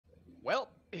Well,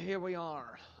 here we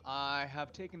are. I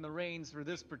have taken the reins for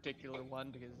this particular one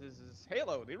because this is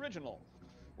Halo, the original.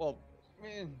 Well,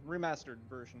 remastered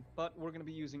version, but we're gonna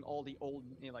be using all the old,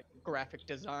 like graphic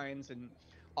designs and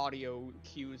audio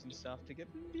cues and stuff to get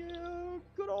the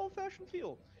good old-fashioned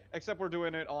feel. Except we're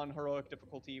doing it on heroic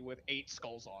difficulty with 8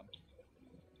 skulls on.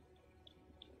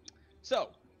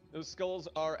 So those skulls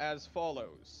are as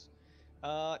follows: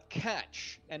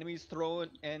 catch enemies throw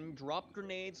and drop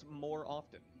grenades more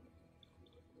often.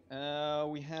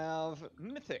 We have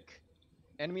Mythic.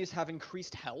 Enemies have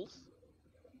increased health.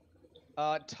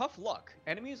 Tough Luck.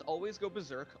 Enemies always go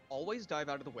berserk, always dive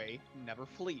out of the way, never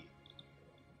flee.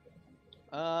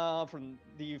 From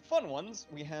the fun ones,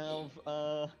 we have,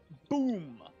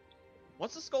 Boom.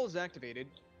 Once the skull is activated,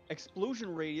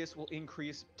 explosion radius will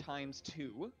increase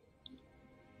 ×2.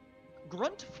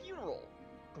 Grunt Funeral.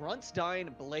 Grunts die in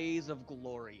a blaze of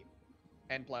glory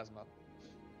and plasma.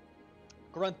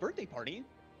 Grunt Birthday Party.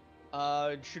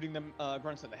 Shooting them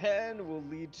grunts in the head will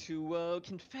lead to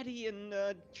confetti and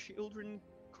children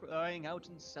crying out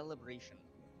in celebration.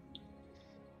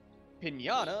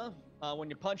 Pinata, when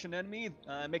you punch an enemy,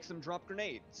 makes them drop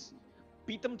grenades.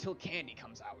 Beat them till candy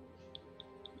comes out.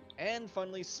 And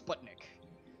finally, Sputnik.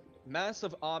 Mass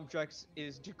of objects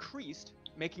is decreased,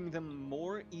 making them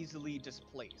more easily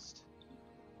displaced.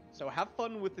 So have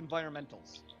fun with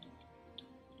environmentals.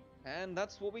 And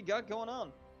that's what we got going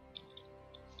on.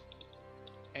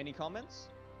 Any comments?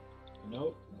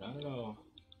 Nope, not at all.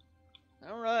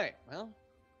 Alright, well,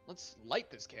 let's light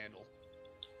this candle.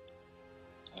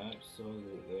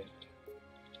 Absolutely.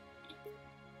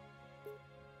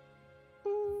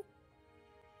 Boop.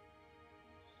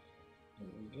 There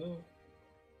we go.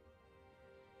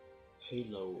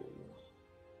 Halo.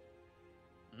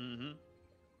 Mm-hmm.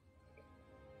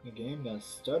 The game that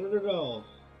started it all.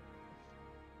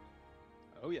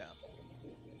 Oh yeah.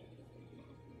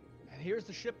 And here's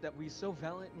the ship that we so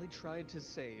valiantly tried to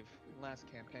save last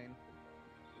campaign.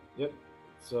 Yep.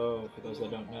 So, for those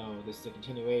that don't know, this is a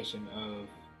continuation of...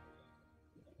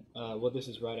 well, this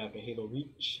is right after Halo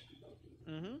Reach.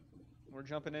 Mm-hmm. We're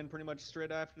jumping in pretty much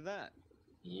straight after that.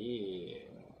 Yeah.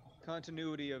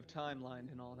 Continuity of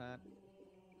timeline and all that.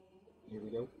 Here we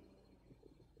go.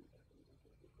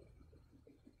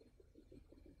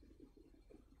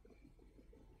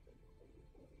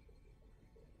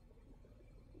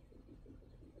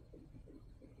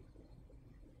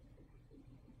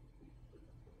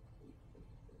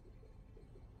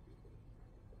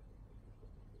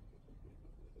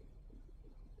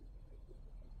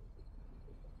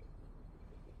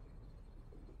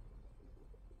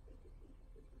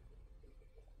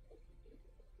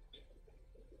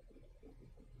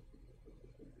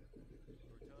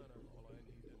 Cortana, all I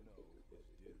need to know is did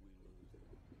we lose them?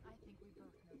 I think we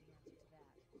both know the answer to that.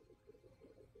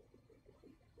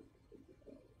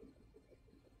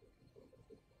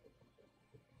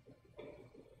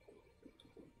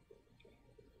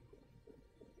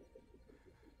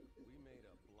 We made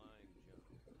a blind jump.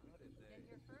 How did Get they...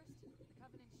 here first? The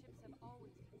Covenant ships have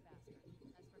always been faster.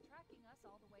 As for tracking us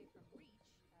all the way from Reach,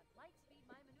 at light speed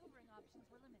my maneuvering options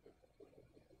were limited.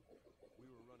 We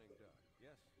were running dark,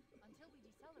 yes? Until we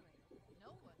decelerated,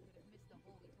 no one could have missed the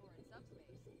hole we tore in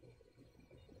subspace.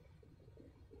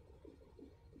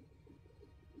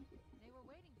 They were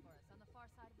waiting for us on the far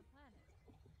side of the planet.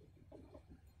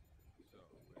 So,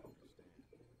 where do we stand?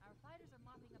 Our fighters are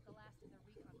mopping up the last of their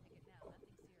recon picket now,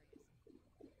 nothing serious.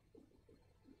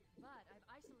 But I've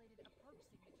isolated approach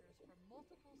signatures from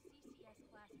multiple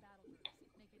CCS-class battle groups.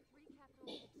 Make it 3 capital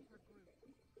hits per group.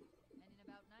 And in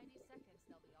about 90 seconds,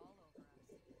 they'll be all over us.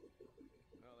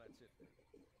 Well, that's it then.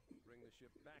 Bring the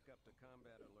ship back up to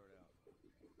Combat Alert Alpha.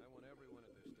 I want everyone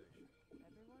at this station.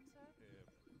 Everyone, sir? Everyone.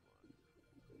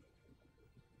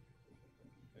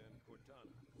 And Cortana.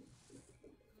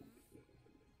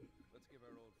 Let's give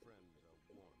our old friends a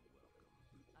warm welcome.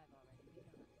 I've already begun.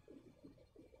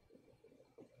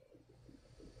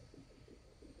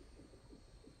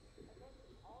 Attention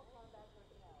all combat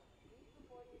personnel. Please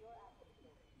report to your active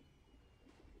station.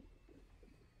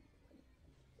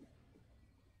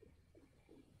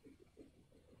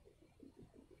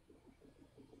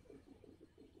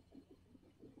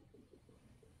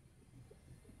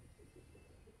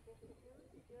 Fifth platoon,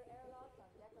 secure airlocks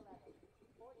on deck 11.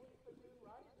 14th platoon,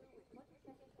 rendezvous with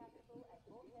 22nd Tactical at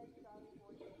Bulkhead Charlie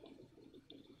 14.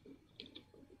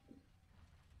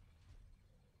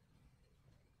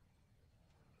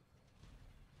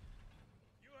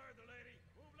 You heard the lady.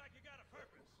 Move like you got a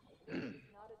purpose. This is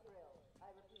not a drill.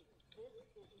 I repeat,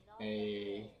 this is not a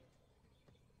Hey. drill.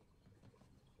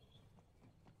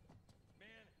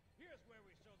 Man, here's where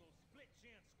we show those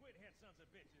split-chin, squid-head sons of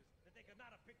bitches that they can not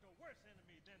have picked a worse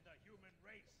enemy than the human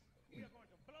race. We are going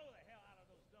to blow the hell out of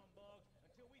those dumb bugs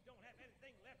until we don't have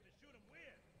anything left to shoot them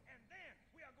with. And then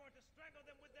we are going to strangle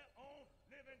them with their own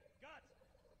living guts.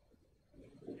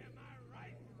 Am I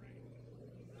right, Marine?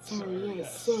 Sir,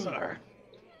 yes, sir.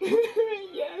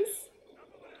 Yes.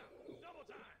 Double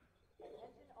time.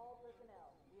 Attention all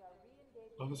personnel. We are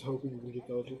re-engaging. I was hoping we would get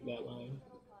that line.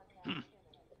 Contact imminent.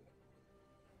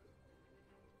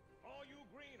 All you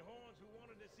greenhorns who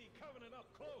wanted to see Covenant up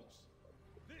close,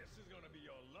 this is going to be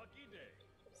your lucky day.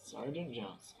 Sergeant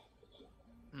Johnson.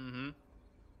 Mm-hmm.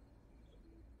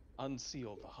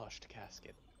 Unseal the hushed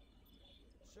casket.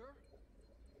 Sir?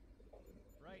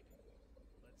 Right.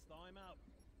 Let's thaw him out.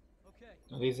 Okay.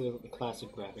 Now, these are the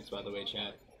classic graphics, by the way,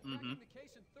 chat. Cracking the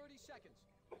case in 30 seconds.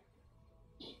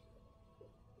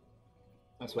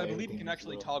 That's why I believe you everything can is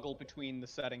actually low. toggle between the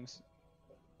settings.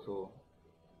 Cool.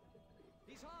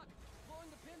 He's hot. Blowing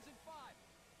the pins in 5.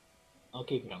 I'll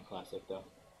keep it on classic though.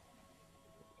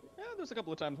 Yeah, there's a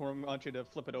couple of times where I want you to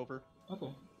flip it over.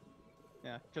 Okay,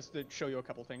 Yeah, just to show you a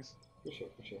couple things. for sure,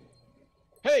 for sure.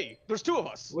 Hey, there's two of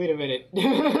us. Wait a minute.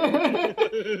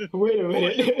 Wait a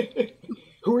minute.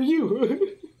 Who are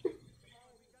you?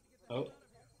 Oh,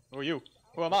 Who are you?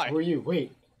 Who am I? who are you?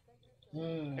 Wait.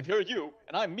 Hmm. If you're you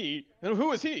and I'm me, then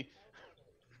who is he?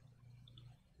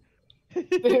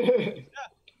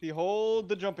 Behold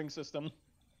the jumping system.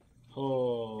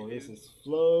 Oh, this is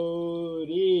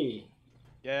floaty.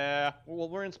 Yeah, well,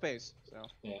 we're in space, so.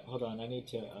 Yeah, hold on. I need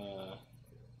to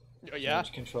Yeah.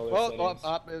 change controller Well,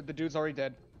 settings. the dude's already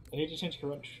dead. I need to change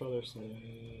controller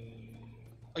settings.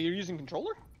 Oh, you're using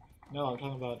controller? No, I'm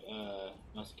talking about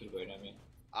mouse and keyboard. I mean,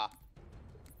 Ah.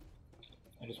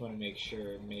 I just want to make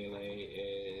sure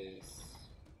melee is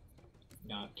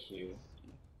not Q.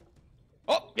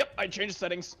 Oh, yep, I changed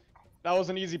settings. That was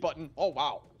an easy button. Oh,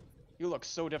 wow. You look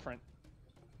so different.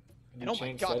 You And oh my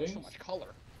change god, there's so settings? much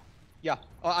color. Yeah,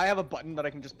 I have a button that I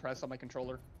can just press on my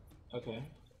controller. Okay.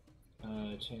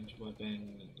 Change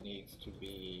weapon needs to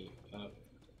be up.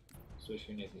 Switch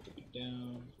grenades need to be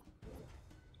down.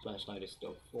 Flashlight is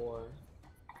still 4.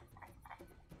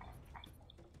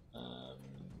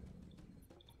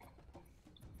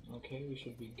 Okay, we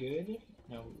should be good.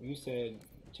 Now, you said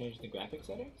change the graphic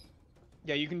settings?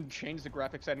 Yeah, you can change the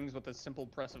graphic settings with a simple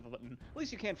press of a button. At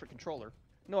least you can for controller.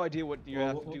 No idea what you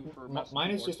have to do for mouse and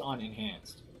Mine is keyboard. just on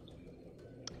enhanced.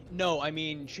 No, I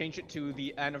mean change it to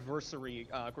the anniversary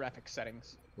graphic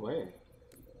settings. Where?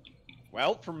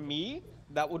 Well, for me,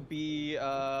 that would be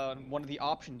one of the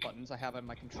option buttons I have on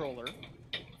my controller.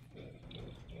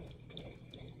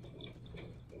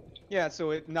 Yeah,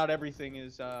 so not everything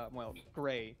is, well,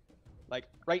 gray. Like,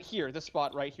 right here, this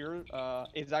spot right here,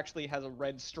 it actually has a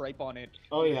red stripe on it.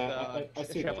 Oh with, yeah, I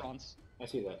see that. chevrons. I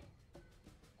see that.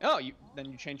 Oh, then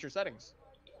you change your settings.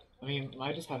 I mean,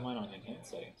 I just have mine on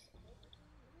enhanced settings.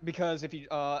 Because if you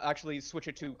actually switch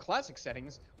it to classic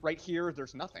settings, right here,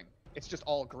 there's nothing. It's just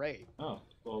all gray. Oh,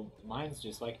 well, mine's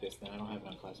just like this then. I don't have it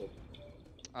on classic.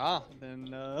 Ah, then,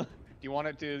 do you want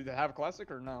it to have classic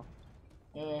or no?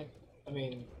 I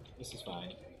mean, this is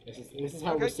fine. This is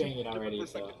how we're saying it already,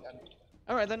 so.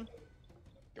 Alright then.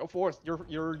 Go forth.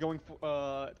 You're going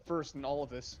first in all of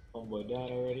this. Homeboy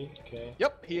died already, okay.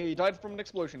 Yep, he died from an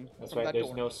explosion. That's from right, that there's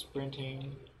door. no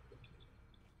sprinting.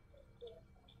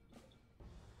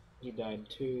 He died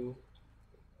too.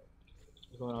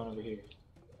 What's going on over here?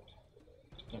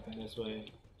 Nothing this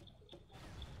way.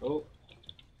 Oh.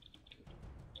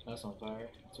 That's on fire.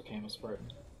 It's okay, I'm a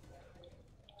Spartan.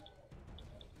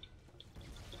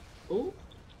 Ooh.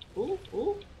 Ooh,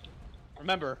 ooh.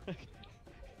 Remember,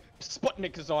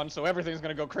 Sputnik is on, so everything's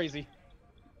gonna go crazy.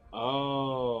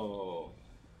 Oh.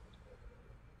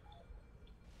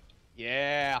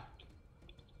 Yeah.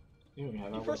 You don't even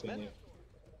have You a first, weapon man. yet.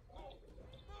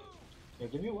 Yeah,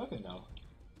 give me a weapon though.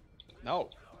 No.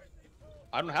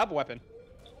 I don't have a weapon.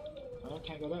 Oh, I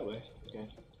can't go that way. Okay.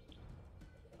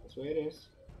 This way it is.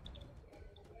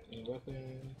 Any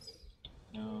weapons?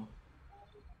 No.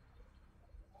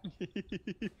 Okay.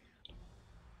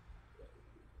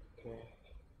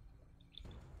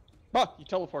 Ah, you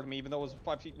teleported me even though it was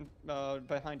 5 feet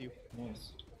behind you.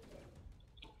 Nice.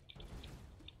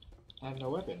 I have no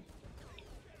weapon.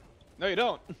 No, you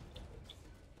don't.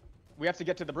 We have to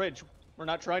get to the bridge. We're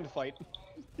not trying to fight.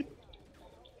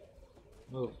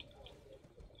 Move.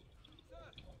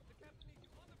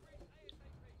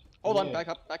 Hold on, Yeah. back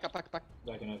up, back up, back up, back.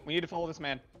 Backing up. We need to follow this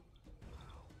man.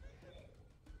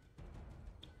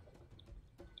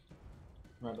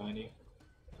 I'm right behind you.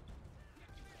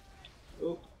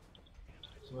 Oh.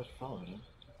 So much for following him.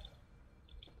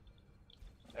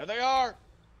 There they are!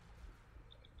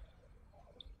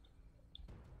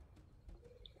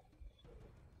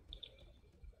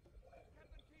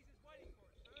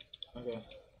 Okay.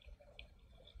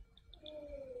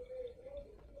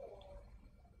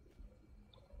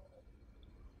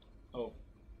 Oh,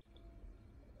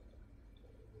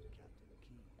 Captain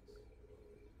Keyes.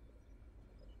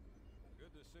 Good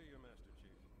to see you, Master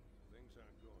Chief. Things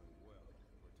aren't going well.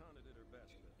 Cortana did her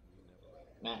best, but we never let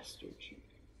her. Master Chief.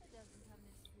 A dozen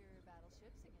Covenant superior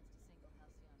battleships against a single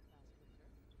Halcyon-class cruiser.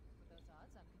 With those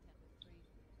odds, I'm content with 3,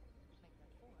 make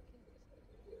that 4 kills.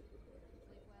 Sleep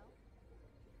well?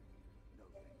 No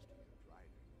thanks to your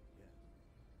driving. Yeah.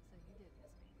 So you did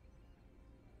miss me.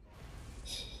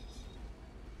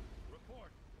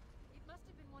 Report. It must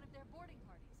have been one of their boarding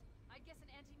parties. I'd guess an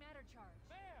antimatter charge.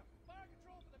 Ma'am, fire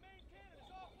control for the main cannon is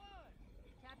offline.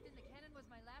 Captain, the cannon was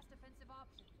my last offensive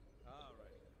option. All right.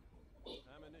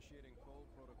 I'm initiating full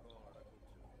protocol Article 2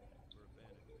 for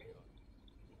abandoning the Autumn.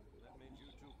 That means you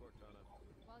too, Cortana.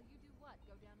 While you do what?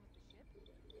 Go down with the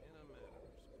ship? In a manner of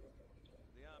speaking.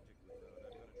 The object we found, I'm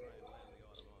going to try and land the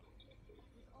Autumn on it.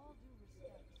 With all due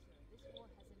respect, sir, this war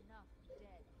has enough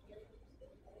dead heroes.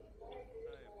 I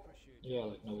appreciate Yeah,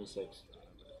 your like Noble 6.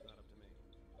 Cortana, but it's not up to me.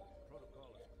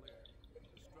 Protocol is clear.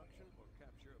 Destruction or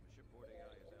capture of a shipboard AI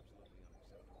is absolutely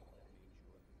unacceptable. That means you're the big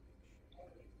ship.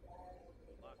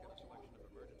 Lock in a selection of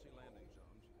emergency landing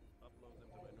zones, upload them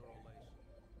to my neural lace,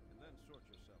 and then sort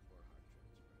yourself for a heart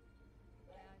transfer.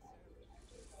 Aye, aye,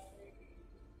 sir.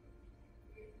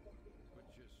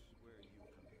 Which is where you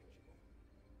come in, Chief.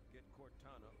 Get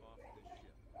Cortana off this ship.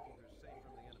 Keep her safe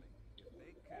from the enemy. If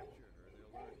they capture her,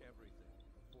 they'll learn everything.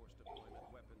 Force deployment,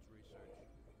 weapons research.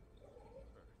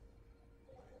 Earth.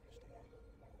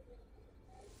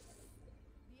 I understand.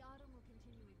 The Autumn will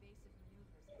continue evasive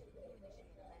maneuvers until you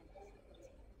initiate a landing sequence.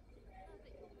 Not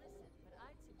that you'll listen, but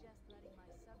I'd suggest letting my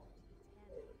subroutines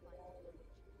handle the final approach.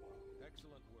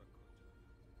 Excellent work, Cortana.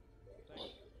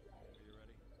 Thank you. Are you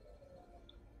ready?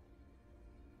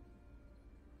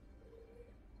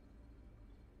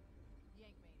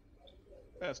 Yank me.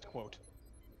 Best quote.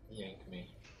 Yank me.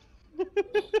 Good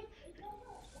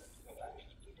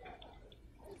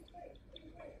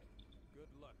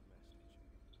luck, Master Chief.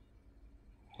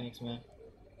 Thanks, man.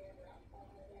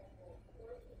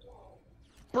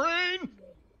 Brain!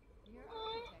 Your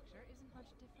architecture isn't much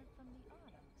different from the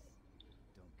Autumn's.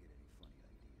 Don't get any funny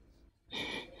ideas.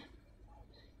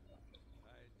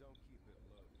 I don't keep it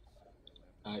loaded, so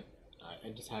we'll have to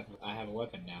I just have a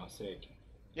weapon now. Sick.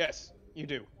 Yes, you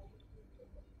do.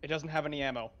 It doesn't have any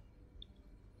ammo.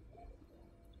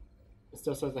 It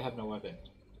still says I have no weapon.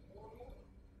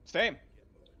 Same.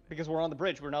 Because we're on the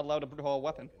bridge, we're not allowed to draw a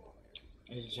weapon.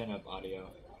 I need to turn up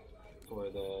audio for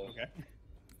Okay.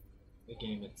 the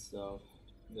game itself.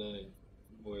 The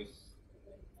voice.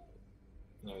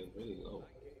 No, it's really low.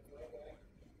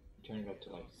 Turn it up to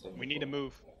like 7. We need to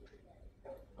move.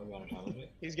 Are we on top of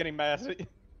it? He's getting mad.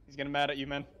 He's getting mad at you,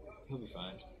 man. He'll be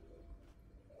fine.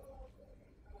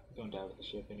 Don't die with the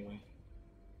ship anyway.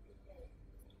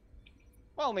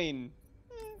 Well, I mean,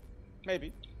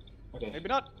 maybe. Okay. Maybe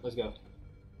not. Let's go.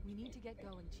 We need to get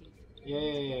going, Chief.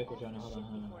 Yeah, Cortana, hold on,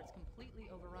 hold on. Before it's completely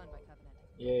overrun by Covenant.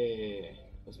 Yeah.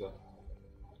 Let's go.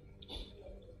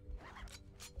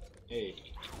 Hey.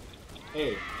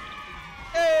 Hey.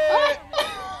 Hey!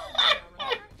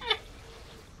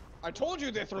 I told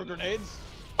you they throw grenades.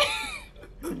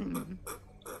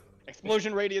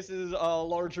 Explosion radius is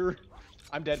larger.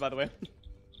 I'm dead, by the way.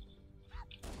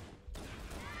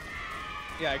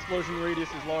 Yeah, explosion radius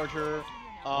is larger.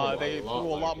 They threw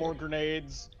a lot more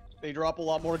grenades. They drop a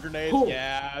lot more grenades. Cool.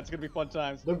 Yeah, it's gonna be fun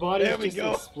times. Their bodies There we just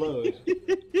go. explode.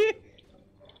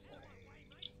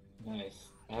 Nice.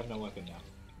 I have no weapon now.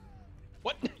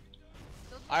 What?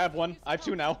 I have one. I have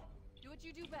two now. Do what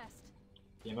you do best.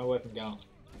 Yeah, my weapon gone.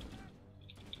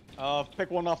 Pick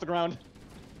one off the ground.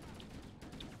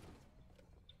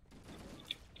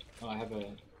 Oh, I have a.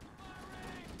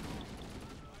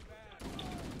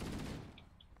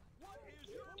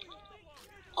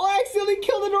 Oh, I accidentally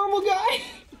killed a normal guy!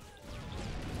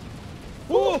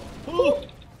 Whoa!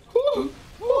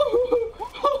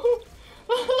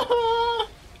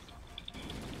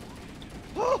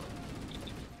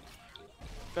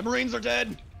 The Marines are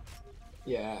dead.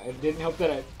 Yeah, it didn't help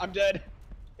that I'm dead.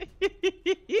 And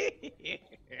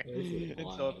so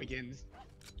wild. it begins.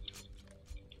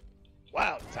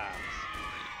 Wild times.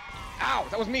 Ow!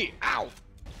 That was me. Ow!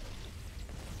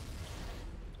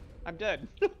 I'm dead.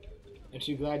 Aren't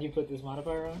you glad you put this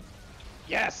modifier on?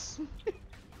 Yes.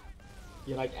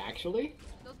 You're like, actually?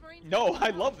 Those Marines No, I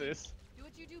love this. Do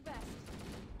what you do best.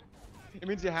 It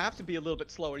means you have to be a little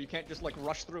bit slower. You can't just like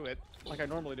rush through it like I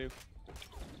normally do.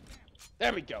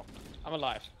 There we go. I'm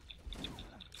alive.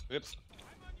 Oops.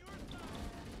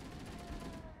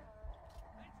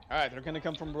 Alright, they're gonna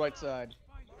come from the right side.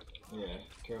 Yeah,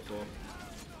 careful.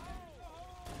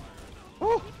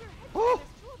 Oh! Keep your head down. Oh!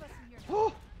 There's 2 of us in here now.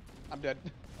 Oh! I'm dead.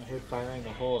 I heard fire in the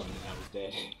hole and then I was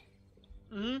dead.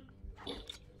 Mm-hmm.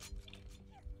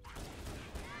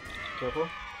 Careful.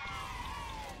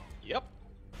 Yep.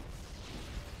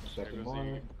 There Second goes more.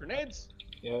 the grenades.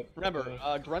 Yep. Remember,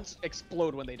 okay. grunts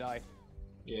explode when they die.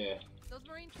 Yeah. Those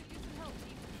Marines could use some help,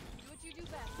 Chief. Do what you do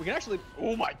best. We can actually.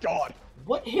 Oh my god!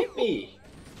 What hit me?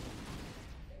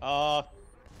 A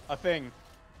thing.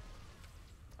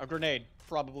 A grenade,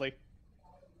 probably.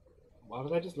 Why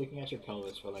was I just looking at your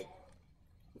pelvis for like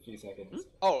a few seconds?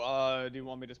 Oh, do you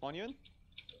want me to spawn you in?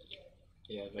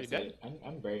 Yeah, you that's dead? it.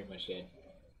 I'm very much dead.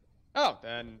 Oh,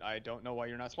 then I don't know why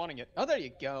you're not spawning it. Oh, there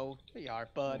you go. There you are,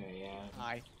 bud. Yeah, yeah.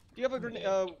 Hi. Do you have a grenade,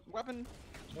 Yeah. weapon?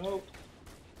 Nope.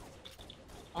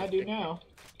 I do now.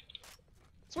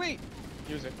 Sweet!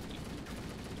 Use it.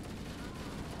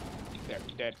 There,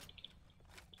 dead.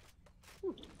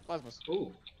 Ooh, plasmas.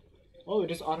 Ooh. Oh, it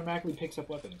just automatically picks up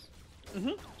weapons.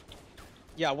 Mm-hmm.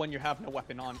 Yeah, when you have no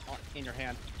weapon on in your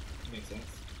hand. Makes sense.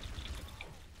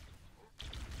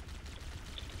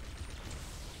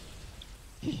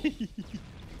 Keep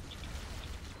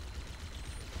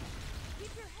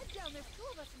your head down. There's 2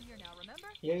 of us in here now, remember?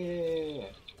 Yeah.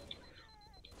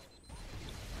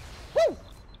 Woo!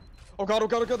 Oh god,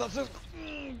 that's it.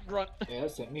 Grunt. Yeah,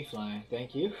 that sent me flying.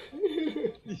 Thank you.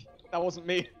 That wasn't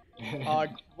me.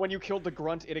 When you killed the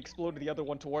grunt, it exploded the other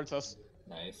one towards us.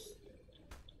 Nice.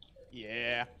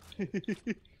 Yeah. This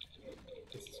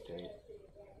is great.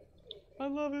 I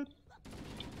love it.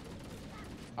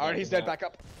 Alright, he's dead. Back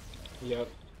up. Yep.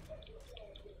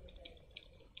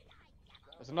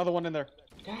 There's another one in there.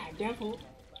 God, devil.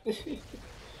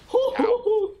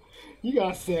 You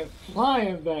got sent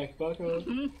flying back, bucko.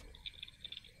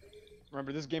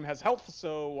 Remember, this game has health,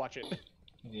 so watch it.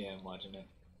 Yeah, I'm watching it.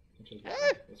 Which is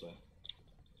Eh. this way.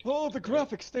 Oh, the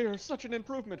graphics, they are such an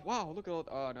improvement. Wow, look at all.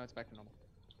 Oh, no, it's back to normal.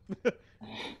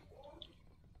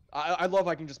 I love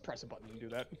I can just press a button and do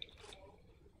that.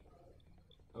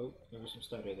 Oh, there was some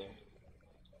stutter there.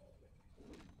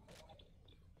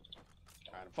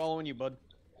 Alright, I'm following you, bud.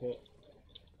 Okay.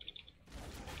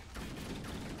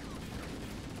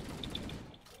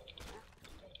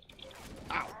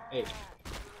 Ow! Hey.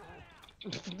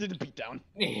 Did a beat down.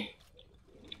 Alright.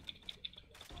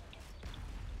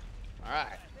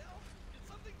 Hell, did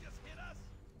something just hit us?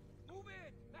 Move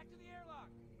in. Back to the airlock.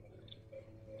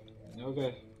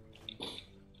 Okay.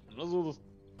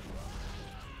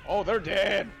 Oh, they're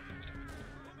dead!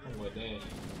 Oh, what day?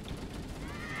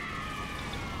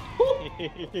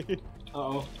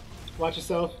 Uh-oh. Watch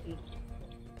yourself.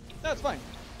 No, it's fine.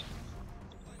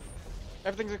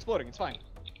 Everything's exploding, it's fine.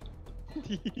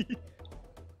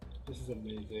 This is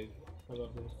amazing. I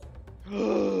love this.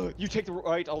 You take the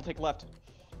right, I'll take left.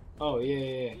 Oh,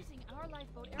 yeah. Using our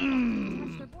lifeboat airlock to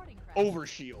catch their boarding crash.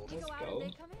 Overshield. We Let's go out go. and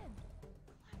they come in.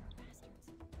 Clever bastards.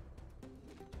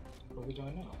 Where are we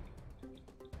going now?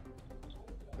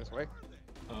 This way.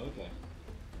 Oh, okay.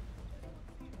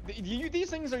 These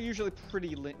things are usually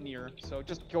pretty linear, so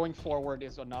just going forward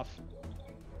is enough.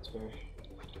 That's fair.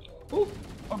 Ooh!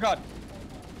 Oh god.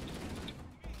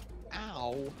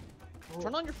 Ow. Oh.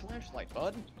 Turn on your flashlight,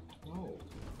 bud. No.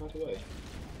 Walk away.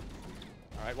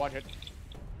 Alright, watch it.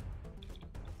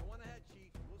 Go on ahead,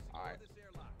 Chief. We'll secure Alright. this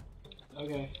airlock.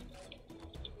 Okay.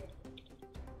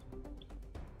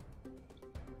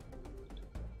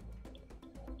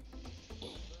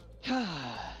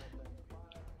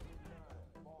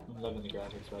 I'm loving the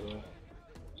graphics, by the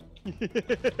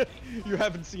way. You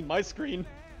haven't seen my screen.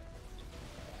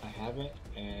 I haven't,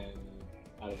 and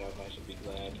I don't know if I should be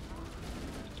glad.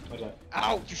 Watch out.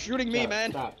 Ow, you're shooting me, Stop,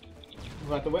 man. Stop.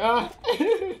 Move out the way. Ah!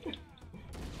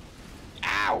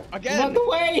 Ow, Move out again. the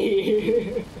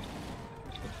way!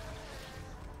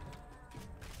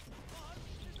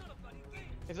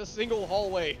 It's a single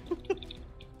hallway.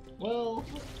 Well,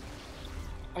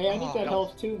 hey, I need Oh, that God.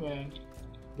 health too, man.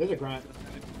 There's a grunt.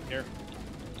 Here.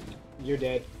 You're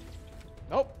dead.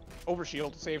 Nope.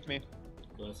 Overshield saved me.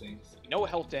 Blessings. No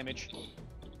health damage.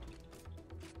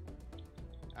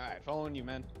 Alright, following you,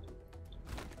 man.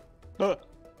 Huh.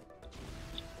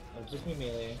 Oh, just me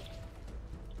melee.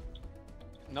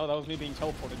 No, that was me being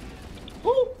teleported.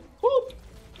 Whoop! Whoop!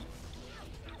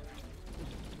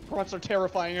 Grunts are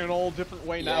terrifying in an all different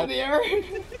way now. Yeah, they are.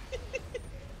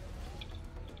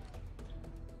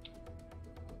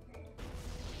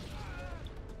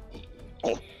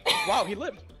 Oh, wow, he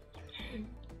lived.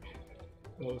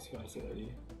 That was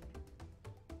fascinating.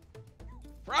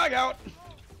 Frag out.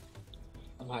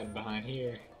 I'm hiding behind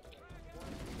here.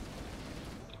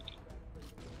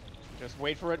 Just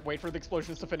wait for it. Wait for the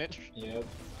explosions to finish. Yep.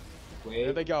 There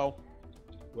Wait. they go.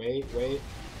 Wait. Wait.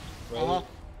 Uh-huh.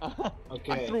 Uh-huh.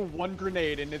 Okay. I threw one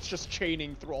grenade and it's just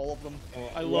chaining through all of them.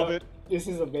 I Yep. love it. This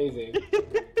is amazing.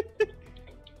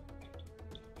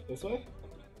 This way?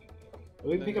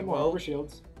 We can pick up more Well-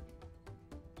 overshields.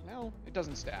 No, it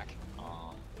doesn't stack.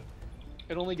 Aw,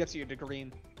 It only gets you to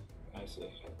green. I see.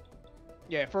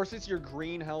 Yeah, first it's your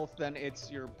green health, then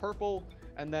it's your purple,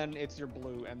 and then it's your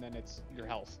blue, and then it's your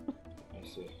health. I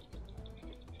see.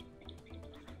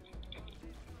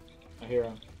 I hear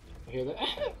him. I hear that.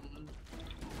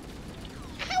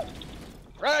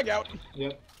 Frag out!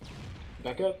 Yep.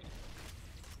 Back up.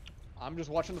 I'm just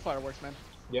watching the fireworks, man.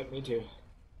 Yep, me too.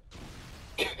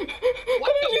 What How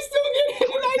did you still get hit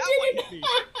and How did I that didn't?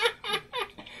 one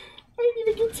I didn't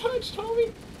even get touched,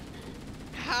 homie.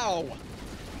 How?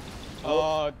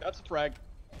 Oh. That's a frag.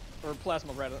 Or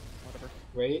plasma, rather. Whatever.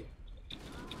 Wait.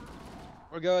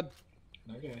 We're good.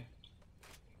 Okay.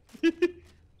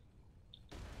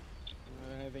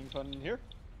 Anything fun in here?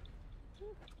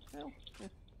 No. Eh.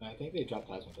 I think they dropped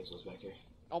plasma pistols back here.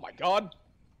 Oh my god!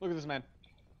 Look at this man.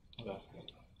 Okay.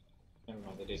 Never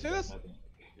mind, they didn't See drop this? nothing.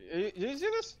 Did you see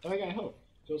this? Oh, I got help.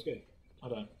 Feels good.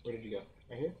 Hold on. Where did you go?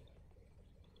 Right here?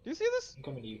 Do you see this? I'm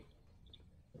coming to you.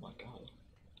 Oh my god.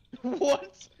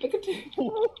 What? Look at you.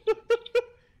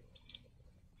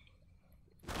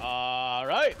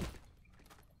 Alright.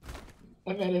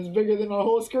 That man is bigger than my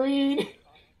whole screen.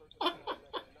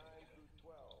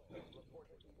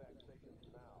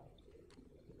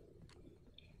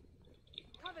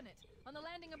 Covenant, on the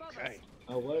landing above Okay. us.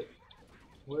 Oh, what?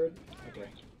 Word? Okay.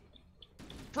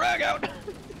 Frag out!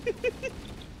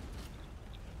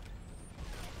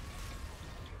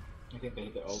 I think they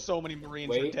hit the. Oh, So many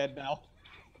Marines are Wait. dead now.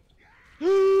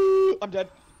 I'm dead.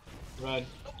 run.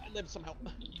 Oh, I lived somehow.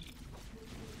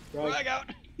 Run. Frag out!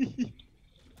 Okay,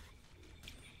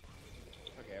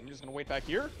 I'm just gonna wait back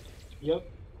here. Yep.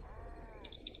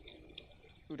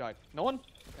 Who died? No one?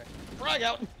 Okay. Frag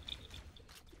out!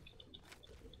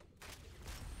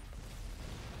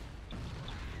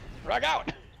 Frag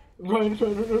out! Run,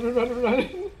 run.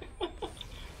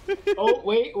 Oh,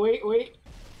 wait.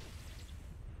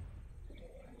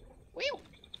 Wheel!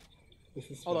 This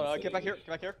is Hold on, fancy. get back here, get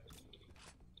back here.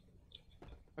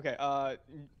 Okay,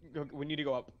 we need to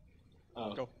go up.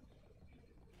 Oh. Go.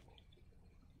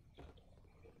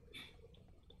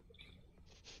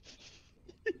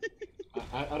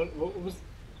 I don't. What was?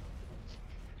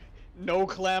 No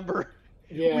clamber.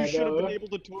 Yeah, We should have no. been able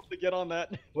to totally get on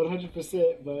that.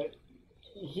 100%, but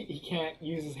he can't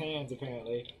use his hands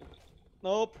apparently.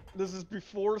 Nope, this is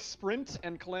before sprint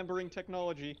and clambering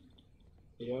technology.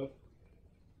 Yep.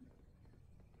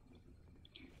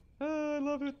 I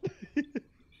love it.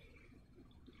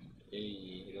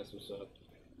 Hey, that's what's up.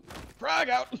 Frag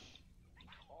out!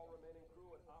 All remaining crew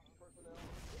and ops personnel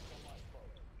in the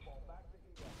lifeboat. Fall back to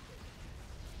evac.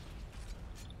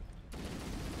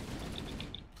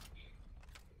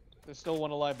 There's still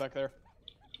one alive back there.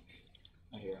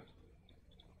 I hear him.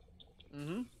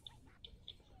 Mm-hmm.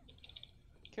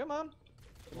 Come on.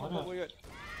 Why not? We good.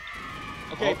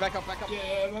 Okay, Oh. back up, back up.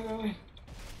 Yeah, my God.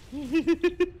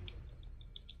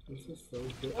 This is so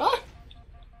good. Ah!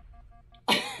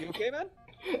 You okay, man?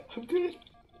 I'm good.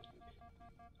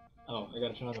 Oh, I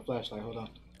gotta turn on the flashlight. Hold on.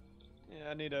 Yeah,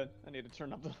 I need to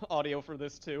turn up the audio for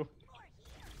this too.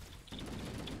 Yeah,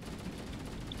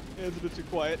 it's a bit too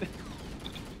quiet.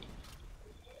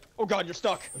 Oh god, you're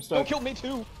stuck. I'm stuck. Don't kill me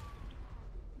too.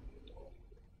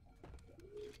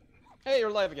 Hey, you're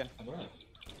alive again. I'm alive.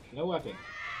 No weapon.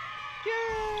 Yay!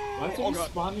 Why did Oh you god.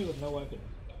 spawn me with no weapon?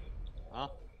 Huh?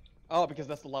 Oh, because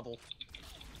that's the level.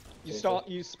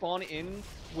 You spawn in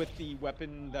with the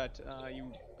weapon that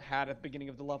you had at the beginning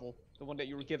of the level, the one that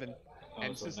you were given. Oh,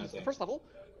 And so since not it's the there. first level,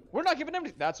 we're not given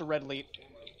anything. That's a red lead.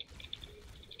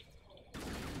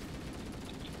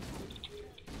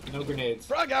 No grenades.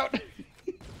 Frog out!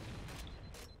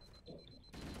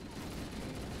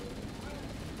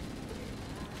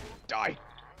 Die!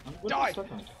 What am I Die!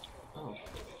 stuck on?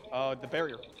 Oh, The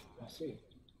barrier. I see.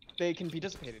 They can be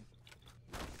dissipated.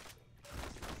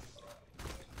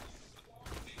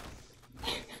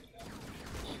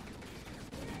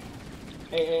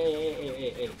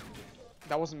 Hey.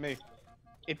 That wasn't me.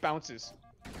 It bounces.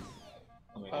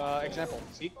 Oh my God. Example.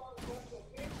 See?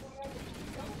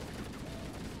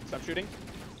 Stop shooting.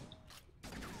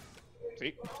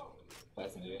 See?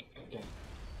 Fascinating. Okay.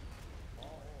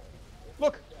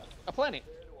 Look! A planet!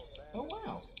 Oh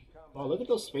wow. Oh, look at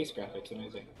those space graphics.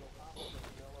 Amazing.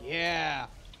 Yeah!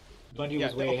 Bungie Yeah,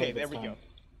 was way okay, ahead of there its we time.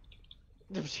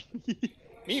 go.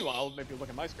 Meanwhile, maybe look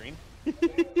at my screen. Let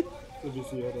me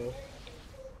see it.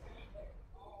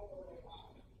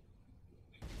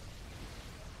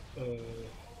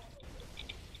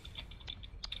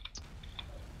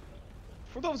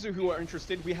 For those of you who are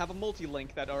interested, we have a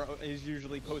multi-link that is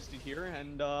usually posted here,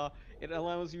 and it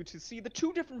allows you to see the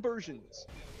 2 different versions.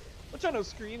 What's on our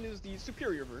screen is the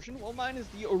superior version, while mine is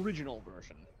the original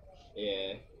version.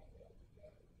 Yeah.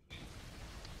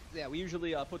 Yeah, we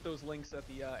usually put those links at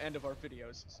the end of our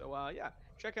videos. So yeah,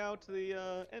 check out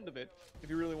the end of it if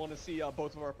you really want to see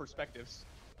both of our perspectives.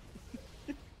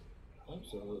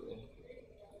 Absolutely.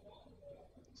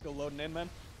 Still loading in, man?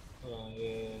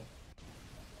 Yeah.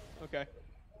 Okay.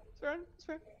 It's fair, it's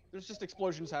fair. There's just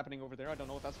explosions happening over there. I don't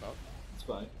know what that's about. It's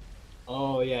fine.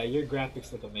 Oh yeah, your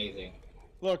graphics look amazing.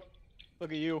 Look at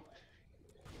you.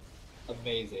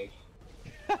 Amazing.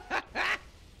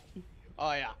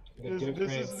 Oh yeah. The This is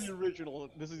difference- the original.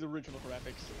 This is the original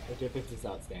graphics. The difference is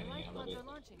outstanding. Life I love pods it. are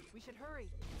launching. We should hurry.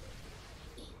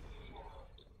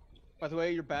 By the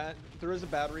way, there is a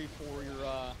battery for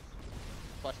your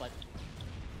flashlight.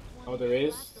 Oh, there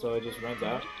is? So it just runs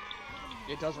out?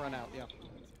 It does run out, yeah.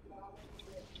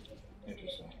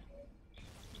 Interesting.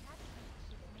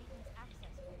 Maintenance access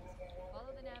codes.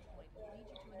 Follow the nav point. It'll lead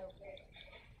you to an opening.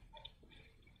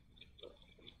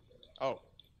 Oh.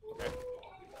 Okay.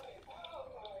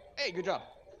 Hey, good job.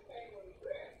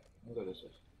 I'll go this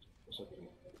way. What's up here?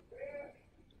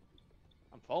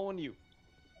 I'm following you.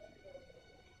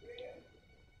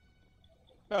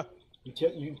 Huh.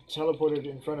 You teleported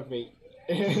in front of me.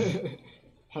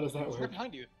 How does that It's right work?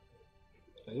 behind you.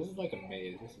 This is like a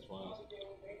maze. This is wild.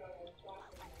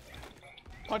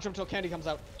 Punch him till candy comes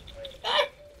out.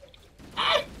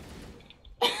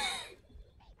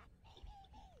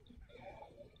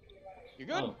 You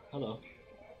good? Oh, hello.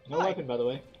 No Hi. weapon, by the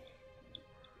way.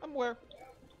 I'm aware.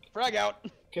 Frag out.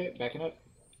 Okay, backing up.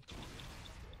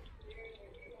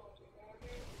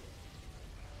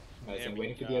 Nice, There I'm we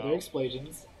waiting for the go. other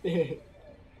explosions.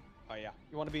 Oh yeah.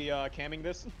 You want to be camming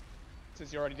this?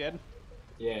 Since you're already dead?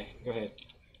 Yeah, go ahead.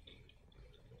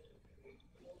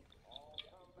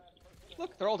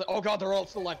 Look, they're all dead. Oh god, they're all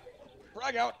still alive.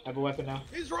 Frag out. I have a weapon now.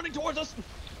 He's running towards us.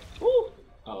 Woo!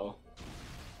 Uh-oh.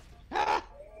 Ah!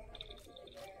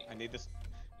 I need this.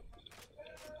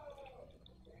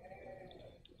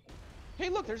 Hey,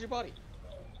 look, there's your body.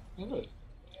 Oh, look.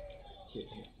 Here.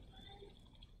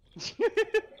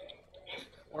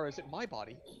 Or is it my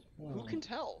body? Who can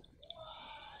tell?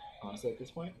 Honestly, at this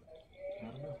point, I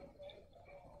don't know.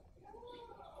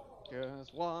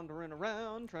 Just wandering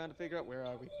around, trying to figure out where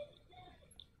are we.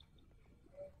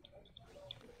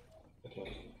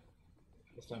 Okay.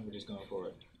 This time we're just going for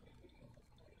it.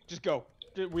 Just go.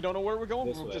 We don't know where we're going.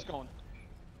 This We're way. just going.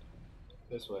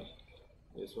 This way.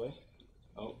 This way.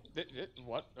 Oh,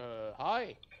 What?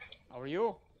 Hi. How are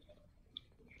you?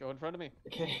 Go in front of me.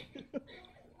 okay.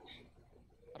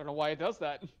 I don't know why it does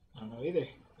that. I don't know either.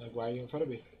 Like, why are you in front of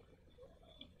me?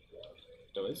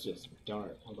 Oh, it's just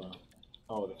dark. Hold on.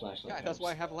 Oh, the flashlight. Yeah, that's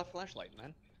why I helps. have a left flashlight,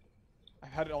 man.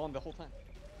 I've had it on the whole time.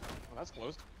 Oh, that's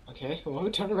closed. Okay, well,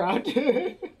 turn around.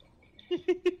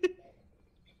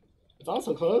 It's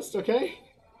also closed, okay?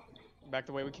 Back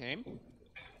the way we came.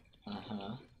 Uh-huh.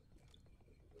 Uh-huh.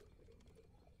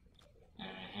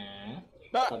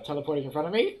 Ah! Stop teleporting in front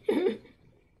of me.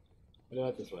 What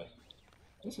about this way?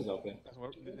 This is open. That's where,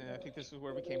 I think this is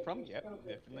where we came from. Yep,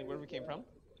 definitely where we came from.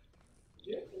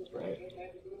 Right.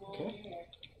 Okay.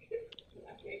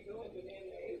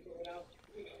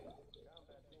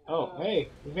 Oh, hey,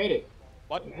 we made it.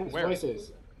 What? Whose Where?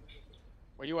 voices?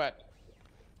 Where you at?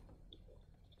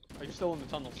 Are you still in the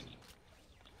tunnels?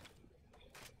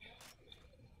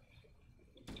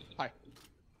 Hi.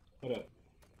 What up?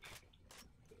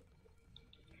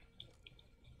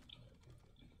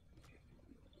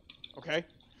 Okay.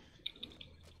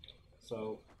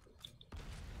 So.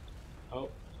 Oh.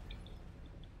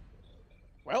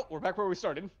 Well, we're back where we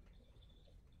started.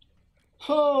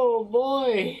 Oh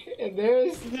boy! And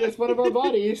there's one of our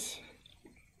bodies.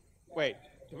 Wait,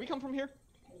 did we come from here?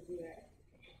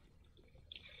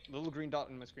 Little green dot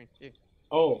on my screen. Yeah.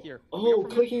 Oh. Here. Did we go Oh,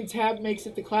 from clicking tab makes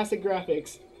it the classic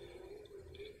graphics.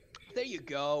 There you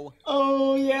go.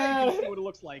 Oh Now you yeah! can see what it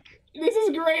looks like. This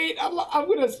is great. I'm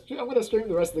gonna stream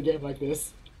the rest of the game like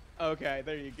this. Okay,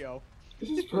 there you go. This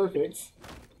is perfect.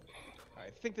 I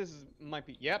think this might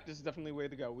be. Yep, this is definitely the way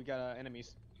to go. We got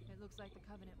enemies. It looks like the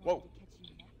Covenant Whoa. wanted to catch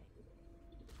you napping.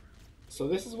 So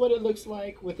this is what it looks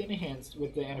like with enhanced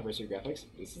with the anniversary graphics.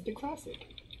 This is the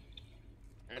classic.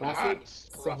 Classic,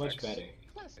 Enhanced so much graphics. better.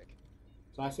 Classic.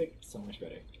 Classic, so much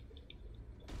better.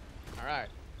 All right.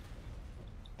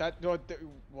 That no,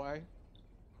 why?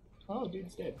 Oh,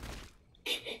 dude's dead.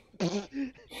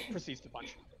 Proceeds to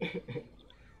punch.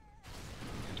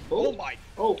 Oh my!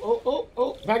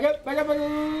 Oh! Back up! Don't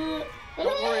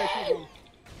worry, I killed one.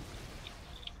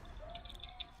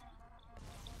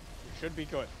 We should be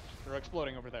good. They're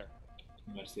exploding over there.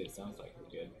 I'm about to say it sounds like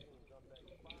we're good.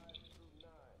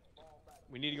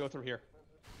 We need to go through here.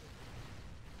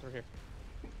 Through here.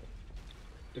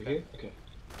 Through here? Okay.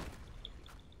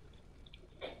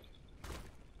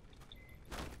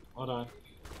 Hold on.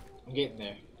 I'm getting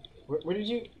there. Where did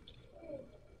you...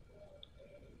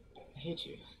 I hate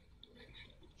you.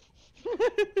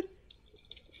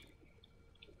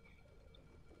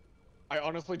 I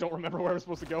honestly don't remember where I was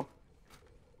supposed to go.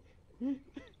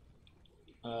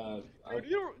 I- Do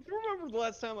you remember the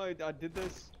last time I did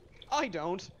this? I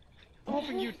don't. I'm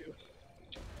hoping you do.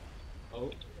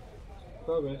 Oh.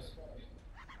 Progress.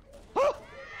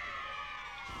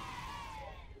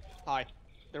 Hi.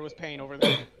 There was pain over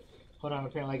there. Hold on,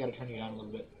 apparently I gotta turn you down a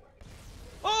little bit.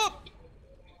 Oh!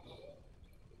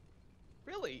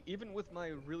 Really? Even with my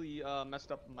really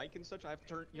messed up mic and such, I have to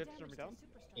turn. You have to turn me down.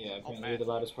 Yeah, Oh, apparently man. you're the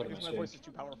loudest part of my Because my stream. voice is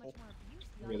too powerful.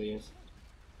 It really is.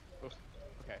 Oof.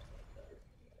 Okay.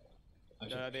 I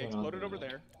should They turn on exploded the- over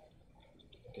there.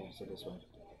 Okay, so this way.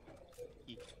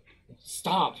 Eek.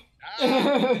 Stop!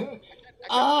 Ah!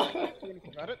 Ah! Do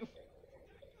anything about it.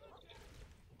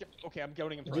 Yep, okay, I'm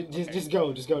going in front. Okay. Just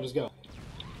go.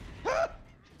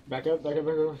 Back up.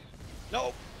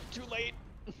 No! Too late!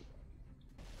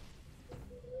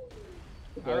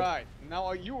 Okay. Alright,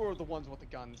 now you are the ones with the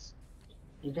guns.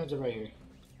 Your guns are right here.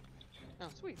 Oh,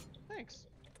 sweet. Thanks.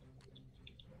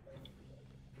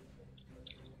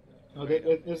 Oh,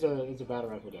 there's a battle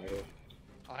rifle down here.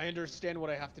 I understand what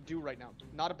I have to do right now.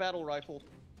 Not a battle rifle.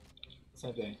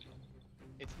 Same thing.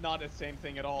 It's not the same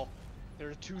thing at all.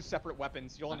 There's two separate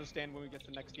weapons. You'll understand when we get to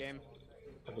the next game.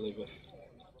 I believe it.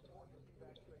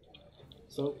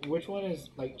 So, which one is,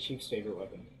 like, Chief's favorite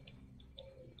weapon?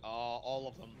 All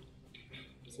of them.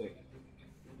 Sick.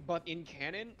 But in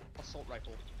canon, assault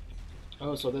rifle.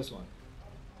 Oh, so this one.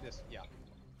 This, yeah.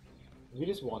 We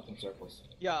just walked in circles.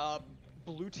 Yeah,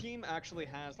 blue team actually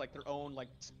has, like, their own, like,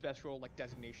 special, like,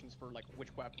 designations for, like, which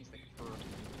weapons they prefer.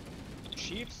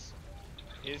 Chiefs,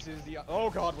 his is the... Oh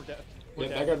god, we're dead. We're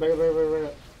Yeah, dead. back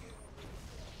up.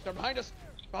 They're behind us!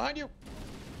 Behind you!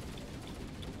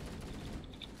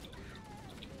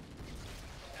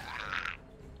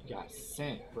 Got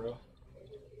sent, bro.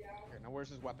 Okay, now where's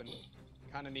his weapon?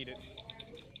 Kinda need it.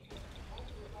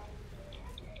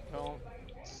 Don't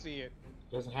see it.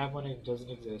 Doesn't have one, it doesn't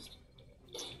exist.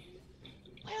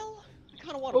 Well, I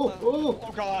kinda want to Oh, play. oh!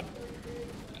 Oh god!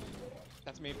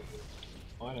 That's me.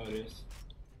 Oh, I know it is.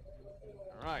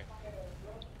 Alright.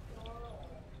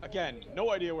 Again,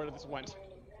 no idea where this went.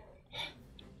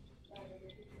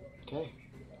 Okay.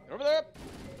 They're over there!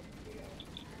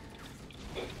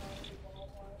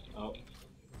 Oh,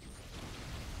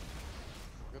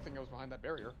 Good thing I was behind that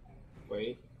barrier.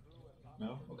 wait.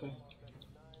 No? Okay.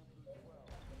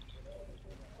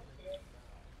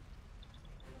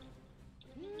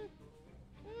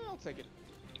 I'll take it.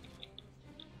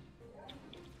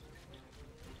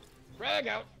 Frag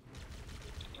out!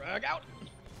 Frag out!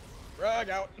 Frag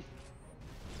out!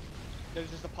 There's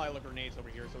just a pile of grenades over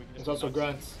here, so we can just... There's also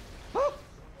nuts. grunts. Ah!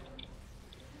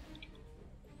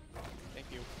 Thank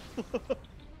you.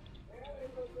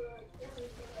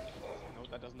 No,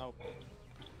 that does no.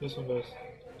 This one does.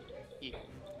 Eat. There's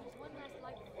one last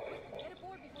light. Quick, get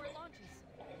aboard before it launches.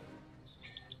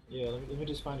 Yeah, let me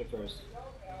just find it first.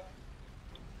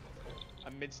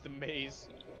 Amidst the maze.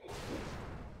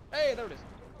 Hey, there it is.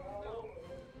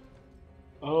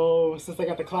 Oh, since I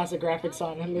got the classic graphics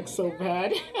on, it looks so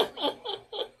bad.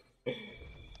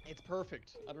 It's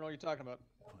perfect. I don't know what you're talking about.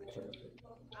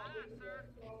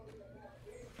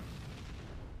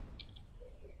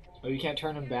 Oh, you can't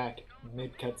turn him back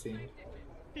mid cutscene.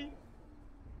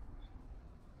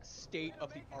 State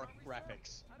of the art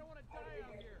graphics. I don't want to die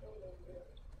out here.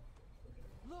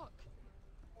 Look!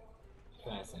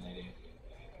 Fascinating.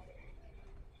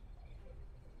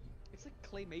 It's like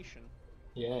claymation.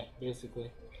 Yeah,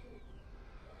 basically.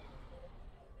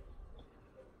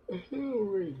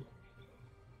 Hillary.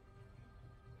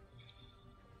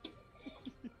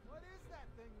 What is that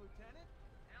thing, Lieutenant?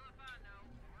 Hell if I know.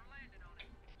 We're landing on it.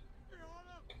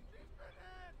 Fiona, she's been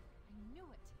hit. I knew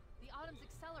it. The Autumn's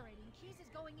accelerating. Keys is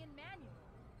going in manual.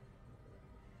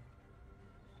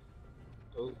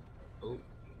 Oh, oh,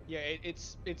 Yeah,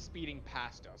 it's speeding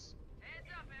past us.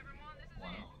 Heads up, everyone. This is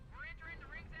wow. it. We're entering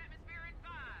the ring's atmosphere in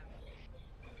 5.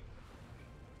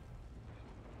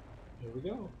 Here we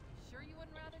go. Sure you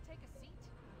wouldn't rather take a seat?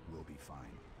 We'll be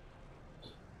fine. If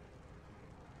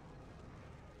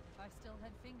I still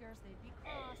had fingers, they'd be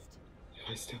crossed.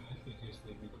 I still have fingers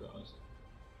that we crossed.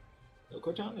 The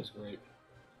Cortana's great.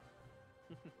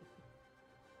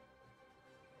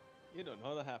 You don't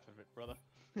know the half of it, brother.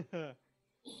 I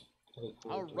look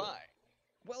All forward to it. right.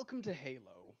 Welcome to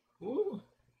Halo. Woo!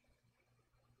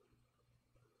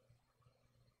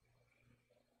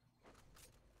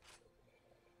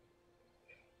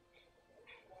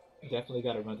 Definitely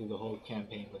got to run through the whole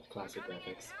campaign with classic Coming in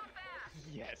graphics. too fast.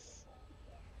 Yes.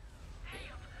 Damn,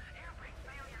 air brake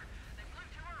failure. They flew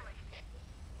too early.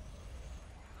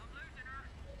 I'm losing her.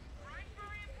 Right for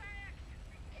impact.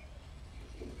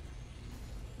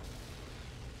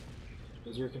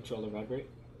 Does your controller vibrate?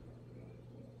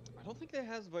 I don't think it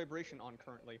has vibration on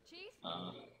currently. Chief?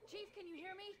 Chief, can you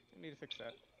hear me? I need to fix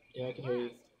that. Yeah, I can hear you.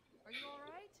 Blast. Are you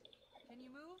alright? Can you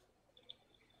move?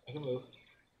 I can move.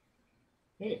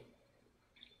 Hey,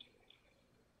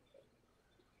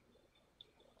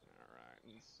 Alright,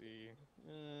 let's see.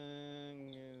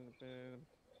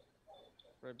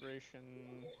 Vibration.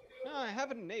 No, I have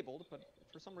it enabled, but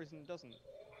for some reason it doesn't.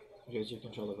 does your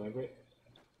controller vibrate?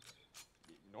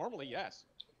 Normally, yes.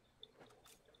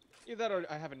 Either that or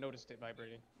I haven't noticed it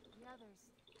vibrating. The others.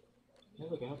 Yeah,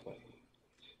 look, I have that.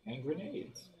 And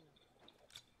grenades.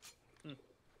 Hmm.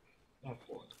 Not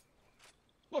 4.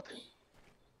 Look!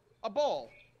 A ball!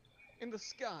 In the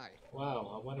sky!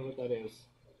 Wow, I wonder what that is.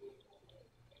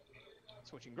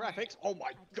 Switching graphics. Oh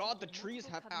my god, the trees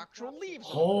have actual leaves!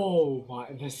 on them. Oh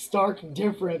my, the stark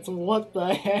difference, what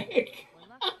the heck? We're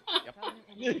lucky. Covenant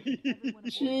will make everyone aboard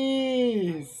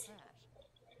Jeez. crash.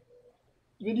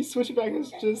 Then you switch it back, it's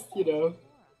just, you know,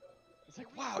 It's like,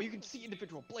 wow, you can see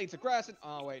individual blades of grass and...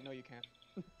 Oh, wait, no, you can't.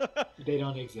 they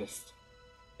don't exist.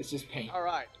 It's just paint.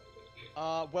 Alright.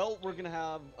 Well, we're gonna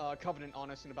have Covenant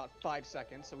on us in about 5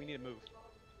 seconds, so we need to move.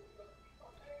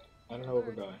 I don't know where we're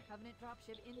Alert, going. Covenant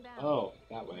dropship inbound. Oh,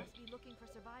 that way. Must be looking for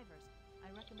survivors. I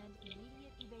recommend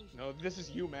immediate evasion. No, this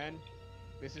is you, man.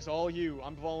 This is all you.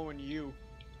 I'm following you.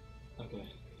 Okay.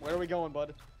 Where are we going,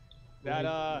 bud?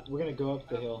 That, We're gonna go up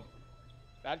the hill.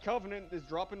 that Covenant is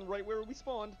dropping right where we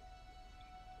spawned.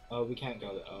 Oh, we can't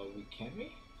go there. Oh, can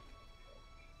we?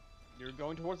 You're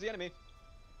going towards the enemy.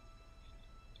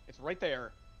 It's right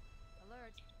there.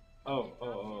 Alert. Oh, Covenant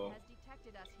dropship has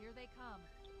detected us. Here they come.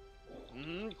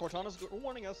 Cortana's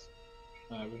warning us.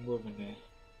 Alright, we're moving there.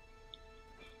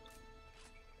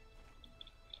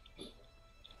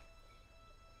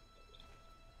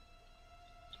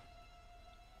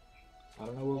 I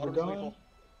don't know where Water's we're going. lethal.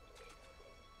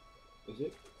 Is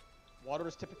it? Water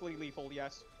is typically lethal,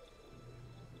 yes.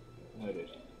 Noted.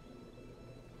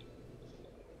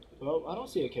 Well, I don't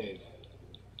see a cave.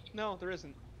 No, there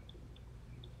isn't.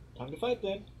 Time to fight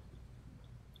then.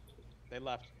 They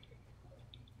left.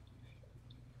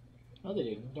 No, they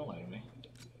didn't. Don't lie to me.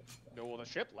 No, well, the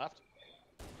ship left.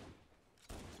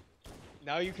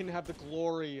 Now you can have the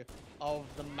glory of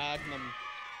the Magnum.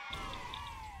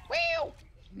 Wheel!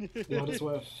 We all just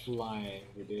went flying,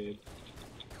 we did.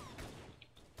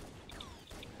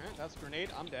 Alright, that's a grenade.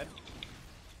 I'm dead.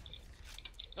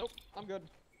 Nope, I'm good.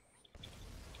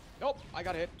 Nope, I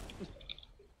got hit.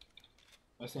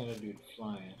 I seen a dude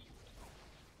flying.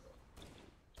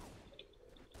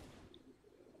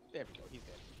 There we go, he's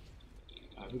dead.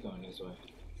 Alright, we're going this way.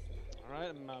 Alright,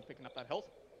 I'm picking up that health.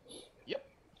 Yep.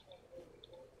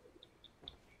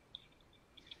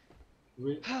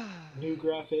 New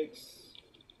graphics.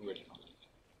 Original.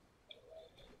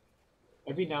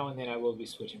 Every now and then I will be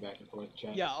switching back and forth,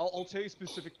 chat. Yeah, I'll tell you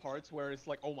specific parts where it's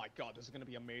like, oh my god, this is gonna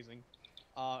be amazing.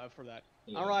 For that.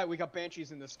 Yeah. Alright, we got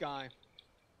banshees in the sky.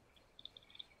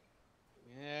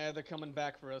 Yeah, they're coming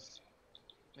back for us.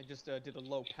 They just did a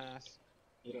low pass.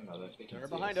 You don't know that. They can't They're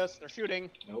see behind us. They're shooting.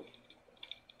 Nope.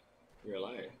 You're a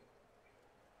liar.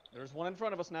 There's one in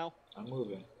front of us now. I'm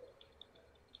moving.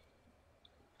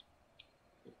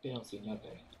 They don't see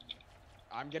nothing.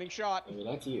 I'm getting shot. Oh,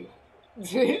 that's you.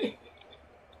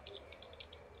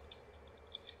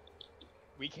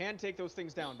 We can take those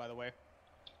things down, by the way.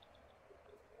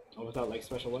 Oh, without like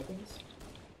special weapons?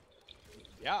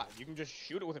 Yeah, you can just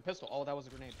shoot it with a pistol. Oh, that was a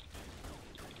grenade.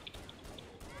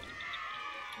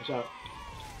 Watch out.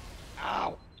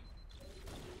 Ow!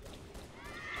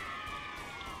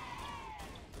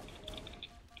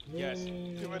 Yes,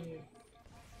 do it. Yay.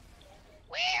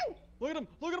 Woo! Look at him!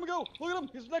 Look at him go! Look at him!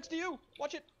 He's next to you!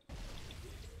 Watch it!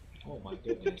 Oh my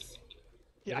goodness.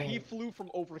 Yeah, he Man. flew from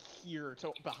over here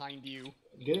to behind you.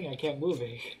 Good thing I kept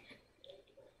moving.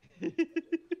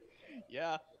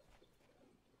 Yeah.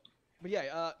 But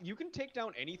yeah, you can take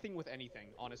down anything with anything,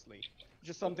 honestly.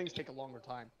 Just some things take a longer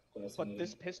time. But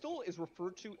this pistol is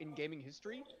referred to in gaming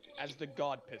history as the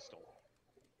God Pistol.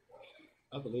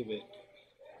 I believe it.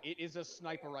 It is a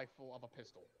sniper rifle of a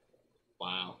pistol.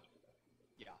 Wow.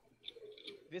 Yeah.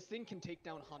 This thing can take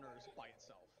down hunters by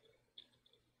itself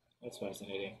That's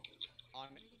fascinating. on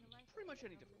Reading a life pretty much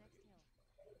any on the difficulty. next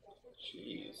hill. Should check the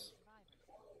Jeez. survivors.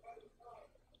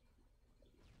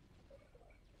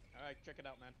 All right, check it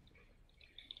out, man.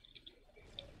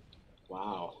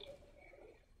 Wow.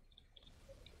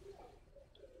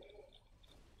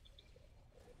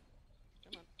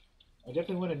 Come on. I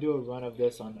definitely want to do a run of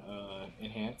this on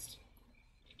enhanced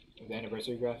with the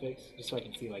anniversary graphics, just so I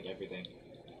can see like everything.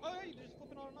 Oh yeah, you just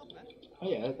flipping on and off, man. Oh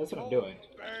yeah, that's what I'm Oh, doing.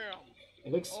 Bam.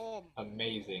 It looks Oh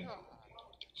amazing. God.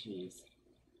 Jeez.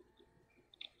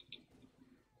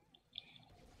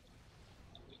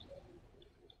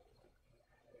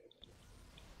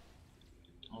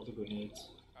 All the grenades.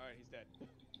 All right, he's dead.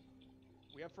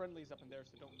 We have friendlies up in there,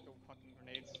 so don't fucking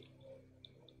grenades.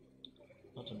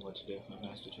 I'll tell him what to do. I'm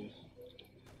Master Chief.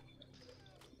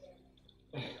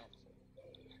 There you go.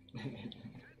 Heads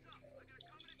up! I got a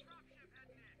covenant dropship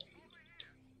heading in. Over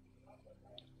here.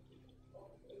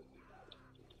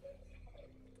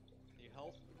 Need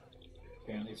health?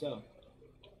 Apparently so.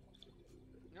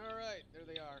 All right, there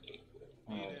they are.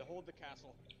 We need to hold the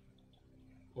castle.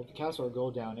 Well, the castle or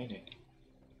go down in it.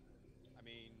 I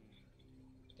mean,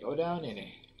 Go down in it.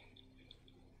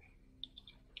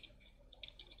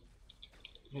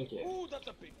 Make it. ooh, that's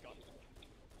a big gun.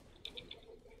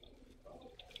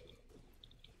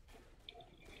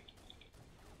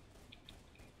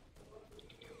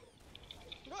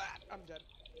 Ah, I'm dead.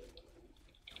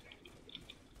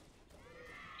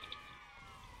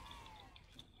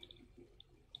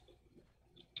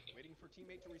 Waiting for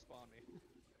teammate to respawn me.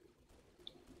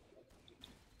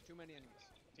 Too many enemies.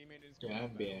 Teammate is going Yeah, I'm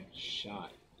back. being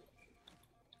shot.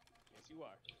 Yes, you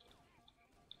are.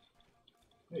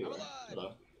 There you I'm are. alive!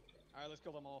 Hello. Alright, let's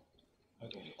kill them all.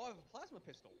 Okay. Oh, I have a plasma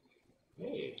pistol.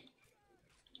 Hey.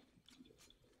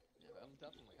 Yeah, that'll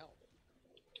definitely help.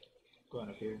 Going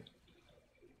up here.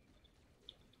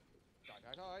 Die,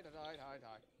 die, die, die, die,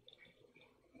 die.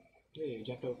 Yeah, you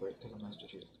jumped over it because I'm Master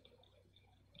Chief.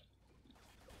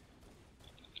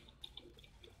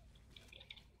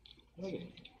 Look at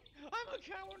me. I'm a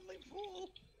cowardly fool!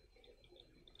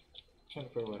 Trying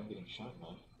to figure out what I'm getting shot by.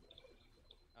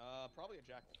 Probably a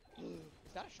jack.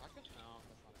 Is that a shotgun? No,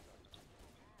 that's not a shotgun.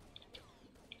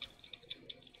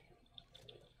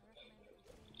 I recommend that you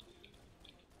stay in the trees and wait for a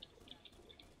distraction.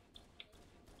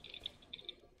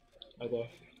 Right there.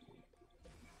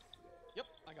 Yep,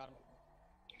 I got him.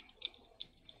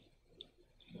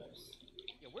 Nice.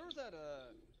 Yeah, where was that,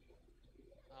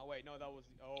 Oh, wait, no, that was...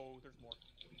 Oh, there's more.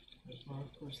 There's more,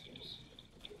 of course there's.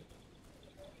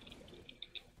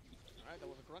 Alright, that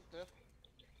was a grunt death.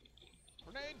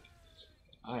 Grenade!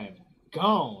 I am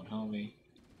gone, homie.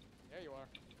 There you are.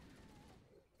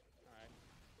 Alright.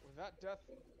 With that death,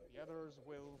 the others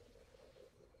will...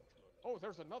 Oh,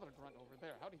 there's another grunt over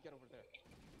there. How did he get over there?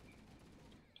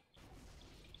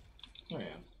 There I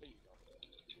am. There you go.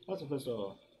 That's a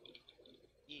pistol.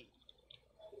 E.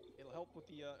 It'll help with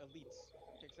the elites.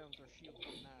 Takes down their shield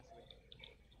nicely.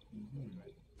 Mm-hmm.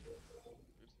 Oops.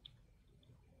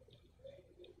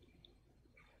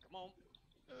 Come on.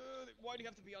 Why do you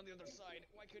have to be on the other side?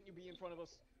 Why couldn't you be in front of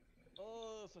us?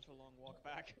 Oh, such a long walk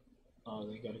back. Oh,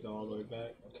 they gotta go all the way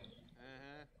back? Okay.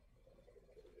 Uh-huh.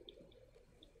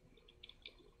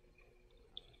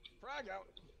 Frag out.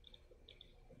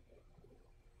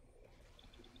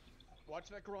 Watch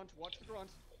that grunt. Watch the grunt.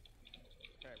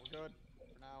 Okay, we're good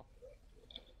for now.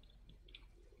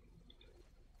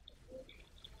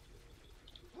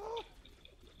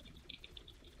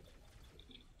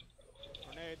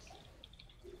 Grenades.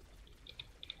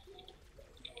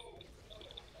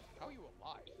 How are you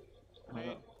alive?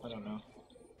 Grenade. I don't know.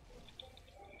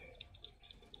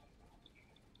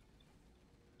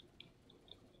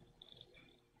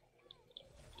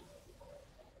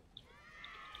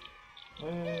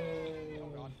 Hey. Oh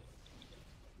god.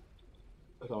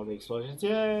 With all the explosions,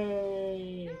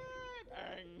 yay!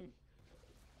 Bang!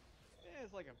 Yeah,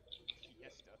 it's like a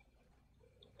fiesta.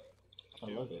 I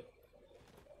love it.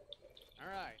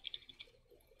 Alright.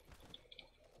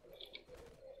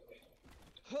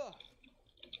 Huh.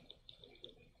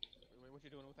 Wait, what you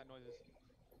doing with that noises?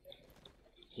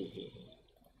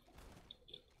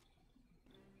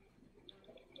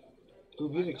 Ooh,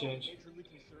 music I'm change. majorly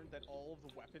concerned that all of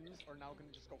the weapons are now going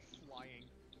to just go flying,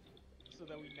 so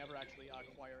that we never actually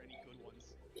acquire any good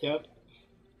ones. Yep.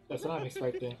 That's what I'm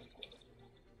expecting.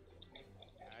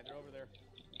 Alright, they're over there.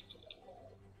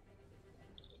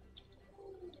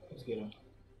 Let's get him.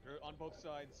 They're on both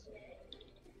sides.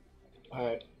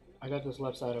 Alright, I got this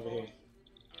left side over here.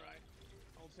 Alright.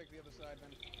 I'll take the other side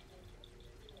then.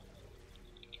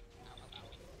 Ow, ow, ow.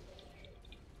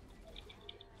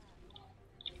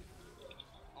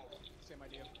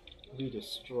 we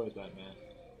destroyed that man.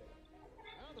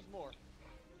 Oh, there's more.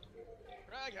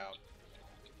 Drag out.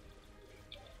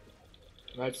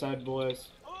 Right side, boys.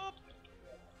 Up!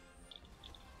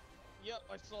 Yep,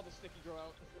 I saw the sticky grow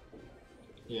out.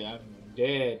 Yeah, I'm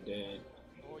dead.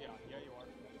 Oh yeah, yeah you are.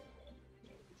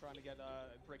 I'm trying to get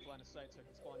break line of sight so I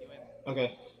can spawn you in.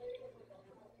 Okay,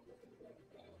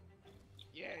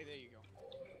 Yeah, there you go.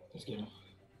 let's get him.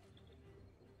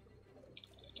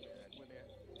 Good, with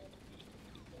it.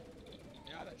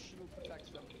 Yeah, that shield protects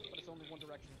them, but it's only one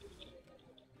direction.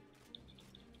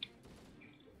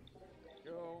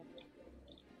 Go.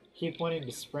 Keep wanting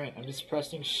to sprint. I'm just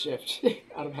pressing shift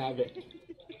out of habit. Any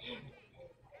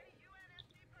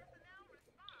UNSC personnel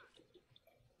respond.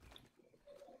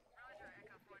 Roger,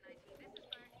 Echo 419. This is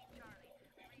Fire Team Charlie.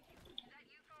 We read you. Is that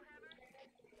you, Foehammer?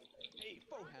 Hey,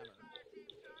 Foehammer. Fire Team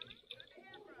Charlie. Good to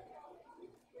hear from you.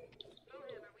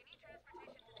 Foehammer, we need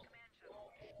transportation to the command shuttle.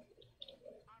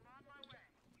 I'm on my way.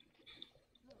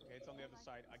 Okay, it's on the other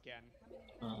side again.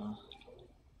 Uh-huh.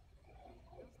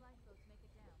 Those lifeboats make it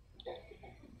down.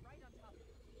 Right on top of it.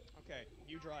 Okay,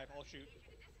 you drive, I'll shoot. Need you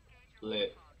to disengage your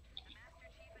Lit. warthog. The Master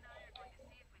Chief and I are going to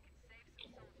see if we can save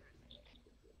some soldiers.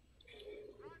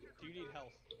 Roger, Do you need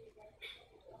health?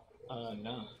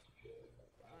 No.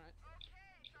 Alright.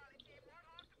 Okay, Charlie Team,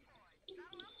 Warthog deployed.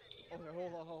 Saddle up and Okay,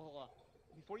 hold on.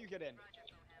 Before you get in, Roger,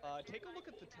 Foehammer. take a look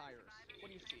at the tires. What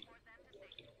do you see? Transport them to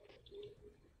safety.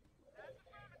 That's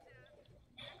affirmative.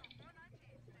 Echo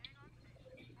 419, staying on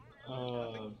station.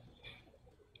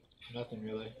 Nothing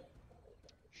really.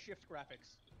 Shift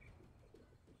graphics.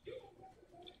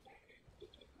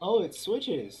 Oh, it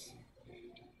switches.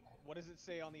 What does it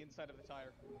say on the inside of the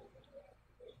tire?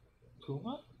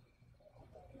 Puma?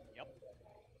 Yep.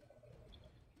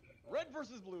 Red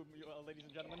versus blue, ladies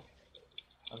and gentlemen.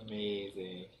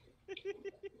 Amazing.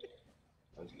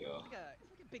 Let's go. It's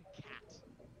like a big cat.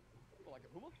 Oh, like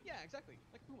a puma? Yeah, exactly.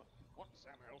 Like a puma. What?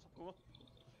 Samuel's a puma?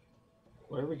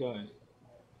 Where are we going?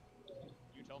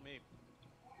 You tell me.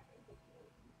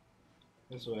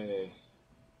 This way.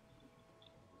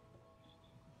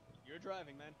 You're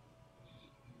driving, man.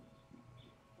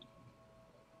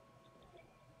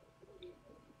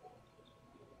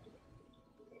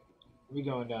 We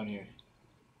going down here.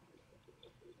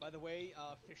 By the way,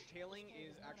 fishtailing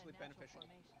is actually beneficial.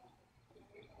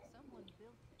 Someone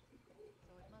built it,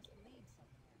 so it must lead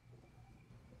somewhere.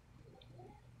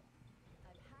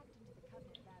 I've hacked into the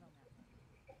Covenant battle network.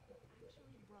 They're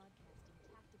actually broadcasting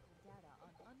tactical data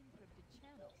on unencrypted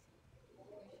channels.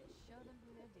 We should show them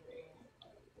who they're dealing with.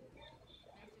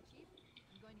 Master Chief,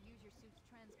 I'm going to use your suit's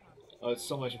transpom system. Oh, it's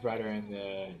so much brighter in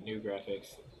the new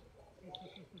graphics.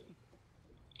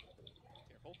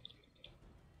 Careful.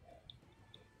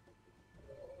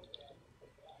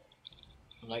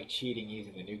 I'm like cheating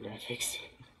using the new graphics.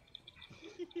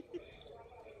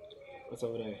 What's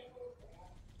over there?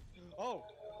 Oh,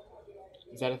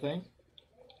 Is that a thing?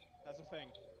 that's a thing.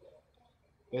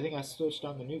 I think I switched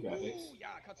on the new graphics. Ooh, yeah,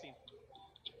 cutscene.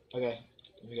 Okay,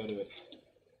 let me go do it.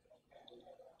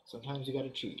 Sometimes you gotta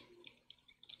cheat.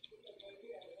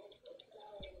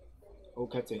 Oh,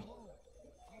 cutscene.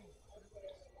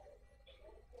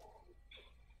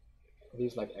 Are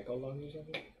these like echo logs or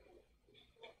something?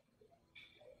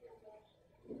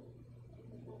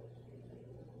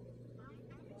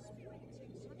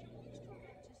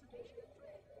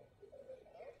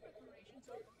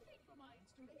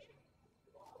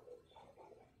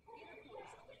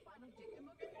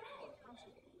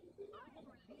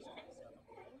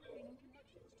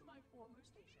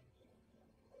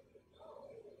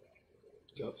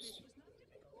 Ghost.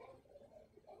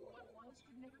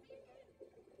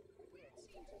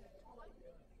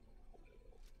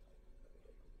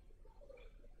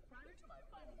 Prior to my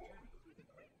final journey through the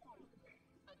Great Pond,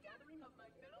 a gathering of my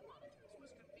fellow monitors was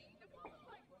convened upon the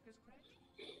Lightworkers Crash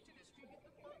to distribute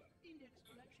the fund index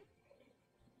collection.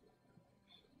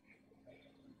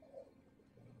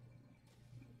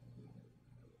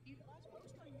 It was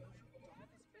most unusual to have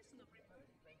this vessel of Rebirth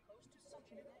lay host to such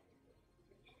an event.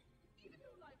 Even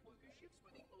though Lightworker ships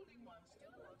were the only ones still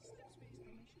allowed slipspace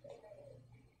permissions,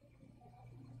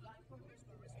 Lightworkers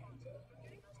were responsible for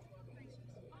getting us to our places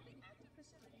on the active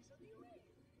facilities of the array.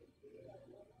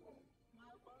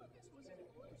 While all of this was in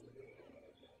accordance with the plan,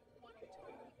 one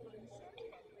entirely uncertain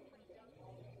element went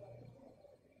down.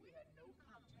 We had no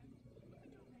contact with the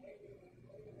domain.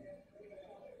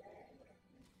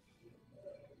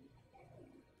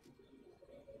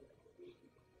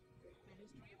 The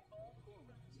history of all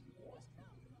Horrors was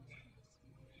now lost to us.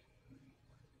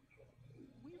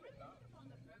 We relied upon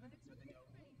the permanence of the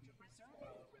domain to preserve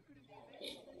our record of the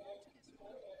events that led to this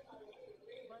point.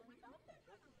 But without that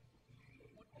record,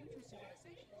 would we future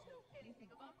civilizations know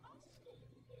anything about us,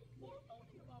 or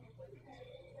only of our weapons.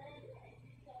 My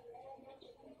fellow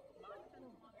monitors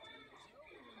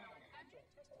 009 had you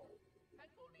tested, had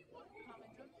only one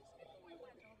common jungus before we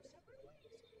went our separate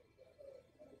ways.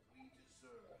 We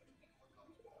deserve to be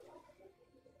forgotten.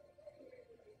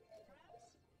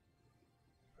 Perhaps.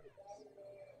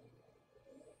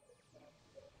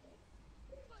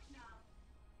 But now,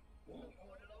 the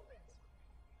portal opens,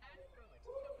 and through it,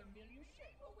 the familiar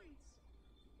shape awaits.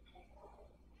 Halo.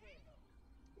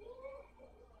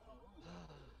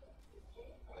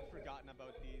 I've forgotten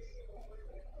about these.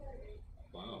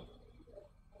 Wow.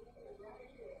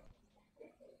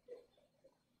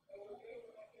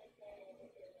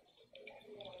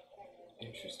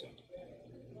 Interesting.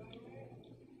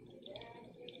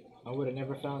 I would have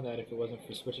never found that if it wasn't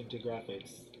for switching to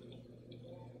graphics.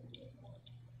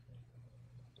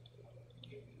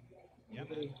 Yeah,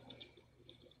 man.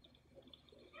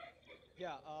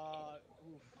 Yeah,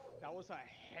 oof. That was a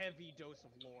heavy dose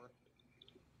of lore.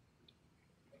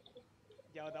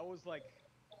 Yeah, that was like...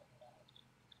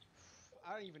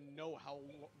 I don't even know how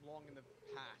long in the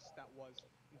past that was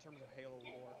in terms of Halo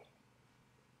lore.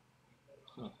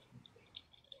 Huh.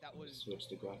 That was Switch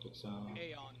the graphics on.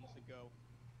 aeons ago.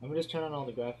 Let me just turn on all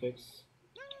the graphics.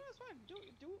 No, that's fine. Do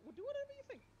whatever you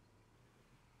think.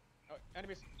 Oh,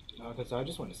 enemies. No, because I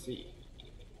just want to see.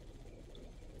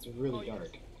 It's really yes.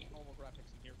 dark. Normal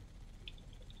graphics in here.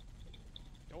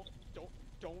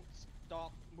 Don't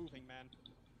stop moving, man.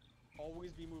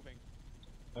 Always be moving.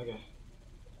 Okay.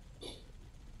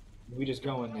 We just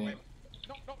going there.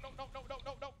 No.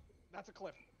 That's a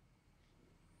cliff.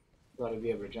 Thought I'd be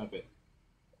able to jump it.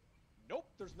 Nope,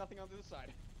 there's nothing on the other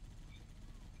side.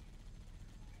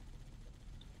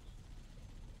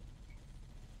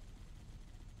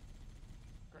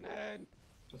 Grenade!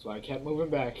 That's why I kept moving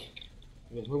back.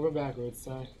 I was moving backwards,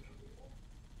 son.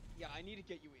 Yeah, I need to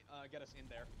get you, get us in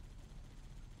there.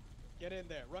 Get in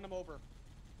there. Run him over.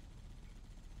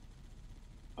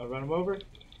 I'll run him over?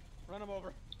 Run him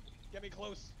over. Get me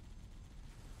close.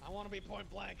 I want to be point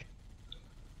blank.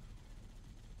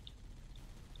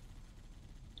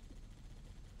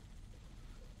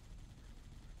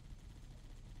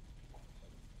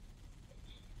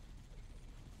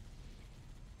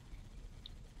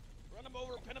 Run him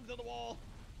over, pin him to the wall.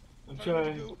 I'm Turn him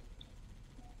into trying. goo.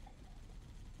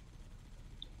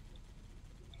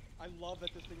 I love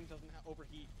that this thing doesn't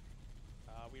overheat.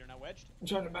 We are now wedged. I'm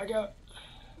trying to back out.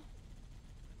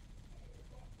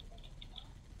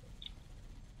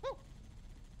 Woo!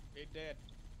 It dead.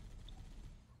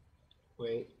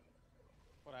 Wait,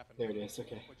 What happened? there it is.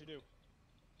 Okay. What'd you do?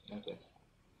 Nothing.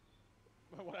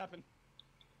 What happened?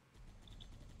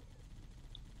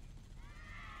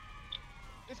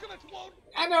 It's gonna explode!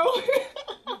 I know!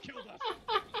 You killed us!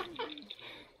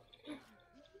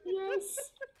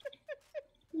 Yes!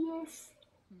 Yes!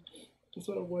 That's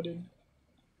what I wanted.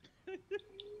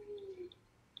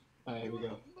 Alright, here we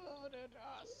go. Murdered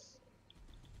us!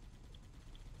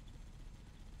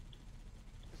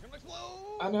 It's gonna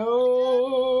explode! I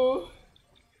know!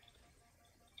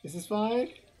 This is fine.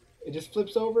 It just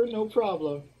flips over, no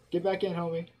problem. Get back in,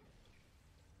 homie.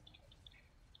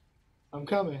 I'm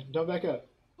coming. Don't back up.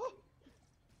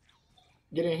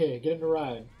 Get in here. Get in the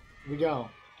ride. We gone.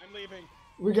 I'm leaving.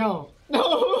 We gone. No!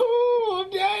 I'm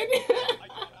dead! I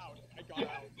got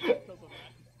out. Because of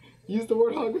that. Use the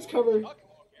Warthog as cover. Okay,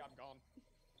 I'm gone.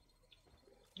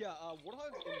 Yeah,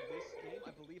 warthogs in this game,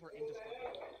 I believe, are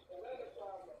indestructible.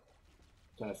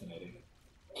 Fascinating.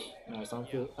 Alright, so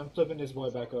I'm flipping this boy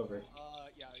back over.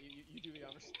 Yeah, you do the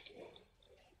honors.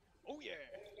 Oh yeah!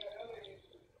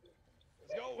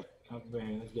 Let's go! Oh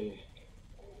man, let's get it.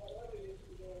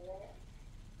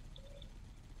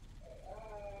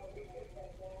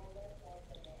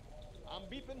 I'm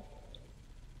beeping.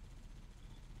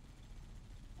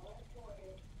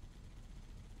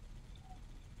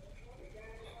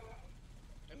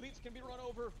 Elites can be run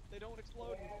over. They don't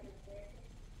explode.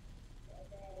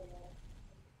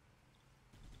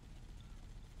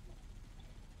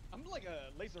 I'm like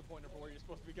a laser pointer for where you're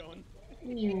supposed to be going.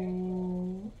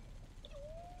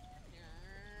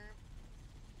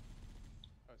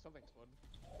 Oh, something exploded.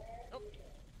 Nope.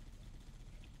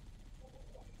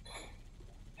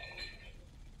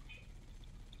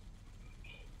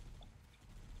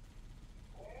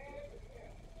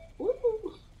 Woo!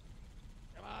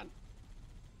 Come on.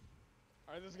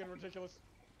 Alright, this is getting ridiculous.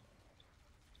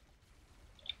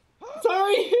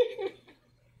 Sorry!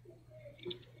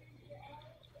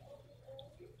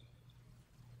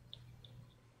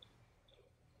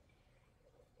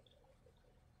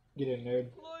 Get in, nerd.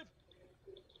 Alive!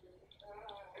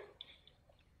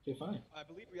 Okay, fine. I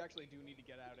believe we actually do need to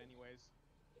get out anyways.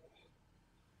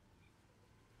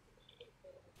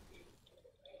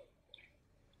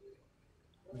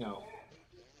 No.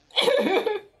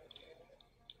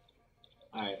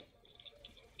 Alright,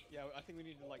 Yeah, I think we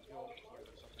need to like go up here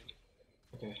or something.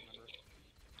 okay. Remember?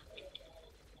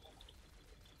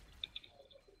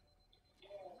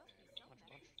 There must be some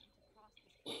Munch, munch. mechanism to cross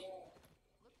this barrier.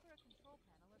 Look for a control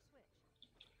panel or switch.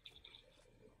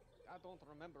 I don't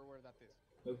remember where that is.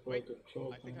 Look for Wait, a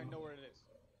control I think I panel. know where it is.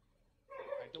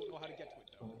 I don't know how to get to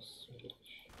it though.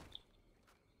 Switch.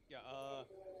 Yeah,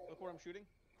 look where I'm shooting.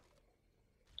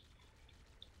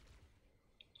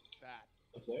 That.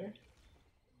 Up there?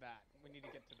 That. We need to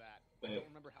get to that. I Okay. don't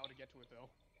remember how to get to it though.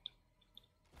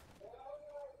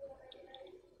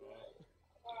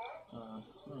 Huh.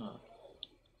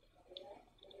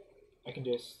 I can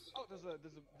just. Oh, there's a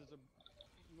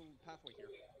little pathway here.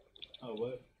 Oh,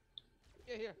 what?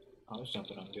 Yeah, here. I was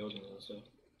jumping on buildings and stuff.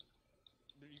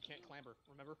 You can't clamber,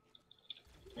 remember?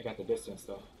 I got the distance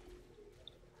though.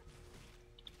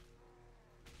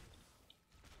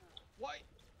 Why?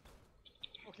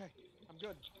 Okay, I'm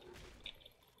good.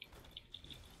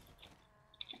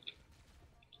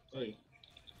 Hey.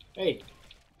 Hey!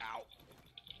 Ow.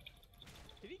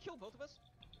 Did he kill both of us?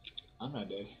 I'm not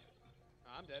dead.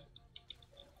 I'm dead.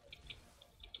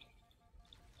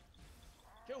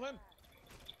 Kill him!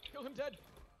 Kill him dead!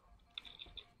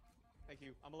 Thank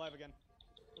you. I'm alive again.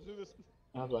 Let's do this.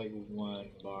 I have like 1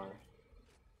 bar.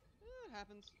 It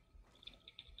happens.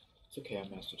 It's okay,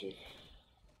 I'm Master Chief.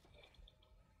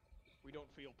 We don't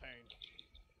feel pain.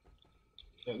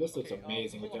 Yeah, this looks Okay,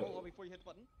 amazing with hold on, that. hold on before you hit the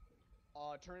button.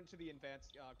 Turn it to the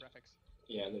advanced graphics.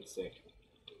 Yeah, it looks sick.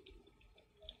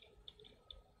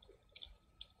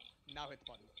 Now hit the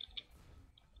button.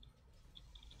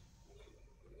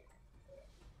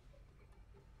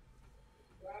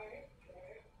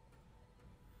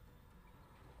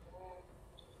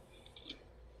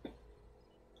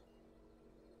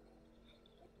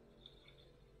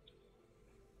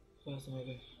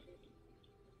 Fascinating.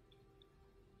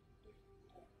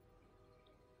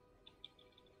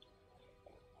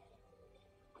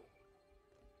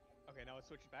 Okay, now let's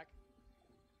switch it back.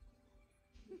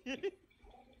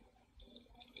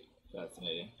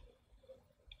 Fascinating.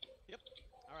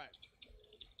 Alright.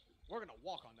 We're gonna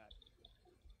walk on that.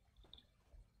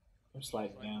 I'm So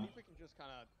sliding I now. believe we can just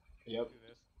kinda Yep. do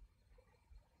this.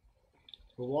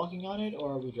 We're walking on it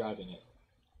or are we driving it?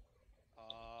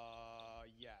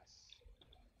 Yes.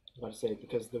 I was about to say,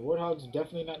 because the Warthog's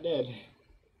definitely not dead.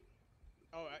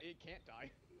 Oh, it can't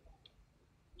die.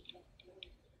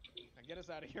 Now get us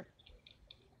out of here.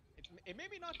 It may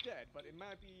be not dead, but it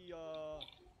might be,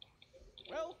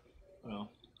 well, Oh,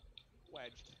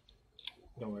 wedged.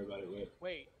 don't worry about it, wait.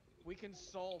 Wait, we can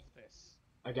solve this.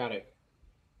 I got it.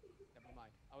 Never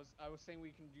mind. I was saying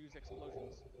we can use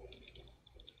explosions.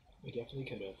 We definitely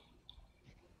could have.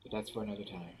 But that's for another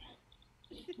time.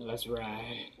 Let's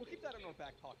ride. We'll keep that in our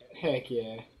back pocket. Heck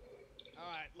yeah.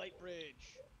 Alright, light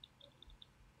bridge.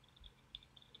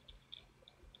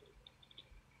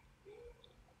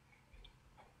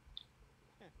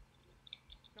 Heh.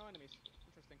 No enemies.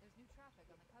 Interesting. There's new traffic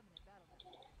on the Covenant battle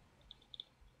network.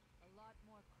 A lot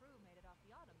more crew made it off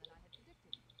the Autumn than I had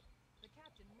predicted. The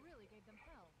captain really gave them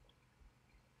hell.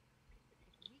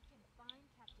 If we can find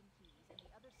Captain Keyes and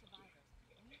the other survivors,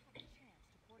 we have a chance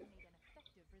to coordinate an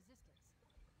effective resistance.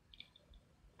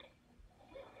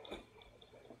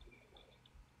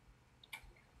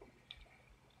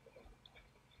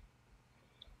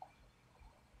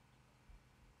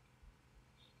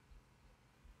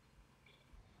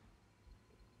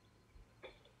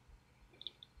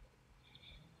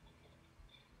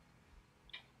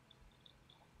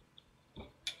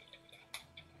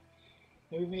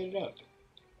 Hey, we made it up.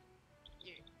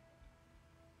 Yeah.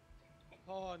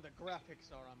 Oh, and the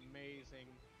graphics are amazing.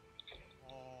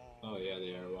 Oh yeah,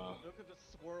 they are, wow. Look at the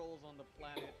swirls on the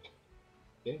planet.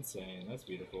 Insane, that's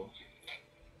beautiful.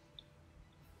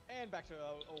 And back to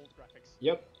old graphics.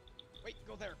 Yep. Wait,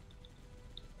 go there.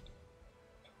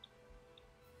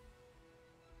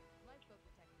 Lifeboat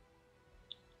detected.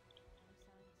 No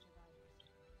sign of survivors.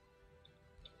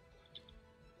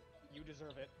 You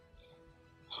deserve it.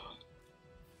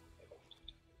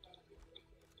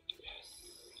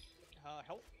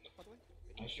 Health, by the way?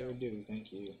 I sure do,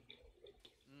 thank you.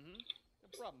 Mm-hmm. No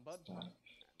problem, bud. Time.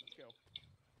 Let's go.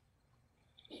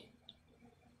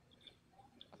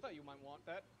 I thought you might want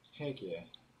that. Heck yeah.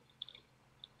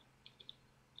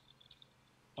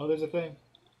 Oh, there's a thing.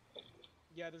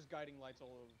 Yeah, there's guiding lights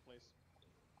all over the place.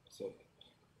 Sick.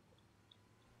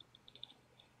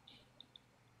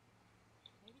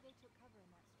 Maybe they took cover in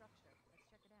that structure. Let's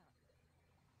check it out.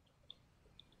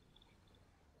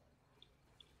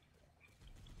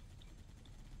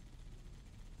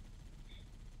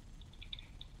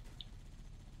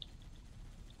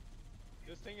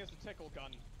 thing is a tickle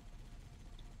gun.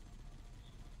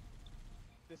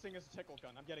 This thing is a tickle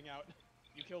gun. I'm getting out.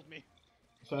 You killed me.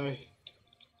 Sorry.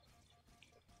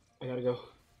 I gotta go.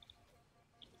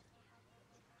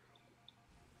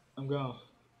 I'm gone.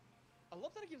 I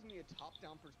love that it gives me a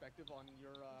top-down perspective on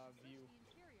your view. The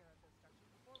interior of the structure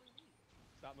before we leave.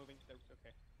 Stop moving. There,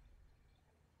 okay.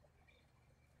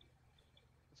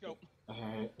 Let's go.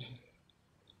 Alright.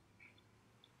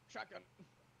 Shotgun.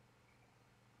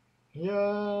 Yeah.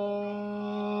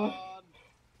 God.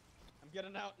 I'm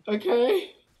getting out.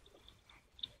 Okay.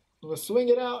 I'm gonna swing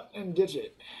it out and ditch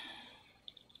it.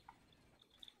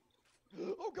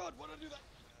 Oh God! Why did I do that?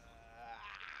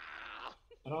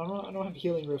 I don't have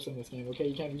healing riffs in this game. Okay,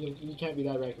 you can't be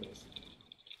that reckless.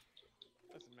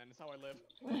 Listen, man, it's how I live.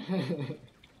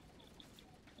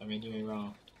 I mean, you ain't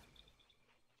wrong.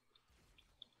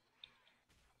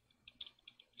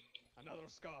 Another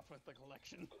scarf with the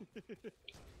collection.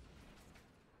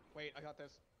 Wait, I got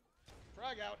this.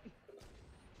 Frag out.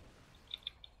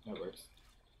 That works.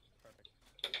 Perfect.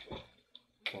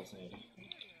 Fascinating.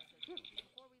 Interior of the structure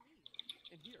before we leave.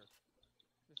 In here,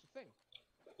 there's the thing.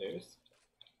 There's.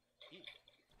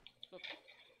 Look.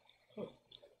 Oh.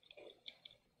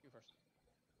 You first.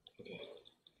 Okay.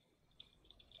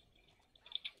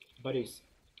 Buddies.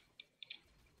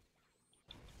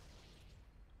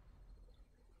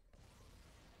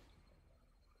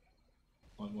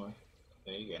 One more.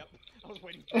 There you go. Yep. I was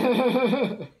waiting. Yep.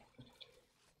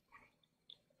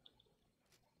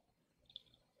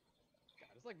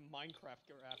 God, it's like Minecraft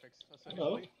graphics,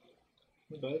 Hello. essentially.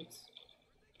 The buds.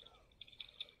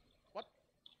 What?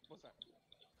 What's that?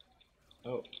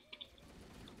 Oh.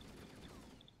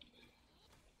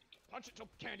 Punch it till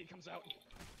candy comes out.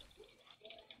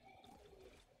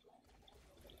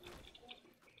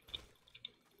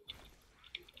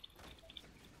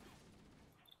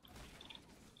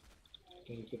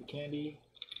 Thank you for the candy.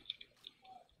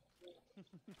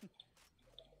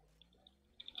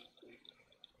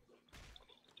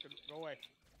 Good, go away.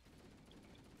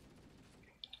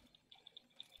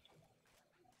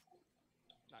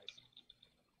 Nice.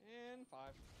 And 5,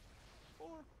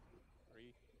 4,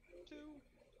 3, 2,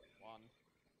 1.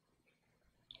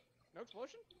 No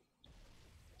explosion?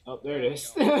 Oh, there it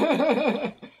is.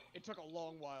 It took a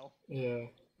long while. Yeah.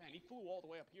 Man, he flew all the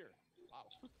way up here.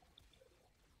 Wow.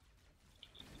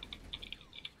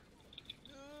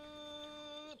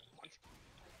 Punch.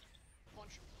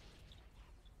 Punch.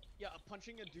 Yeah,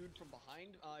 punching a dude from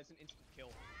behind is an instant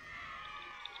kill.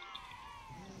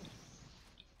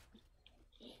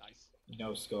 Nice.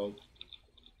 No scope.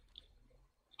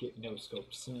 Get no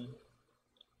scope, son.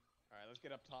 Alright, let's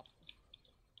get up top.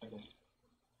 Okay.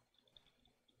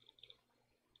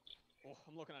 Oh,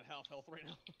 I'm looking at half health right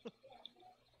now.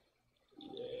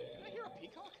 Yeah. Did I hear a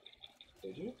peacock?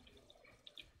 Did you?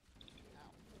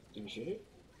 Ow. Did you shoot it?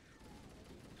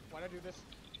 Why'd I do this?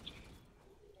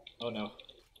 Oh no.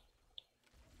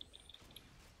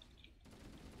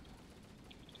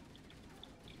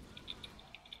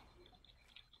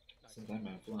 Nice. Since I'm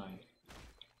at flying.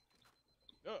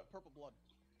 Ugh, purple blood.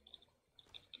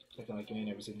 I feel like you ain't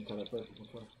never seen the color purple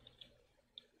before.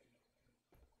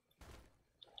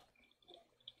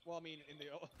 Well, I mean, in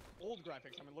the old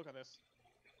graphics, I mean, look at this.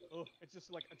 Oh, it's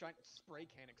just like a giant spray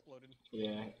can exploded.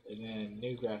 Yeah, and then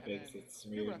new graphics, And then it's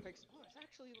new weird. graphics. Oh, it's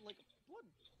actually like blood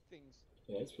things.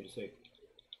 Yeah, it's pretty sick.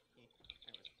 Anyways.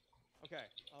 Okay.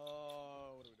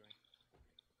 What are we doing?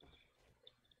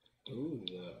 Ooh,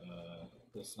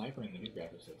 the sniper in the new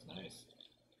graphics looks nice.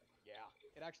 Yeah.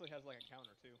 It actually has like a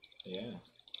counter too. Yeah.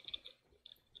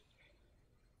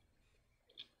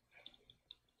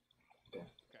 Okay.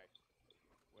 Okay.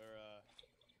 We're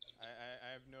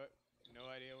I have no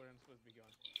idea where I'm supposed to be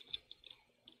going.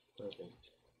 Perfect.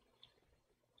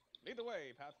 Lead the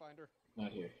way, Pathfinder.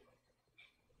 Not here.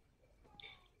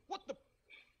 What the?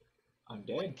 I'm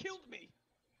dead. What killed me?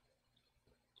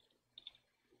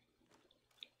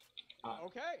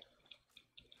 Okay.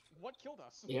 What killed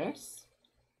us? Yes?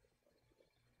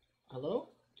 Hello?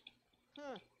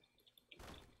 Huh.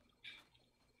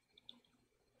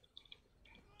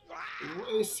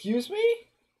 Excuse me?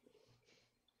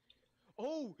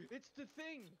 Oh, it's the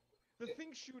thing. The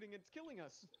thing's shooting. It's killing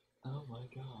us. Oh my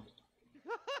god.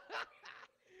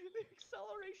 The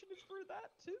acceleration is for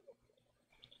that too.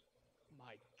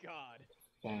 My god.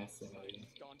 Fascinating.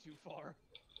 It's gone too far.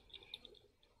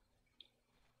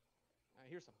 I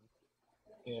hear something.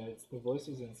 Yeah, it's the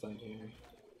voices inside here.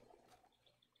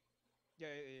 Yeah.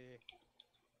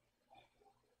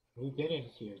 We've been in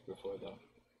here before though.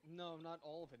 No, not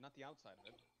all of it. Not the outside of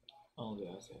it. Oh, the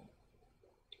outside.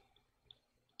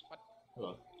 What?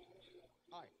 Hello.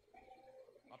 Hi.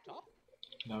 Up top?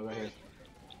 No, right here.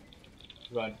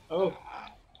 Run. Oh!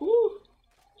 Woo!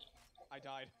 I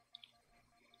died.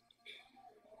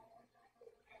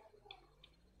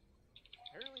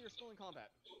 Apparently you're still in combat.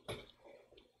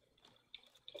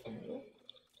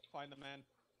 Find the man.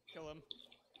 Kill him.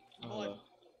 Blood.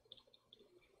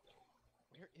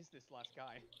 Where is this last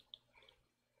guy?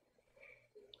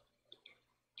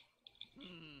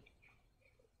 Hmm.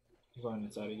 I'm going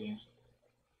inside again.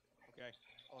 Okay,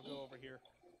 I'll go over here.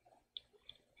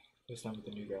 This time with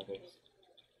the new graphics.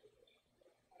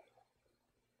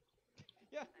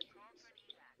 Yeah.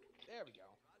 There we go.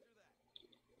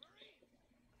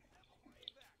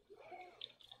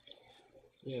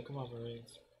 Yeah, come on,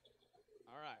 Marines.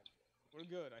 Alright. We're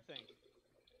good, I think.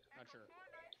 Not sure.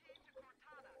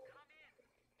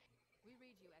 We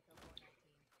read you, Echo 419.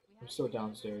 We I'm have still to make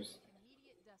downstairs.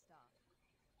 immediate dust off.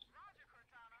 Roger,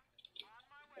 Cortana. On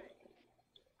my way.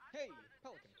 Hey,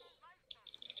 Pelican.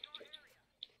 Lifeboats in your area.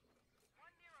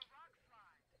 One near a rock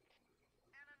slide.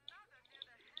 And another near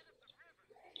the head of the river.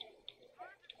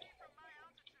 Hard to see from my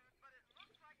altitude, but it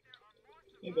looks like there are more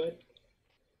Hey, bud.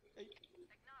 Hey,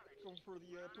 Acknowledge. going for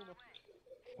the Puma.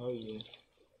 Oh, yeah.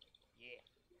 Yeah.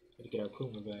 Gotta get our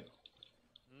Puma back.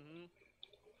 Mm-hmm.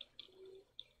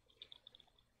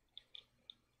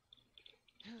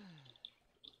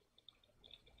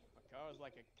 My car's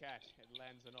like a cat. It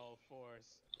lands on all fours.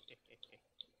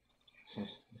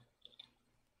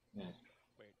 Man,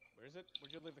 Wait, where is it?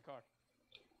 Where'd you leave the car?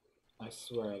 I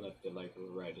swear I left it like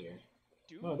right here.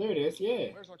 Dude? Oh, there it is.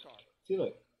 Yeah. Where's our car? See, look.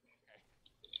 Okay.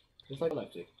 Just like I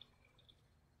left it.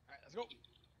 Alright, let's go.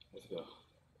 Let's go.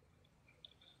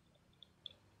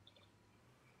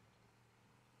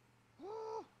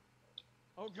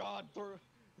 Oh god,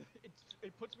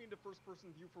 it puts me into first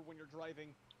person view for when you're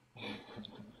driving.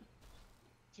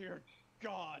 Dear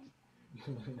god.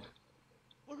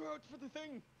 Look out for the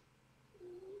thing!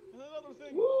 And another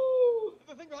thing! Woo!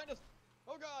 The thing behind us!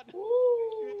 Oh god! Woo!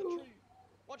 You hit the tree!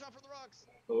 Watch out for the rocks!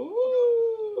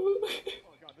 Ooh.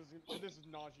 Oh god, this is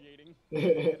nauseating.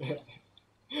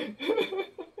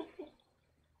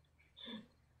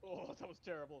 Oh, that was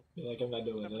terrible. You're like, I'm not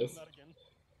doing Never this. doing that again.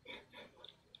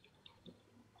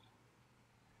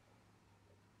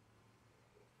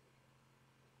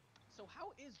 So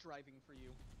how is driving for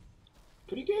you?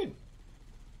 Pretty good.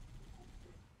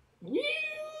 Woo!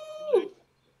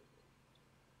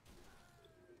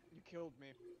 You killed me.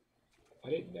 I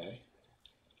didn't die.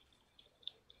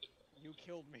 You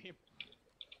killed me.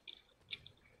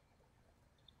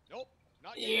 Nope,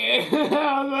 not yet.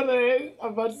 Yeah,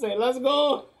 I'm about to say, let's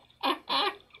go.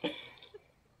 Now,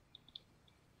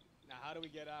 how do we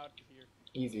get out here?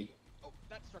 Easy. Oh,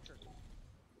 that structure.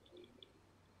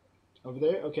 Over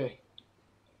there? Okay.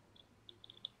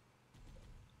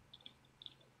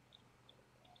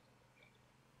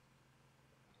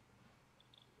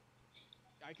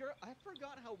 I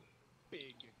forgot how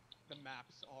big the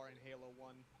maps are in Halo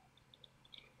 1.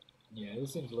 Yeah,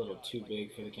 this seems a little too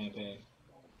big for the campaign.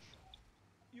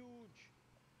 Huge.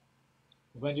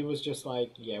 Bungie was just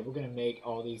like, yeah, we're gonna make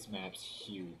all these maps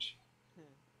huge.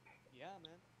 Yeah,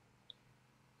 man.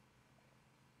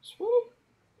 Swoop!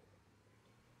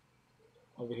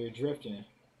 Over here drifting.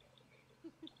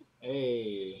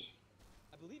 Hey.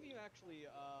 I believe you actually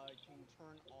can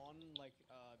turn on like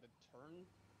the turn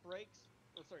brakes,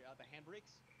 or sorry, the hand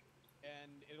brakes,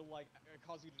 and it'll like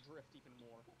cause you to drift even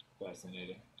more.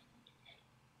 Fascinating.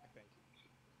 I think.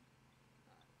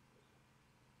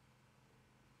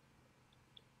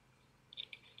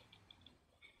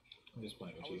 I'm just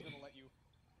playing I with was you. gonna let you.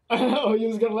 Oh, you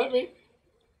was gonna let me?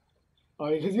 Oh,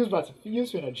 because you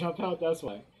was gonna jump out, that's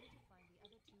why. Find the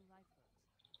other two lifeboats.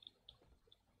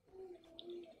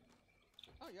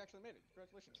 Oh, you actually made it.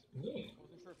 Congratulations. Yeah. I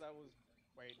wasn't sure if that was.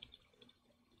 Wait.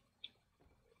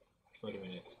 Wait a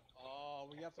minute. Oh,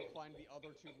 we have to find the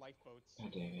other two lifeboats.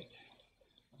 God dang it.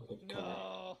 Look at the cover.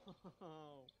 No.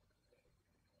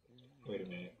 Wait a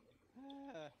minute.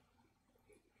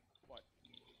 What?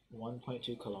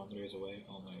 1.2 kilometers away.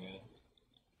 Oh my god.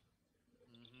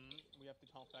 Mm-hmm. We have to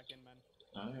hop back in, man.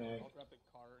 Alright. I'll grab the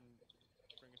car and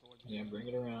bring it towards you. Yeah, bring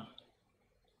it around.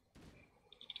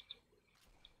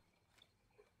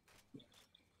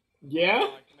 Yeah?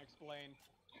 I can explain.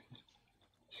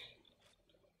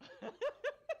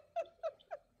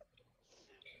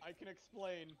 I can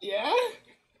explain. Yeah?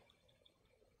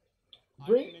 I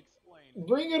Bring, can explain.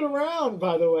 bring it around,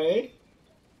 by the way.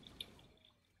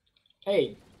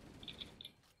 Hey.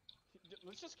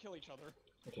 Let's just kill each other.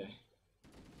 Okay.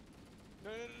 No.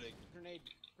 Grenade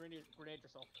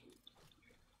yourself.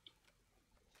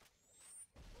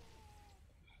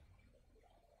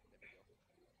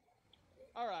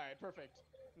 All right, perfect.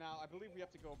 Now I believe we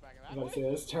have to go back I'm that about to way. say,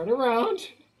 let's turn around.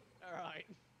 All right.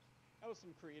 That was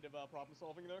some creative problem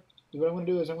solving there. What I'm gonna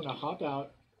do is I'm gonna hop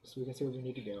out so we can see where we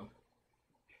need to go.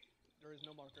 There is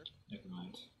no marker. Never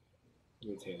mind.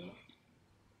 It's Halo.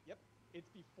 Yep, it's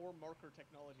before marker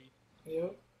technology,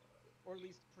 Yep. or at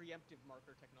least preemptive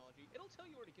marker technology. It'll tell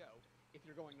you where to go if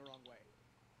you're going the wrong way.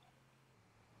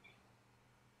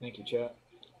 Thank you, chat.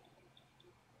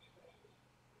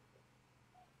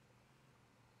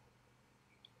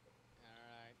 All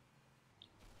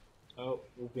right. Oh,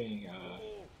 we're being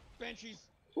Oh, Banshees.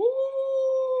 Woo!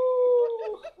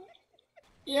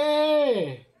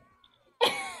 Yay!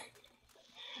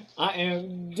 I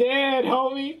am dead,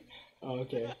 homie. Oh,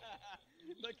 okay.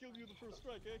 That killed you the first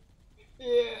strike, eh?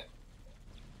 Yeah.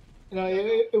 No,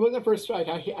 it wasn't first strike.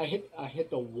 I hit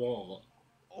the wall.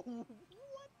 Oh, what?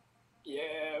 Yeah,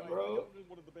 Right, I bro. got rid of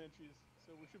one of the Banshees,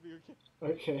 so we should be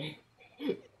okay.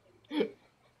 Okay.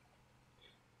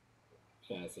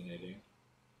 Fascinating.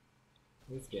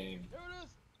 This game. There it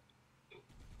is.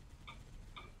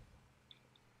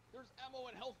 There's ammo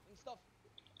and health and stuff.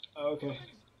 Okay.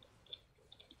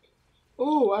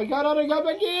 Ooh, I got out and got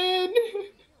back in! Hills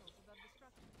above the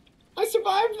structure. I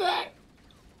survived that!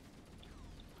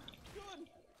 Good.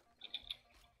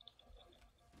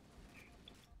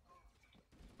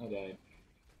 I died.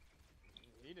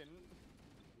 He didn't.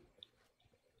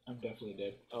 I'm definitely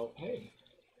dead. Oh, hey.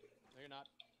 No, you're not.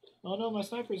 Oh no, my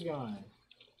sniper's gone.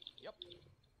 Yep.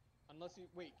 Unless you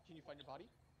wait. Can you find your body?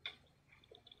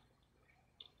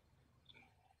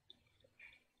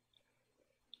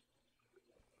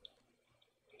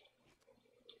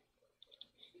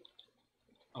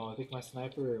 Oh, I think my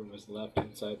sniper was left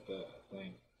inside the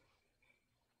thing.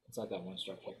 Inside that one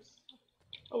structure.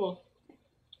 Oh well.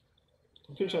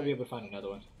 I'm pretty sure I'll be able to find another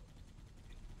one.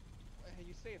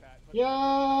 You say that, but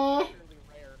Yeah. they're fairly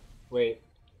rare. Wait.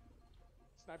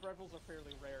 Sniper rifles are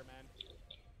fairly rare, man.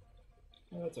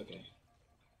 Oh, that's okay.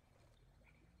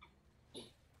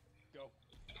 Go.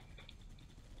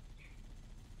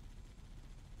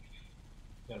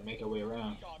 Gotta make our way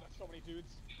around. God, that's so many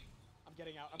dudes. I'm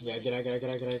getting out. Yeah, get out, get out, get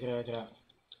out, get out, get out, get out.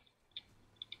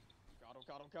 God, oh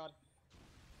god, oh god.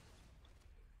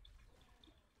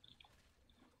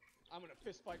 I'm gonna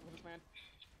fist fight with this man.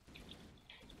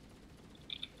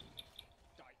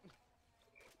 Die.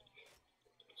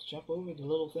 Just jump over the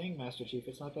little thing, Master Chief.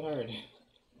 It's not that hard.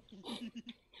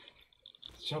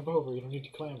 Just jump over. You don't need to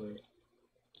clamber. Alright,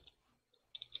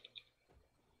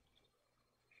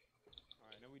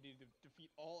 now we need to defeat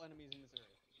all enemies in this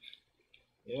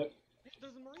area. Yep.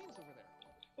 There's the Marines over there.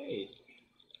 Hey.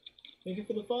 Thank you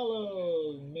for the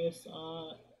follow, Miss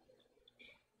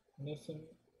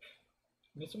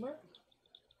Missimer?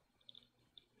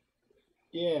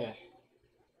 Yeah.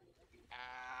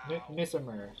 Ow.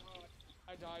 Missimer.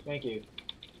 I died. Thank you.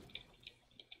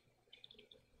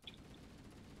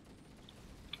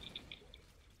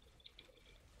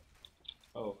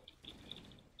 Oh.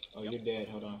 Oh, Yep. you're dead.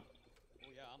 Hold on. Oh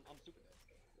yeah, I'm super dead.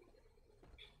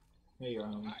 There you are,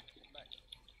 homie. Alright, back.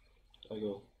 I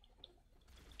go.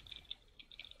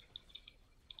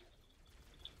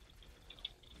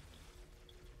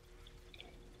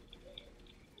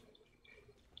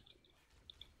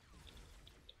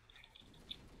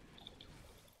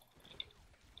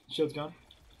 Shield's gone.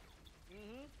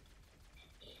 Mm-hmm.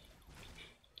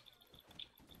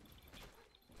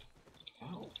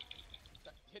 Ow.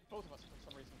 That hit both of us for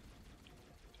some reason.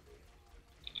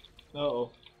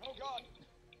 Uh-oh. Oh god!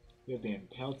 You're being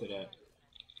pelted at.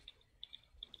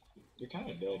 You're kind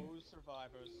of dead. No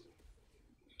survivors.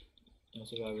 No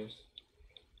survivors.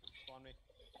 Spawn me.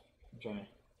 I'm trying.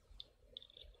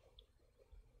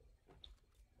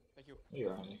 Thank you.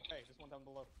 You're on me. Hey, there's one down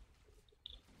below.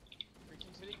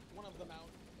 Reaching city, one of them out.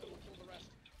 That will kill the rest.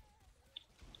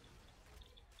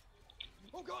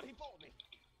 Oh god, he followed me!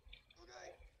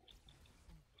 Okay!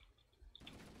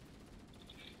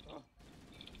 Oh.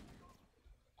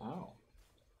 Ow.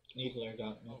 Needler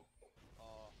got me.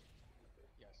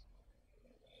 Yes.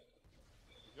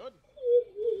 You good?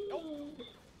 Nope!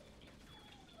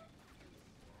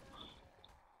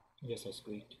 I guess I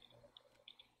squeaked.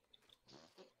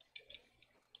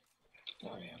 Oh,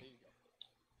 I am. There you go.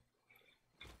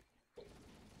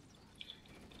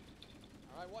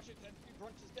 Alright, watch it, that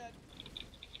grunt is dead.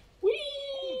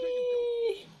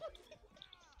 Whee!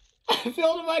 I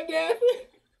fell to my death!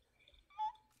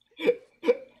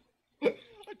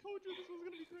 I told you this was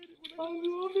gonna be great. I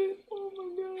love it! Oh my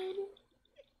god!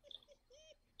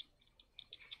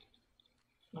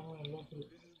 Oh, I love it.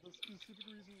 This is the specific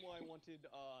reason why I wanted, the,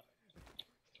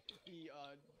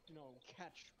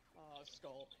 catch,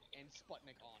 skull and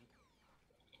Sputnik on.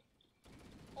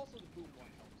 also the boom one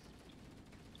helps.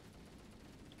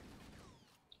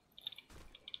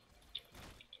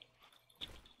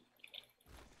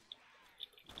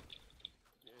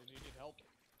 Yeah, do you need help?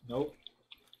 Nope.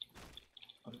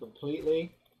 I'm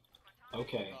completely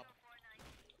okay. Up. 490.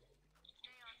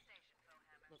 Stay on station,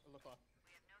 Bowhammer. Look up.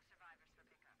 We have no survivors for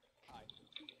pickup. Hi.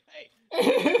 Hey!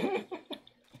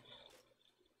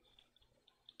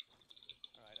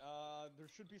 Alright, there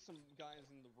should be some guys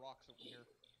in the rocks over here.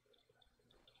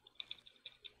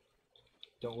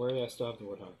 Don't worry, I still have the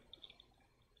Warthog.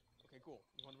 Okay, cool.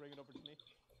 You want to bring it over to me?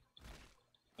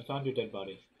 I found your dead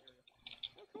body.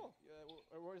 Oh, cool.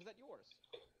 Or is that yours?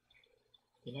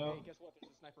 You know, Hey, guess what?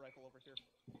 There's a sniper rifle over here.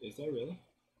 is there really?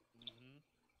 Mm-hmm.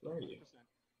 Where are you? 100%.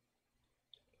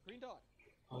 Green dot.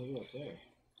 Oh, you're up there.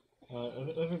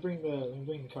 Let me bring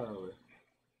the car over.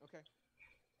 Okay.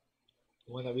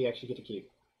 The one that we actually get to keep.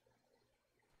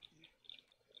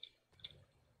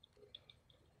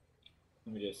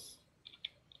 Let me just.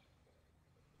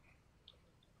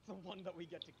 The one that we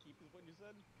get to keep is what you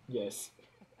said? Yes.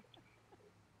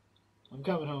 I'm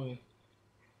coming, homie.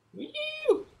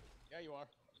 Woo! Yeah, you are.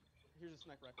 Here's a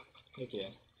sniper rifle. Heck yeah.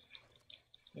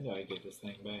 I know I get this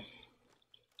thing back.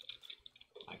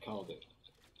 I called it.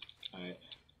 Alright.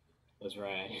 Let's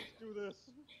ride. Let's do this.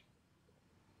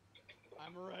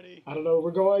 I'm ready. I don't know where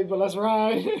we're going, but let's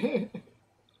ride!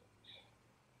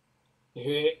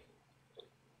 Hit.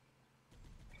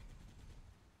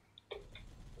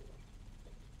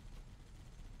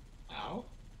 Ow.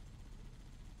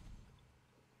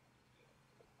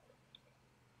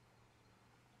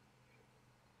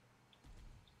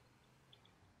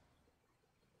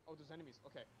 Oh, there's enemies.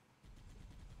 Okay.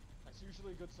 That's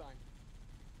usually a good sign.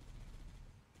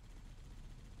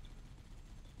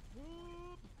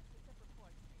 Whoop! I picked up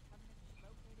reports that the Covenant is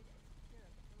located and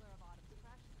secured the Pillar of Autumn's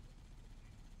crash site.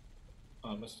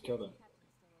 Oh, I must have killed him. Captain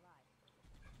is still alive.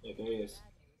 Yeah, there he is.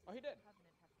 Bad news is Oh, he that did. the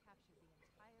Covenant have captured the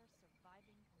entire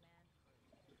surviving command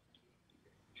crew.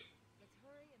 Let's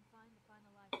hurry and find the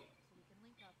final lifeboat so we can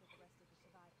link up with the rest of the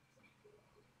survivors.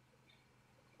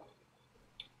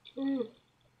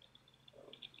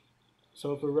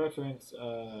 So for reference,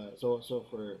 so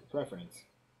for preference,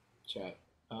 chat,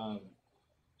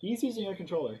 he's using a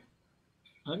controller.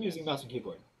 I'm using mouse and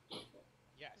keyboard.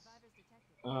 Yes. Survivors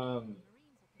detected. Um,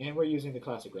 Marines have and we're using the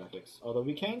classic graphics. Although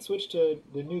we can switch to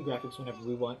the new graphics whenever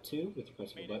we want to with the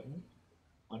press of a button.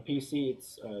 On PC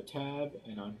it's tab,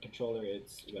 and on controller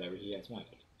it's whatever he has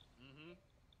mapped. Mm-hmm.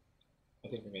 I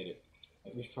think we made it.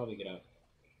 We should probably get out.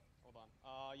 Hold on.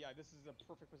 Yeah, this is a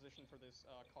perfect position for this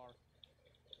car.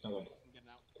 Okay. I'm getting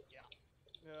out. Yeah.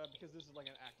 Because this is like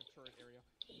an active turret area.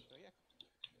 So yeah.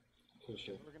 For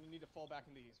sure. We're gonna need to fall back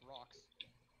into these rocks.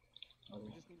 Okay.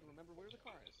 We just need to remember where the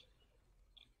car is.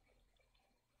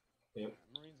 Yep.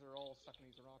 Marines are all stuck in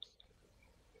these rocks.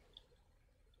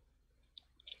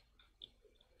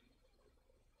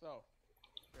 So,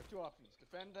 we have two options.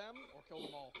 Defend them or kill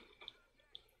them all.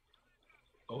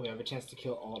 Oh, we have a chance to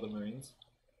kill all the Marines?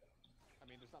 I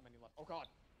mean, there's not many left. Oh god.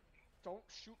 Don't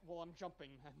shoot while I'm jumping,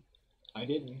 man. I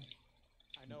didn't.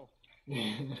 I know. I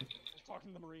was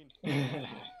talking to the Marine. I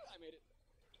made it.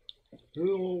 They're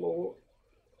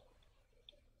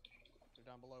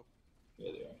down below.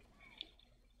 Yeah, they are.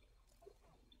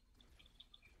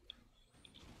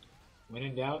 When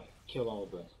in doubt, kill all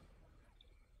of them.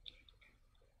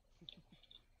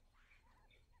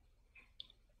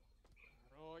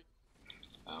 Right.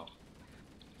 Ow.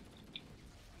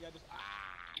 Yeah, just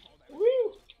all that.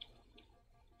 Woo!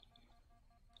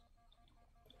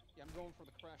 Yeah, I'm going for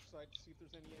the crash site to see if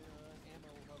there's any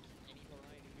ammo of any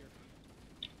variety here.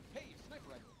 Hey, sniper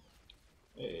rifle.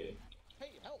 Hey,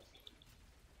 Hey, health.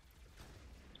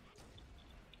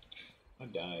 I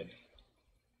died.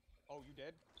 Oh, you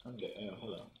dead? I'm dead. Oh,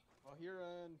 hello. Well, here,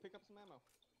 and pick up some ammo.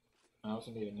 I also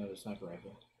need another sniper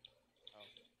rifle.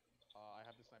 I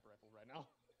have the sniper rifle right now.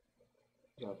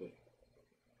 Drop it.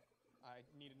 I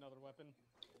need another weapon.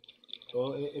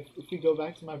 Well, if we go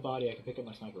back to my body, I can pick up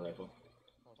my sniper rifle.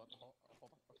 Hold on.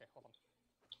 Okay, hold on.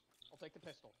 I'll take the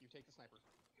pistol. You take the sniper.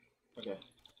 Okay.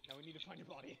 Now we need to find your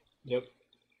body. Yep.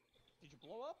 Did you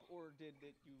blow up, or did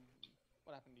you...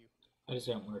 What happened to you? I just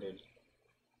got murdered.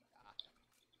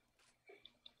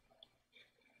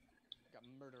 Got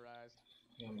murderized.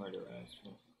 Yeah, murderized.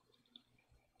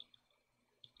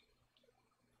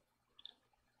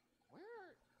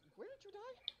 Where did you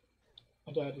die?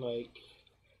 I died like...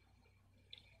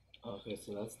 Okay,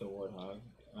 so that's the Warthog.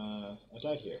 I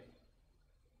died here.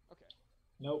 Okay.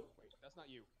 Nope, Wait, that's not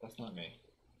you. that's not me.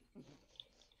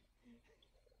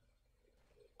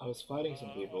 I was fighting some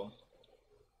people,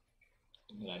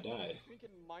 and then I died. I think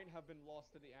it might have been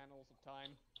lost to the annals of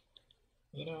time.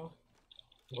 You know,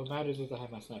 what matters is I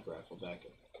have my sniper rifle back.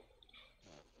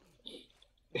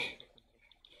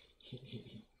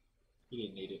 He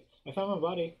didn't need it. I found my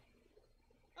body.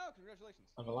 Oh, congratulations.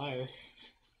 I'm a liar.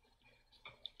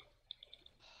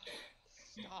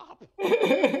 Stop.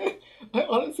 I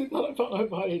honestly thought I found my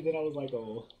body, then I was like,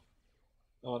 oh.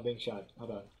 Oh, I'm being shot.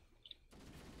 Hold on.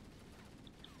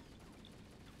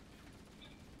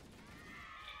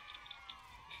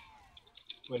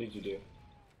 What did you do?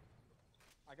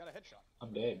 I got a headshot.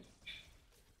 I'm dead.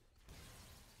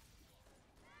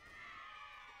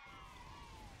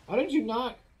 How did you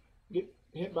not get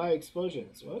hit by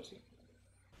explosions? What? Isn't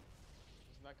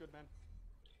that good, man?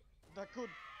 That good.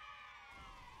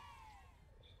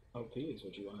 OP is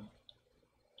what you want.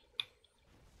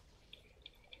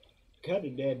 Kinda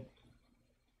dead.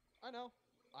 I know.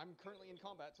 I'm currently in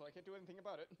combat, so I can't do anything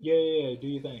about it. Yeah, do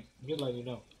your thing. I'm just letting you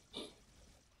know.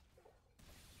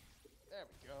 There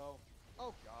we go.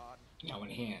 Oh god. Now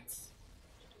enhance.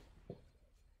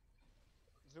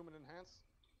 Zoom and enhance.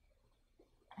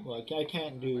 Well, I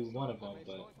can't do one of them, Am I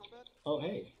still but... in combat? Oh,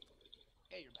 hey.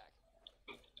 Hey, you're back.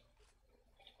 Oh,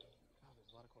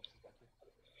 there's a lot of corpses back here.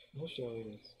 We'll show you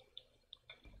this.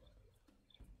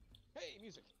 Hey,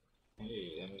 music.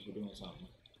 Hey, that means we're doing something.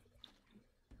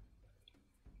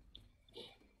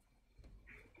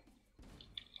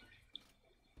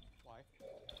 Why?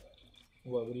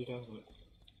 What are you talking about?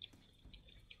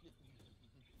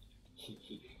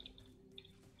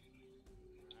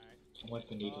 Alright.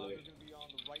 Weapon needler. They're gonna be on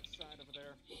the right side over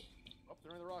there. Oh,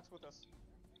 they're in the rocks with us.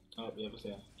 Oh, yeah, what's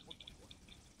that?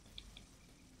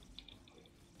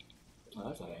 Oh,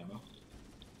 that's out of ammo.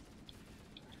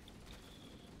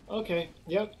 Okay,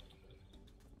 yep,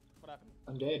 What happened?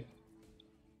 I'm dead.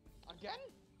 Again?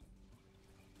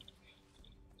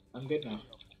 I'm good now.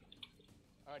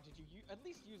 Alright, did you at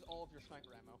least use all of your sniper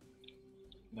ammo?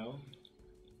 No,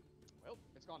 Well,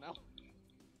 it's gone now.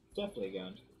 definitely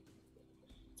gone.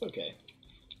 It's okay.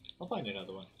 I'll find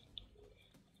another one.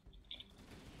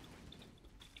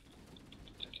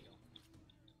 There we go.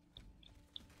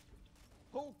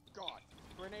 Oh god!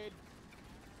 Grenade!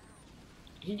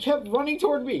 He kept running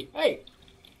toward me! Hey!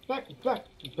 Back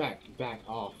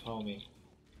off, homie.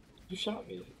 You shot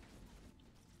me.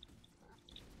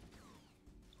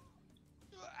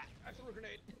 I threw a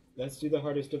grenade! Let's do the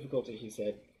hardest difficulty, he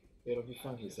said. It'll be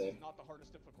fun, he This said. is not the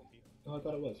hardest difficulty. Oh, I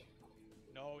thought it was.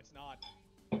 No, it's not.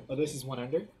 Oh, this is one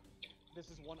under? This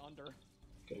is one under.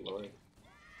 Good lord.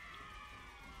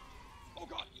 Oh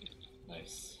god!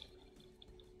 Nice.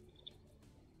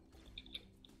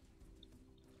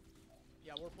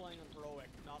 Yeah, we're playing on heroic,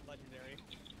 not legendary.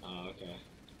 Oh, okay.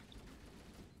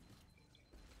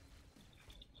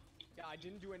 Yeah, I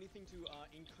didn't do anything to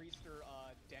increase their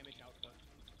damage output.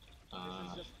 This Ah.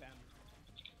 is just them.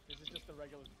 This is just the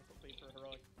regular difficulty for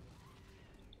heroic.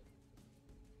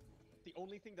 The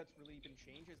only thing that's really been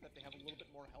changed is that they have a little bit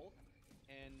more health,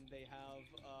 and they have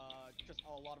just a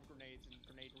lot of grenades and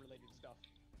grenade-related stuff.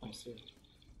 I see.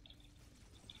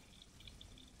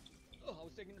 Oh, I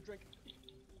was taking a drink.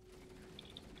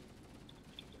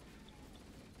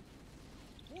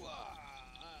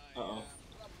 Uh-oh.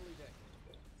 Probably dead.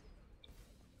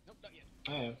 Nope, not yet.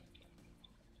 I am.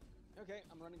 Okay,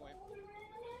 I'm running away.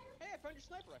 Hey, I found your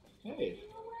sniper rifle. Hey.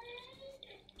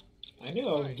 I knew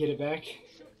I would Alright. get it back.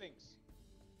 Shoot things.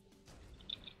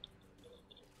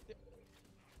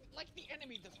 Like the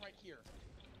enemy that's right here.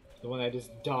 The one that just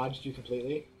dodged you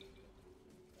completely?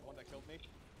 The one that killed me.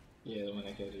 Yeah, the one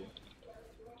that killed you.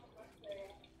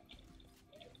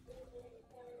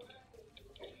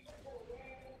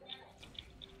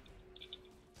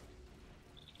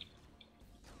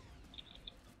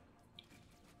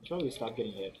 You should probably stop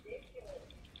getting hit.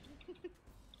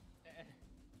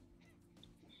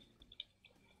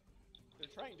 They're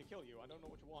trying to kill you. I don't know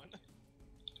which one.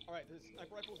 Alright, the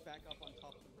sniper rifle's back up on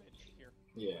top of the ridge here.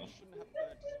 Yeah. It shouldn't have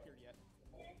disappeared yet.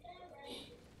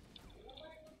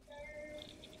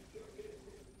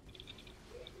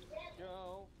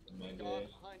 Go. Maybe. God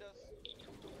behind us.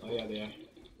 Oh yeah, they are.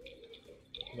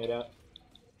 Made up.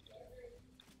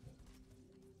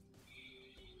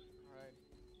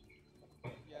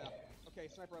 Alright. Yeah. Okay,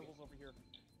 sniper rifle's over here.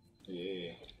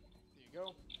 Yeah. There you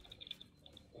go.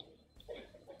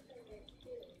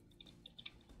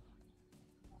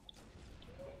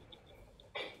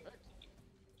 Perfect.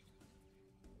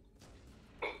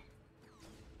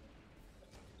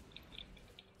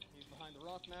 He's behind the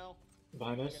rock now.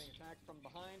 Behind us? Getting attacked from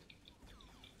behind.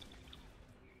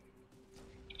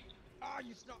 Ah,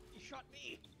 you shot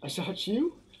me! I shot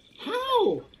you?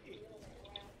 How?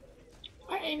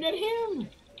 I aimed at him!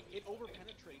 It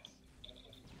overpenetrates.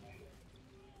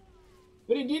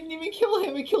 But it didn't even kill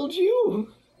him, it killed you!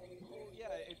 Well, yeah,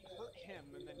 it hurt him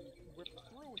and then whipped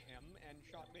through him and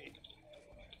shot me.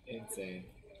 Insane.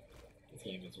 This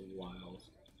game is wild.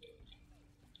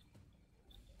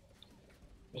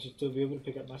 I should still be able to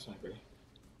pick up my sniper.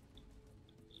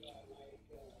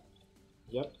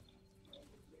 Yep.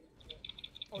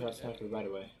 Oh, Got you're sniper dead. right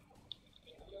away.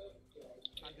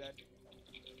 I'm dead.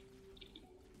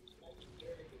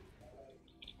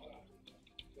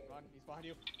 Come on, he's behind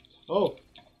you. Oh!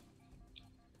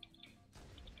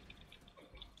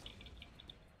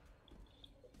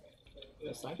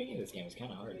 The sniping in this game is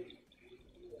kind of hard.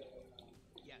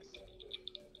 Yes.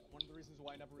 One of the reasons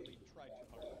why I never really tried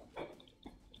too hard.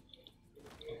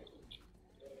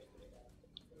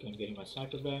 Okay, I'm getting my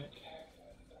sniper back.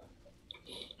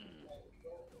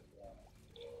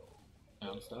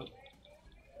 Now stop.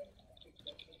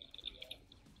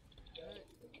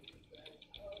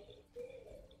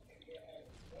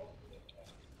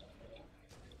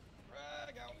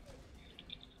 Frag out.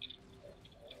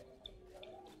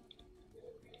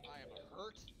 I am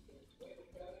hurt.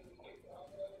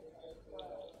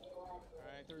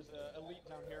 Alright, there's a elite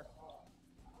down here.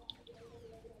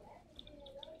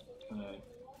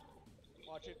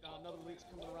 Watch it, another elite's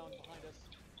coming around behind us.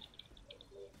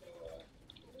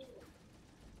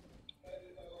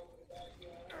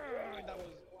 That was...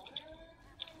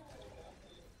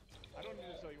 I don't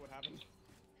need to tell you what happened.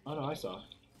 Oh no, I saw.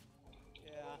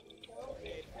 Yeah.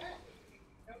 Grenade.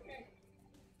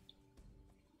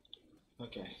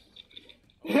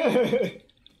 Okay.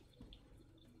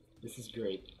 This is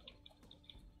great.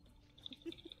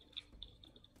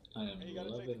 I am Hey, you gotta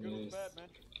take the loving good with this. the bad, man.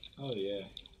 Oh yeah.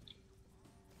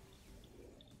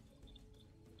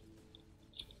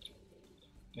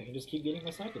 I can just keep getting my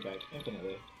sniper back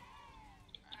infinitely.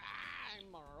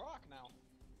 I'm a rock now.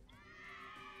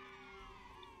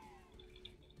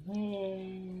 No.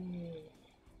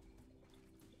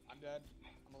 I'm dead.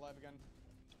 I'm alive again.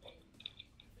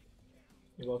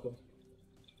 You're welcome.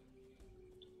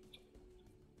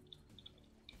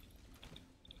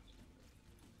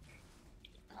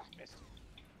 Ah, missed.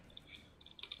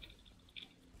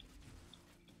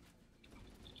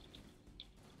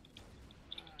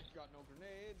 Got no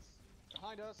grenades.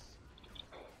 Behind us.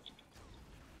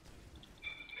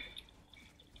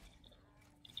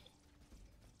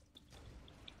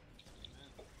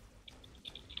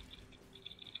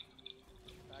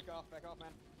 Back off,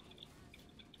 man.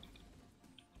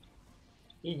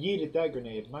 He yeeted that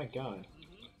grenade, my god.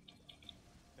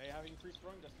 They have increased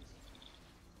throwing distance.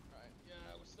 Alright, yeah,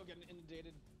 we're still getting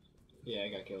inundated. Yeah, I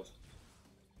got killed.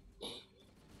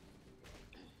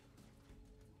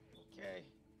 Okay.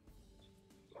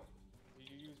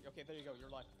 You use, okay, there you go, you're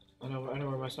alive. I know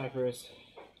where my sniper is.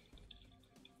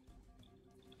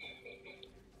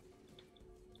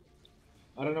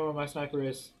 I don't know where my sniper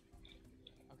is.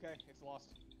 Okay, it's lost.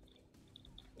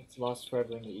 It's lost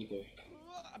forever in the ether.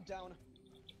 I'm down.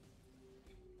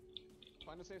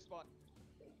 Find a safe spot.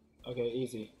 Okay,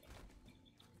 easy.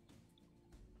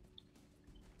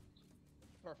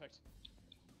 Perfect.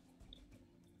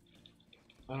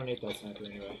 I don't need that sniper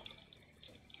anyway.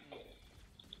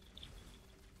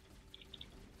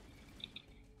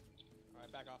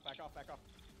 Alright, back off, back off, back off.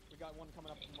 We got one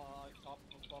coming up from top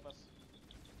above us.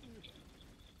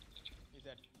 He's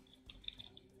dead.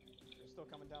 They're still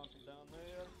coming down from down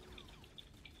there.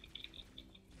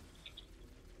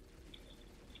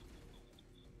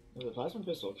 Well, the plasma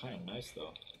pistol kind of nice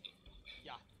though.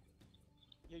 Yeah.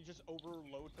 You just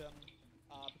overload them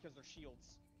because they're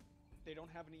shields. They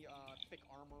don't have any thick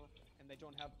armor, and they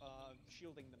don't have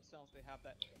shielding themselves. They have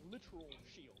that literal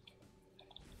shield.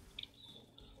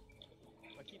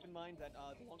 But keep in mind that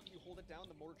the longer you hold it down,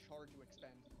 the more charge you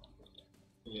expend.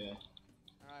 Yeah.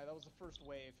 Alright, that was the first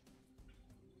wave.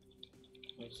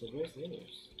 Like, so where's the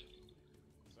others?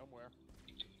 Somewhere.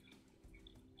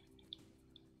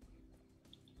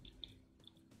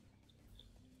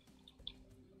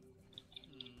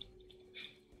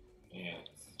 Yeah,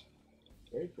 it's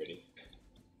very pretty.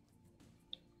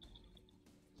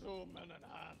 Zoom and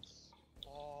enhance.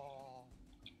 Oh.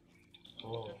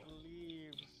 Oh, Look at the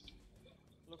leaves.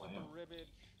 Look at Wow. the ribbage.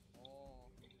 Oh.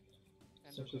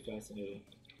 And simply there's fascinating.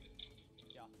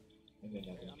 Yeah. And then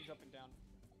Okay, nothing. I'm jumping down.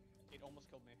 It almost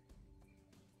killed me.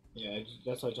 Yeah,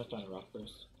 that's why I jumped on a rock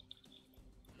first.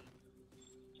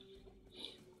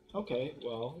 Okay,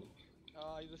 well,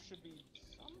 There should be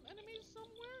some enemies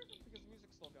somewhere because the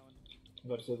music's still going. I'm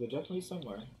about to say they're definitely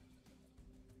somewhere.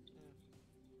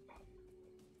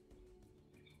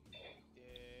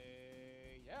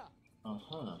 Yeah.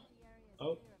 Uh-huh. The area is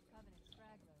Oh. clear of Covenant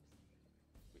stragglers.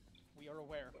 We are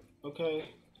aware. Okay.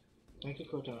 Thank you,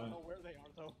 I don't Cortana. know where they are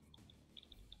though.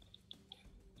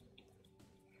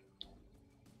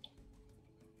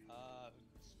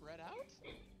 Spread out?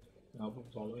 No, I'm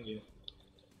following you.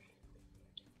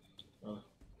 Oh.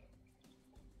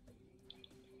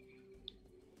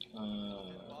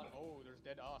 Oh, there's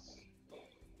dead us.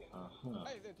 Uh-huh.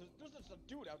 Hey, there's just a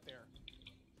dude out there.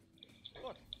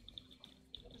 Look.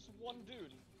 Just one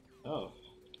dude. Oh.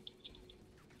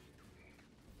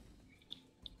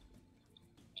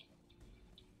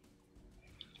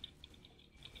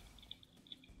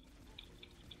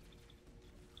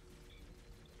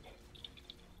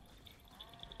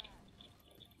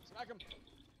 Smack him.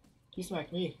 He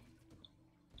smacked me.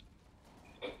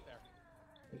 There.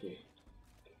 Okay.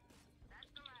 That's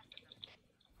the last of them.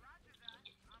 Roger that.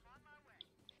 I'm on my way.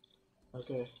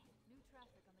 Okay. New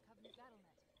traffic on the Covenant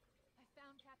BattleNet. I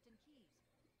found Captain Keyes.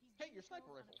 He's Hey, being your sniper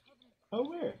held on a rifle. Covenant Oh,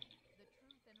 cruiser. where? The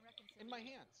Truth and Reconciliation. In my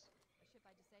hands. A ship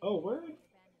I disabled Oh, before word? we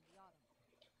abandoned the Autumn.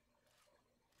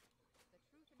 The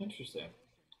Truth and Interesting.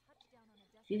 Reconciliation touched down on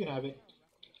a You can have it. plateau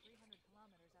roughly 300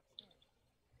 kilometers upstairs.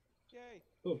 Yay.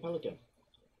 Oh, Pelican.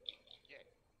 Yay.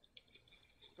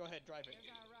 Go ahead, drive it.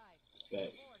 There's our ride.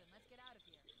 Bet. Board and let's get out of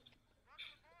here.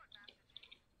 Welcome aboard, Master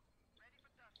Chief. Ready for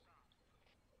dust off.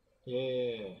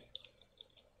 Yeah.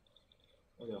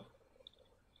 I'll go.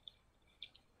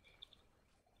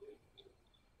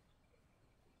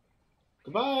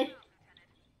 Goodbye. Lieutenant,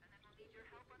 and then we'll need your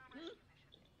help on a rescue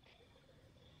mission.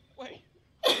 Wait.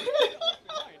 You got left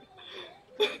behind.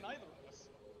 Neither of us.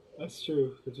 That's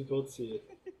true, because we both see it.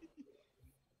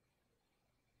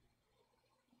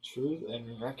 Truth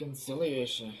and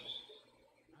reconciliation.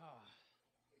 Ah.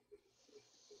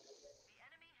 The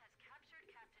enemy has captured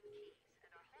Captain Keyes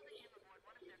and are holding him aboard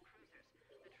one of their cruisers,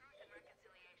 the Truth and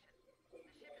Reconciliation. The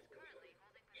ship is currently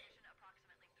holding position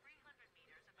approximately 300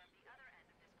 meters above the other end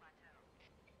of this plateau.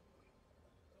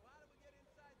 So how do we get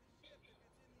inside the ship if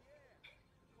it's in the air?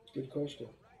 Good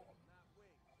question. Right, not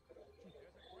wings. There's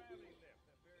a gravity lift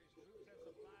that ferries troops and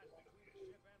supplies between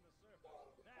the ship and the surface.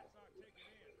 That's our ticket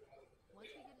in. Once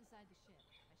we get inside the ship,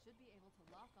 I should be able to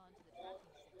lock on to the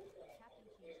tracking signals from Captain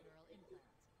Keyes' neural implants.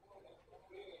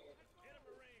 Hit 'em,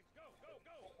 Marines. Go, go,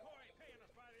 go. Corps ain't paying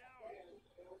us by the hour.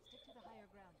 Stick to the higher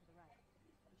ground to the right.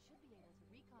 We should be able to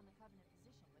recon the Covenant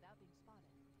position without being spotted.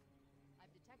 I've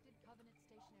detected Covenant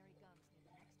stationary guns near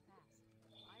the next pass.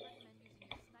 I recommend using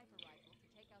your sniper rifle to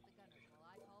take out the gunners while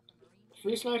I call for Marines.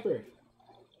 Free sniper.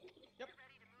 Get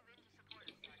ready to move in to support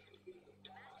us, Sergeant.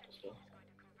 The Master Chief is going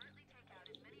to covertly take out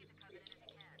as many of the Covenant as he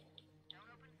can. Don't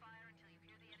open fire until you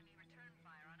hear the enemy return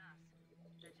fire on us.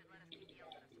 That should let us keep the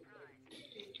element of surprise.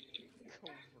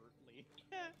 Covertly.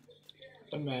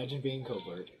 Imagine being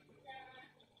covert.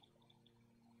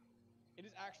 It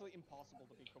is actually impossible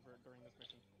to be covert during this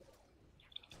mission.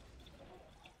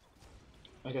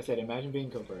 Like I said, imagine being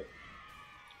covert.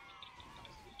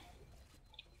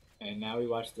 And now we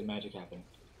watch the magic happen.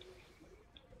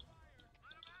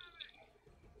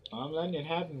 I'm letting it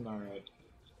happen, alright.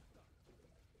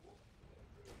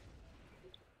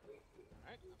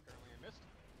 Alright, apparently I missed.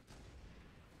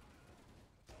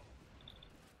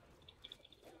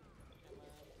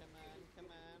 Come on, come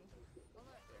on.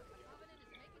 Alert! The Covenant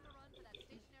is making a run for that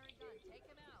stationary gun. Take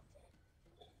him out.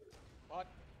 What?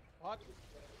 What?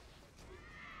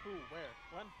 Who? Where?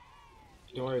 When?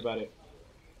 Don't worry about it.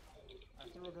 I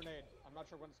threw a grenade. I'm not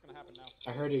sure when it's gonna happen now.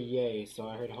 I heard a yay, so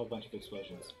I heard a whole bunch of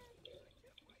explosions.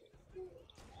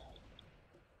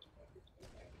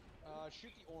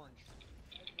 Shoot the orange,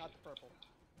 not the purple.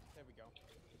 There we go.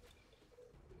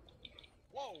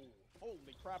 Whoa!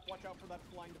 Holy crap, watch out for that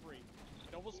flying debris.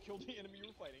 It almost killed the enemy you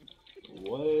were fighting.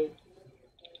 What?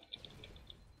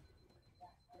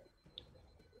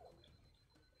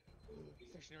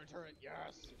 Stationary turret,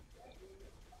 yes!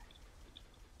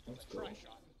 That's cool. Try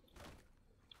shot.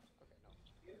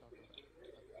 Okay, no. Okay.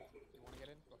 You wanna get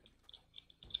in? Go ahead.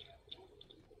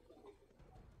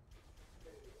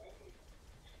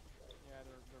 Yeah,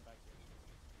 they're back here.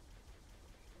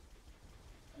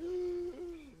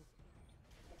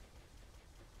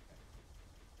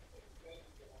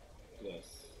 Yes.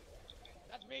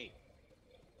 That's me!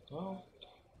 Well,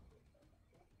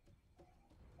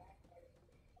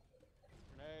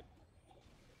 Grenade.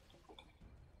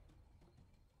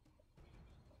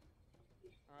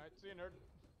 Alright, see you, nerd.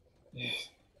 yes.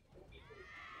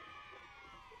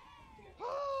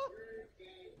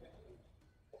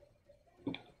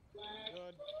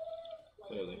 Good.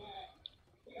 Clearly.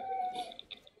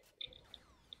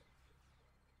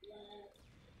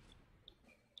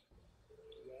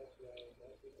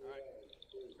 Alright.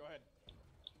 Go ahead.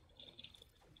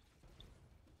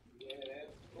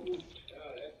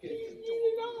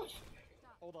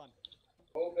 Hold on.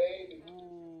 Oh, baby. Ooh.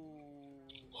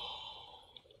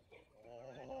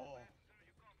 Oh.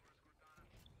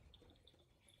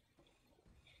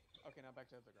 Okay, now back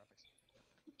to the graphics.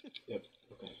 Yep.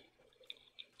 Okay.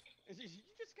 You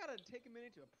just gotta take a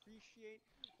minute to appreciate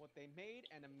what they made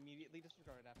and immediately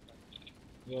disregard it after that.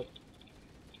 Yep.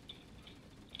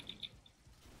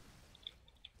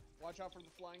 Watch out for the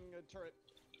flying turret.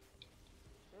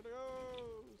 There it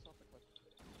goes off the cliff.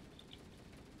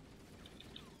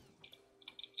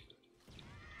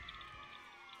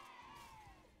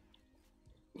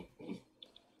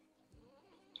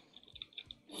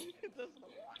 It does the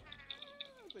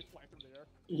as they fly through the air.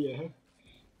 Yeah.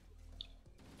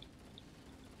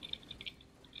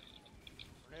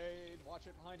 Grenade, watch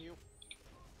it behind you.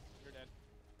 You're dead.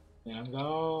 And I'm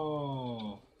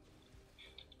gone.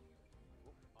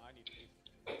 Oop, I need to leave.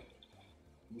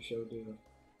 You sure do.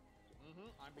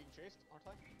 I'm being chased, aren't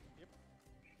I? Yep.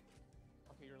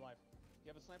 Okay, you're alive. Do you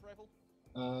have a sniper rifle?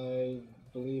 I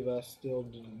believe I still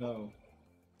do. No.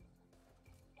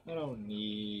 I don't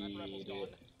Sniper rifle's need gone.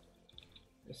 it.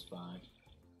 It's fine.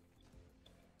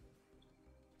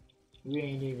 We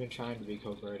ain't even trying to be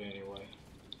covert anyway.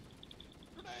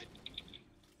 Grenade!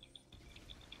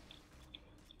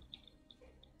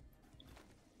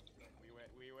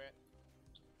 We wet.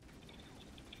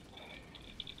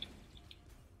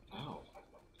 Ow.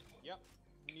 Yep.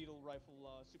 Needle rifle,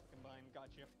 super combined,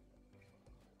 gotcha.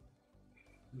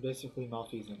 Basically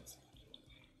malfeasance.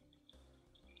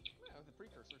 Yeah, with the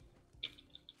precursor.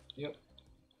 Yep.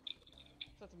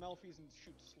 Except the malfeasance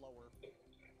shoots slower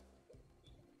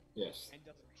Yes. and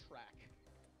doesn't track.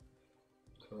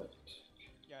 Correct.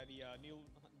 Yeah, the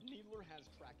Needler has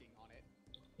tracking on it.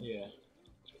 Yeah.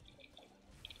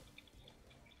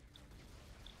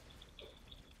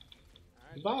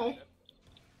 Alright, Goodbye.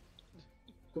 that's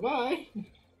Goodbye.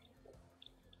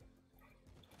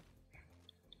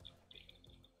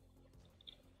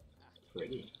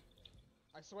 Pretty. it.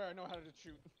 I swear I know how to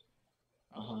shoot.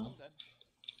 Oh, Uh-huh. I'm dead.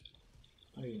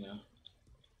 How do you know?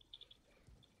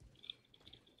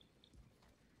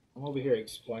 I'm over here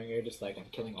exploring here just like I'm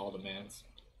killing all the mans.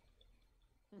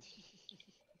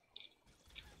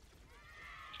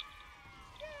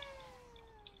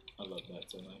 I love that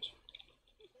so much.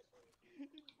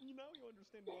 You now you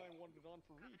understand why I wanted it on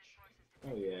for reach.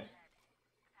 Oh yeah.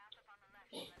 The path up on the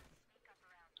left should let us sneak up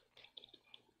around them.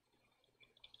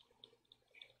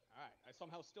 Alright, I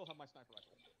somehow still have my sniper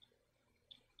rifle.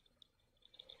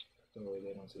 Don't worry,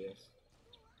 they don't see us.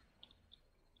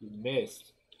 You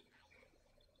missed.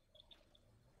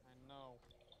 I know.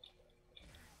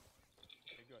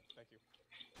 Okay, good, thank you.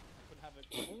 I couldn't have it.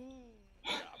 Ooh,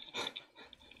 yeah.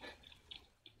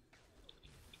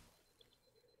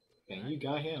 And you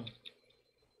got him.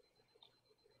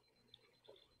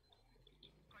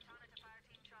 Cortana to Fire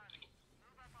Team Charlie.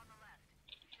 Move up on the left.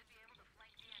 You should be able to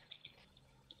flank the enemy.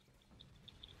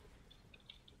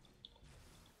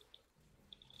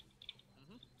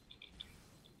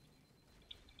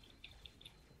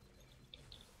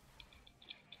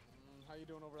 How you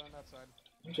doing over on that side?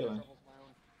 I'm chilling. Trouble's my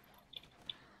own.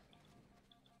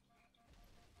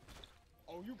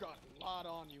 Oh, you got a lot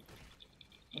on you.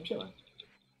 I'm chilling.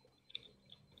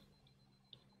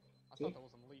 I See? thought that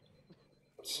was an elite.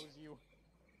 It was you.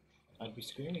 I'd be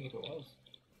screaming if it was.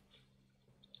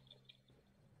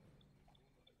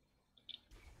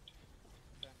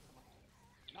 Okay, come on.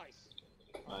 Nice.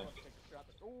 Fine. I'm about to take a shot,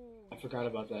 but ooh, I forgot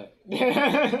about that.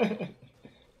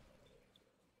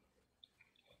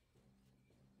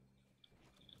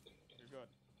 you're good.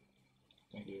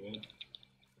 Thank you, man.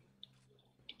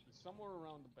 He's somewhere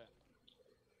around the bend.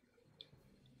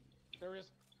 There he is.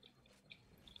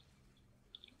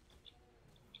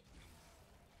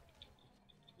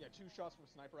 Yeah, 2 shots from a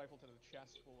sniper rifle to the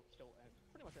chest will kill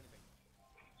pretty much anything.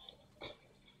 Do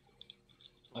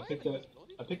I have picked up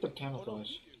invisibility? I picked up Oh, no, camouflage.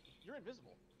 you do. You're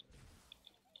invisible.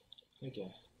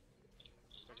 Okay.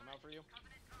 Check him out for you.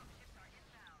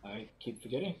 I keep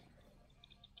forgetting.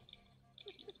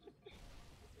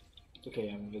 It's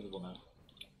okay, I'm invisible now.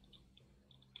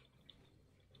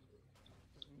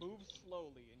 Just move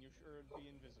slowly and you should be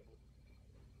invisible.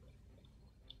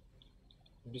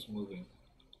 I'm just moving.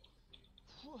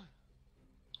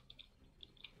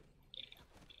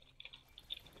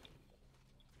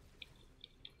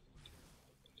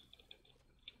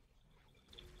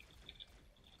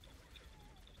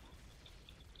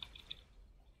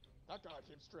 That guy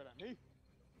came straight at me.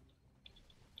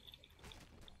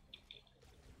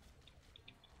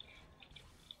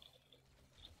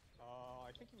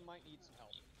 I think you might need some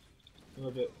help. A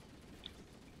little bit.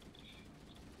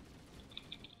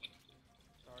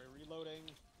 Sorry, reloading.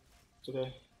 It's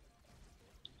okay.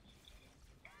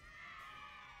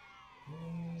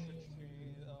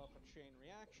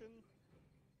 position.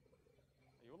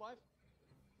 Are you alive?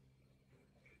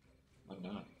 I'm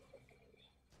not.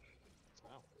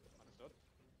 Oh, understood.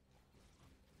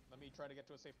 Let me try to get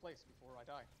to a safe place before I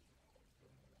die.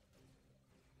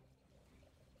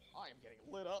 I am getting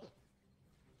lit up.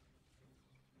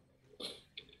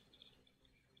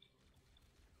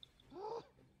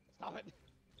 Stop it.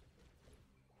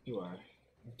 You are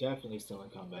definitely still in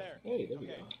combat. There. Hey, there we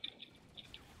Okay. go.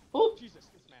 Oh! Jesus,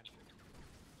 this man.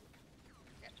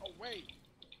 Get away.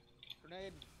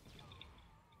 Grenade.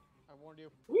 I warned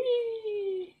you.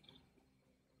 Whee!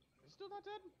 Are you still not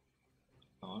dead?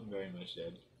 Oh, I'm very much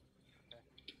dead.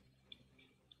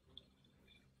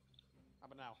 How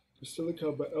about now? We're still in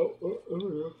combat. Oh,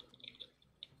 no.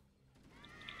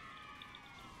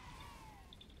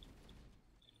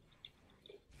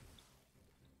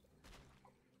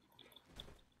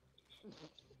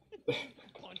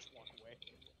 Punch, walk away.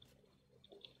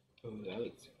 Oh, that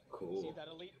looks cool. See that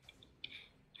elite?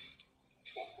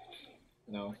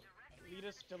 No. Lead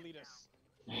us to lead us.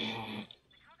 The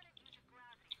Covenant use a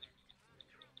gravity lift to move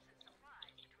troops and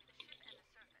supplies between the ship and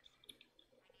the surface.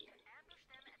 We need to ambush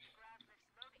them at the grav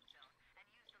lift's loading zone and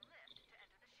use the lift to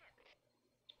enter the ship.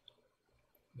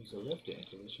 There's a lift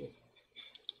into the ship.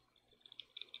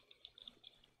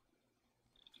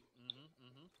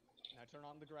 Now turn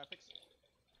on the graphics.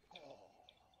 Oh,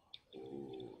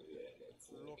 Oh, yeah, that's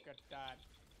it. look at that.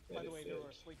 That By the is way, it. they were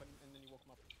asleep and then you woke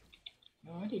them up.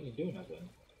 No, I didn't do nothing.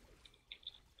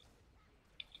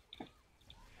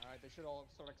 Alright, they should all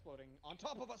start exploding on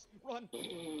top of us. Run!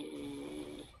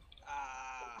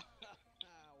 Ah!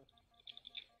 Ow.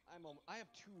 I have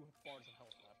 2 bars of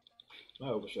health left. My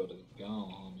overshield is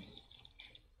gone, homie.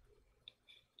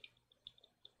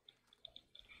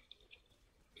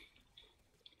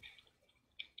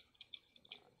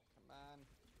 Come on.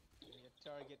 Give me a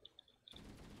target.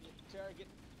 Give me a target.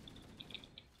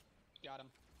 Got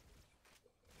him.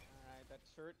 Alright, that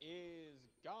turret is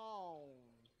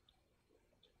gone.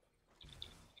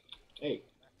 Hey.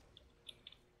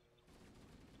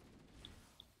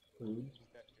 Food He's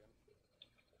dead,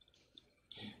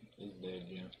 Jim. is dead,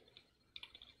 Jim.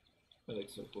 That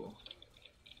looks so cool.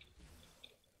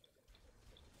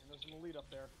 And there's an elite up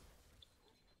there.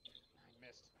 I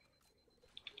missed.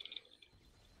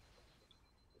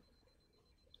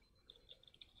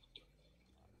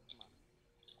 Come on.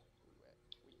 Where you at?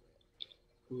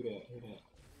 Where you at? Who that?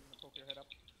 You gonna poke your head up?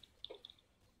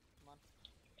 Come on.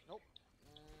 Nope.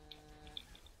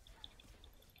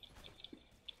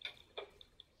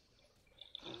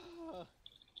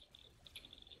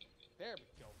 There we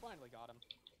go. Finally got him.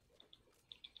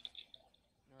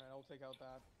 Alright, I'll take out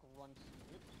that grunt.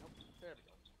 Nope. There we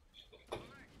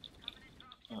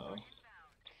go. Uh-oh.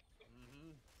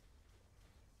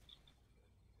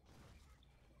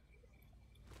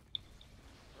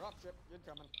 Dropship,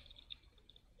 incoming.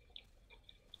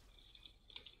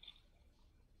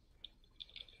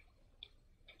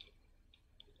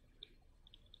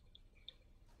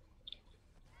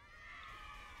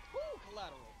 Woo!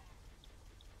 Collateral.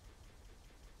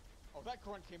 Oh, that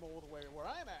grunt came all the way where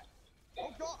I'm at.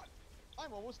 Oh god!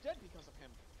 I'm almost dead because of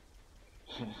him.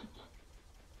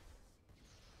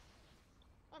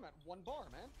 I'm at 1 bar,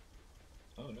 man.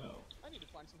 Oh no. I need to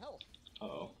find some health.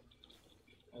 Uh-oh.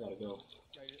 I gotta go.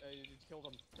 I killed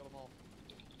them. Kill them all.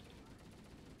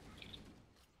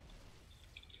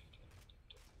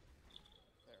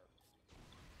 There.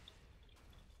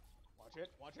 Watch it.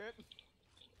 Watch it.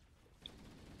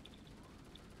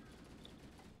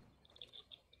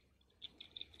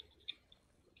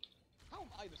 How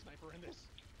am I the sniper in this?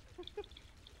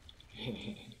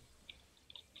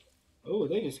 Oh,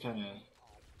 they just kind of...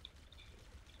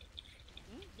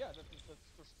 Yeah, that's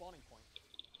their spawning point.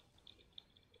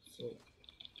 Sick.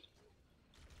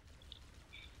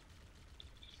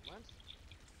 Excellent.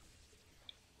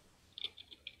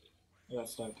 I got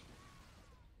stuck.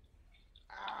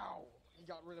 Ow! He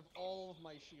got rid of all of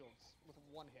my shields with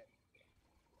 1 hit.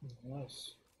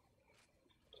 Nice.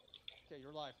 Okay,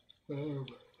 you're alive.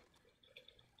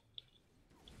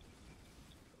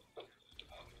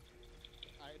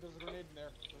 Alright, there's a grenade in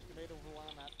there. There's a grenade over where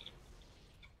I'm at.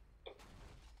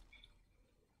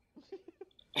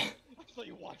 I saw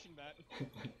you watching that.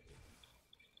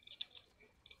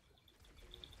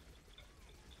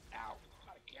 Ow!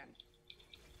 Not again.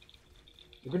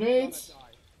 The grenades!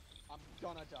 I'm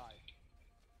gonna die.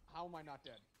 How am I not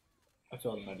dead? I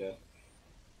fell to my death.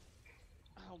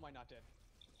 How am I not dead?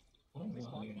 I don't Please know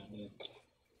how spawn. you're not dead.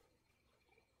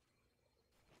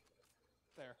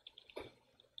 There.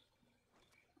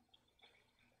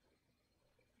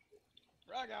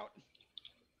 Frag out!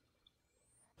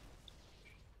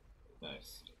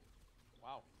 Nice.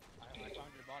 Wow. I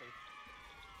found your body.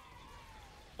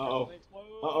 Uh-oh. They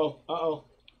explode. Uh-oh. Uh-oh.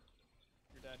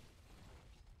 You're dead.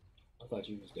 I thought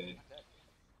you was dead. I'm dead.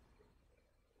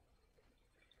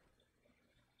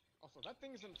 Also, that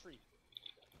thing's in the tree.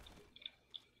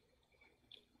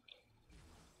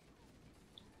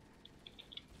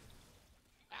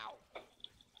 Ow!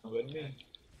 Not with me.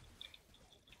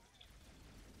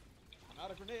 I'm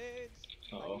out of grenades.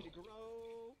 I Uh-oh. need to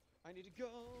grow. I need to go.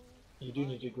 You do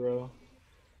need to grow.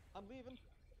 I'm leaving.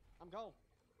 I'm gone.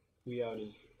 We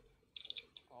outie.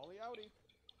 Ollie outie.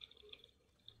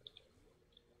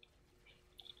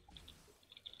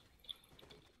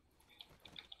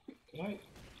 Good night.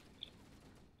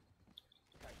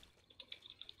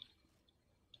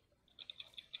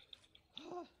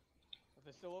 Are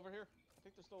they still over here? I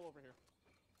think they're still over here.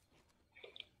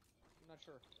 I'm not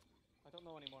sure. I don't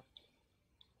know anymore.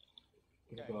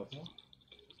 Can we Okay, go up now?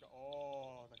 let's go.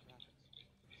 Oh, the graphics.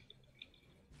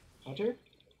 Hunter?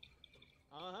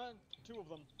 Uh-huh. 2 of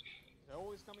them. They're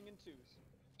always coming in 2s.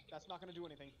 That's not gonna do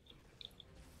anything.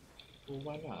 Well,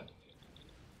 why not?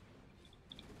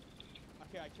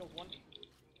 Okay, I killed one.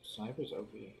 Sniper's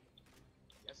OP.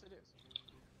 Yes, it is.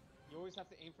 You always have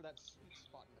to aim for that sweet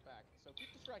spot in the back. So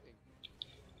keep distracting.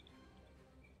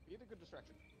 Be the good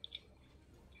distraction.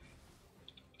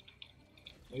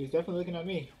 He's definitely looking at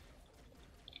me.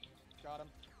 Got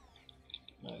him.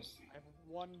 Nice. I have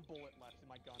 1 bullet left in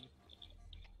my gun.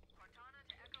 Cortana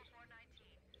to Echo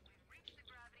 419. We've reached the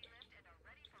gravity lift and are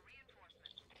ready for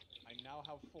reinforcements. I now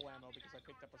have full ammo because I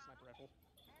picked up a sniper rifle.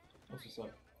 What's this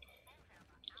up?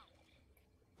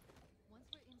 Once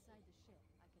we're inside the ship,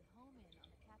 I can home in on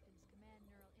the captain's command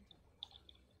neural interface.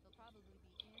 They'll probably be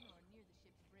in or near the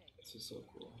ship's brig. This is so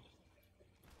cool.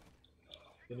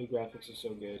 The new graphics are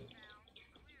so good.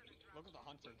 Look at the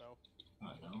hunter, though.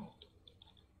 I know.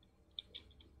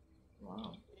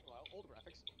 Wow. Meanwhile, old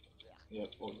graphics. Yeah. Yep,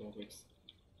 old graphics.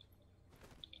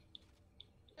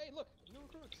 Hey, look! New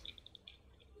recruits!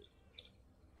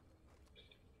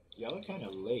 Y'all are kind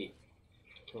of late.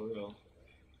 For real.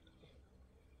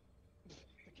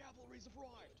 The cavalry's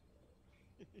arrived!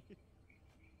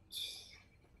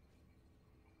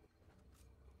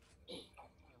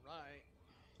 Alright.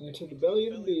 Into the belly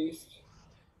of the beast.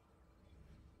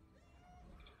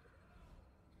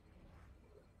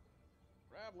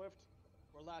 Grab lift.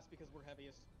 We're last because we're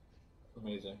heaviest.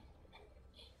 Amazing.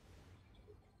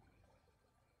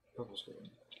 Purple screen.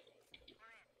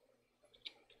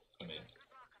 I'm in. Good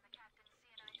luck on the captain's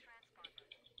CNI transponder.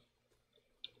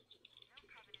 No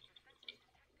covenant defenses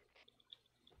detected.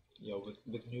 Yo,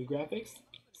 with new graphics,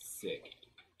 sick.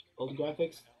 Old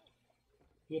graphics,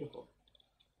 beautiful.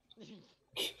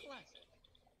 Classic.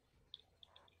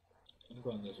 I'm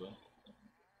going this way.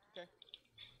 Okay.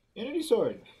 Unity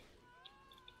sword.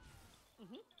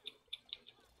 Mhm.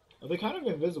 Are they kind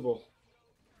of invisible?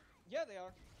 Yeah, they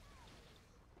are.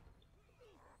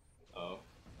 Oh.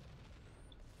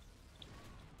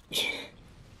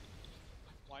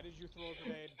 Why did you throw a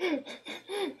grenade?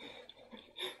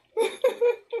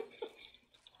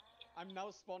 I'm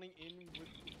now spawning in with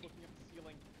looking at the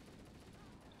ceiling.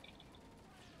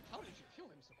 How did you kill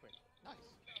him so quick?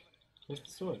 Nice. Where's the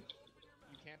sword?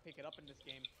 You can't pick it up in this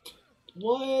game.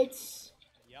 What?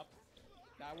 Yep.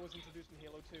 That was introduced in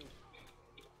Halo 2.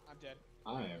 I'm dead.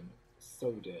 I am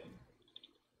so dead.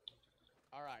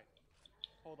 Alright.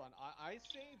 Hold on. I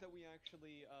say that we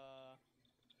actually,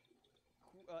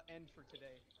 end for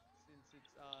today. Since it's,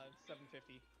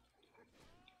 7:50.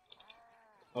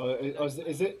 Oh,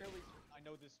 is it? I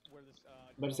know this, where this,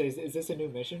 I'm about to say, is this a new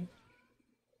mission?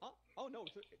 Huh? Oh, no.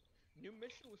 It's new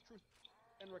mission was Truth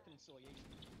and Reconciliation.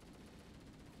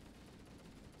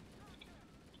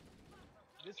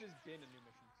 This has been a new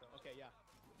mission, so, okay, yeah.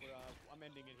 We're, I'm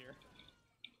ending it here.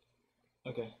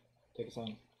 Okay, take us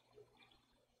on.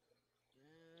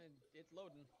 It's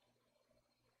loading.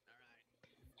 Alright.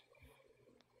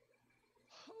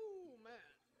 Oh,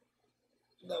 man.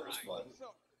 That was fun.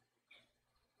 So,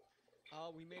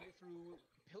 we made it through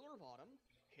Pillar of Autumn,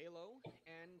 Halo,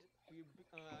 and we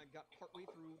got partway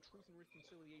through Truth and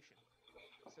Reconciliation.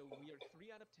 So we are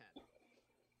 3 out of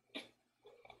 10.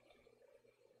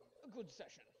 A good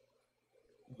session.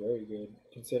 Very good,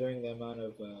 considering the amount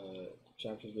of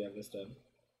chapters we have this time.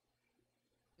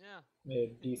 Yeah. Made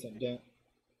a decent dent.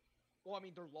 Well, I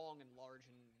mean, they're long and large,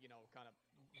 and you know, kind of,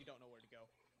 you don't know where to go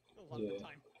a lot of the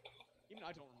time. Even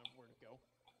I don't remember where to go.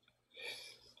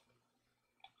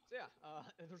 So yeah,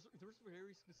 there's a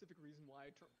very specific reason why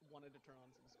I wanted to turn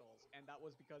on some skulls, and that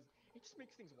was because it just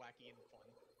makes things wacky and fun.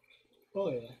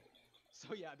 Oh yeah.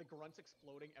 So yeah, the grunts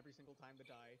exploding every single time they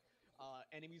die.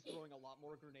 enemies throwing a lot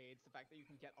more grenades, the fact that you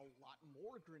can get a lot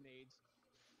more grenades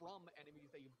from enemies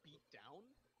that you beat down,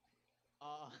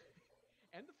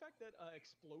 and the fact that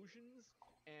explosions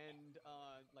and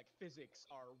like physics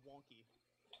are wonky.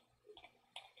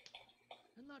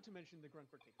 And not to mention the grunt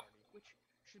birthday party, which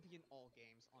should be in all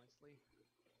games, honestly.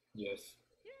 Yes.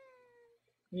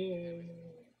 Anyways.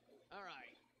 Yeah. All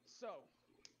right, so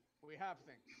we have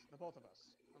things, the both of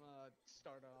us. I'm gonna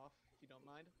start it off, if you don't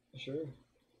mind. Sure.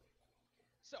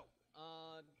 So,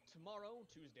 tomorrow,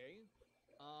 Tuesday,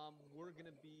 we're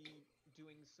gonna be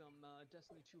doing some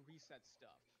Destiny 2 reset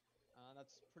stuff.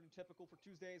 That's pretty typical for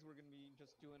Tuesdays. We're gonna be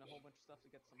just doing a whole bunch of stuff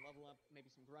to get some level up, maybe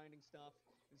some grinding stuff.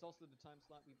 It's also the time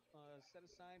slot we've set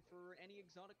aside for any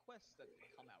exotic quests that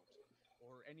come out,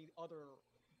 or any other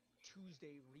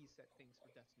Tuesday reset things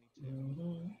for Destiny 2.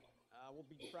 Mm-hmm. We'll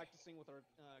be practicing with our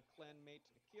clanmate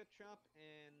Kia Chop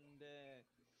and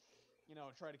you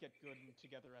know, try to get good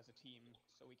together as a team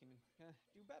so we can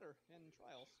do better in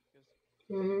trials, because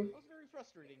Mm-hmm. that was very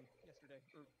frustrating yesterday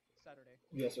or Saturday.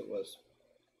 Yes, it was.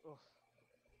 Ugh.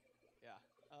 Yeah.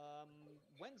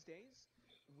 Wednesdays,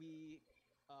 we,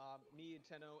 me and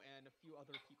Tenno and a few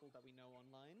other people that we know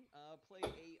online, play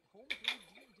a homebrew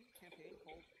D&D campaign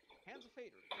called Hands of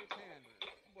Fate or Khotan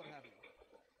or what have you.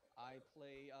 I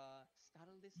play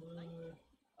Starless Knight,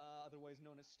 otherwise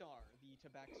known as Star, the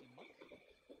Tabaxi monk.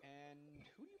 And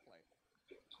who do you play?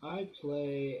 I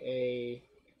play a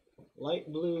light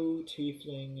blue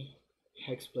tiefling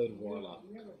hexblade warlock.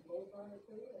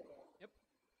 Yep.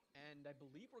 And I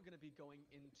believe we're going to be going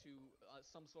into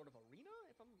some sort of arena,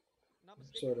 if I'm not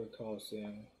mistaken. Sort of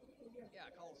Coliseum. Yeah,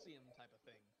 Coliseum type of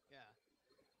thing. Yeah.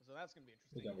 So that's going to be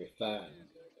interesting. It's gonna be It fun. is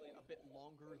usually a bit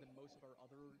longer than most of our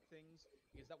other things,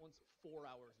 because that one's 4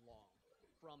 hours long,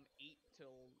 from 8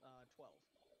 till 12.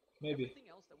 Maybe. Everything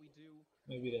else that we do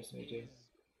Maybe Destiny 2. is,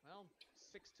 well,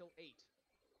 6 till 8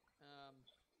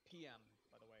 p.m.,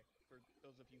 by the way, for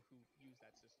those of you who use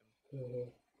that system.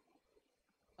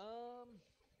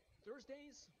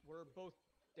 Thursdays, we're both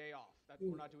day off.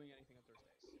 We're not doing anything on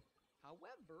Thursdays.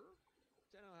 However,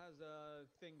 Tenno has a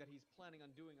thing that he's planning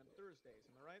on doing on Thursdays,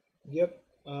 am I right? Yep.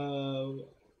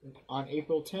 On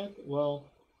April 10th, well,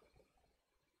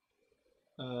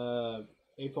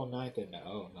 April 9th and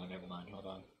oh, no, never mind, hold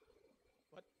on.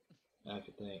 What? I have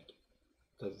to think.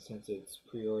 Because since it's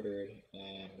pre-ordered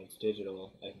and it's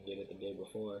digital, I can get it the day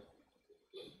before.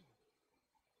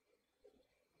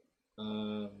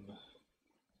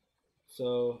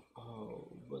 So, oh,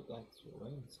 but that's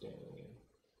Wednesday.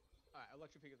 Alright, I'll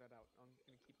let you figure that out. I'm gonna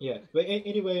keep Yeah, but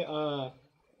anyway,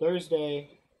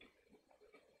 Thursday,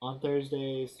 on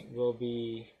Thursdays will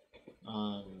be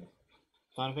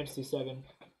Final Fantasy VII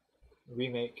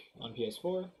Remake on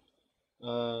PS4.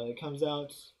 It comes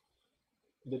out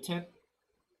the 10th,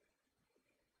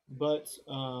 but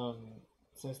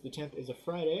since the 10th is a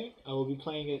Friday, I will be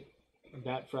playing it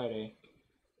that Friday.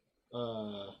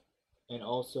 And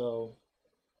also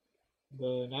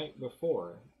the night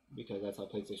before, because that's how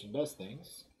PlayStation does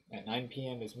things. At 9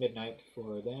 p.m. is midnight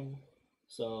for them,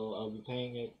 so I'll be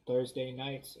playing it Thursday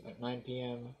nights at 9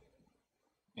 p.m.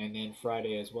 and then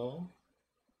Friday as well.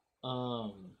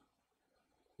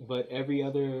 But every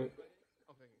other,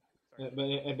 but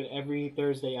every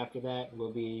Thursday after that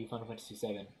will be Final Fantasy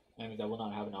VII. That means I will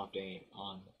not have an off day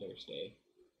on Thursday.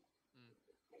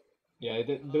 Yeah,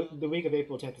 the week of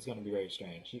April 10th is going to be very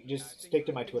strange. You just stick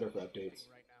to my Twitter for updates.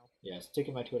 right now. Yeah, stick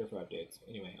to my Twitter for updates.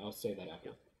 Anyway, I'll say that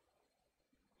after.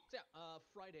 So yeah,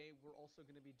 Friday we're also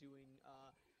going to be doing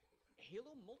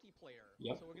Halo multiplayer.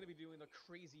 Yep. So we're going to be doing the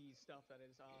crazy stuff that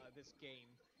is this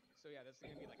game. So yeah, that's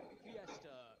going to be like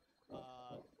Fiesta,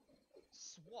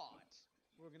 SWAT.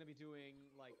 We're going to be doing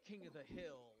like King of the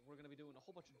Hill. We're going to be doing a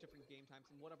whole bunch of different game types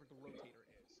and whatever the rotator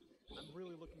is. I'm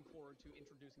really looking forward to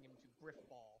introducing him to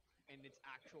Griffball and its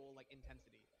actual like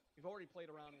intensity. We've already played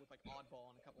around with like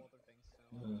Oddball and a couple other things, so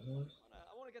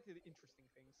I want to get to the interesting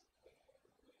things.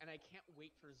 And I can't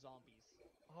wait for zombies.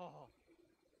 Oh.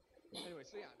 Anyway,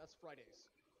 so yeah, that's Fridays.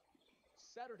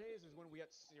 Saturdays is when we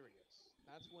get serious.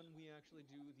 That's when we actually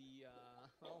do the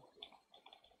well,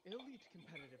 elite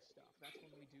competitive stuff. That's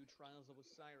when we do Trials of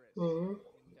Osiris in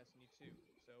Destiny 2.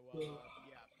 So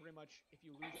yeah, pretty much if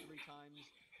you lose 3 times,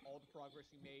 all the progress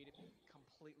you made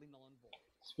completely null and void.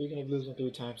 Speaking of losing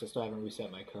 3 times, I still haven't reset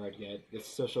my card yet. This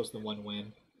still shows the 1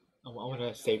 win. I want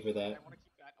to savor that. I want to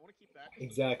keep that. I want to keep that.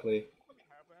 Exactly. Let me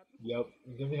have that. Yep,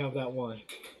 let me have that one.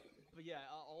 But yeah,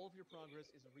 all of your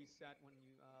progress is reset when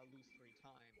you lose 3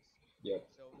 times. Yep.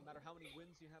 So no matter how many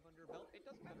wins you have under your belt, it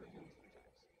doesn't matter if you lose 3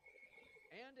 times.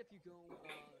 And if you go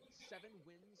 7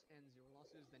 wins and 0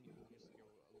 losses, then you can just go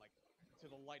like to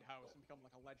the lighthouse and become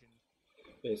like a legend.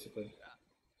 basically.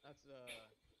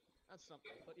 That's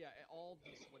something. But yeah, all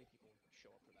the sweaty people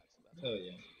show up for that, so that's Oh good.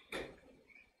 yeah.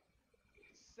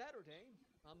 Saturday,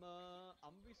 I'm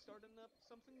gonna be starting up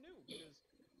something new because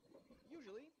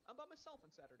usually I'm by myself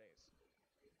on Saturdays.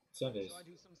 Sundays. So I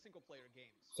do some single player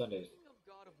games. Sundays. Thinking of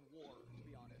God of War, to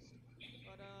be honest.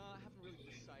 But I haven't really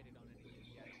decided on anything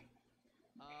yet.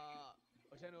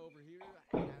 Oteno over here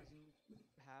hasn't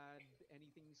had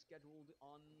anything scheduled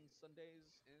on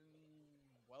Sundays in,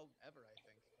 well, ever, I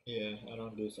think. Yeah, I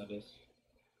don't do Sundays.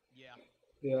 Yeah.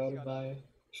 They He's are got my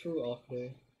true off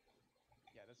day.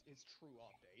 yeah, that's his true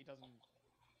off day. He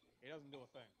doesn't do a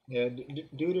thing. Yeah,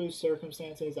 due to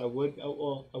circumstances, I would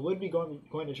be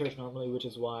going to church normally, which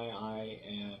is why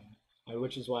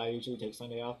which is why I usually take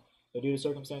Sunday off. But due to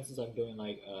circumstances, I'm doing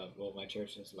like my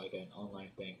church is like an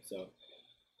online thing, so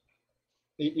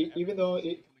Yeah, even everything though is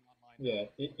it becoming online yeah,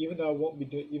 now. even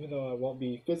though I won't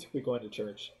be physically going to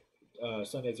church,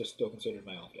 Sundays are still considered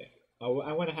my off day. I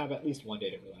want to have at least one day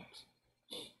to relax.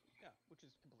 Yeah, which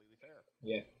is completely fair.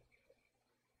 Yeah.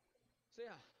 So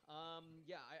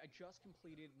yeah, I just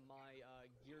completed my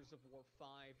Gears of War 5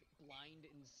 Blind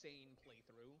Insane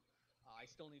playthrough. I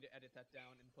still need to edit that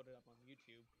down and put it up on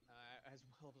YouTube, as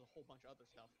well as a whole bunch of other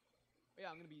stuff. But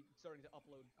yeah, I'm gonna be starting to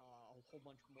upload a whole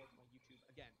bunch more to my YouTube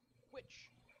again,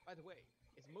 which, by the way,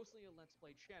 is mostly a Let's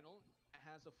Play channel. It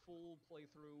has a full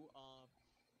playthrough of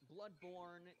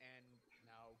Bloodborne and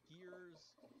now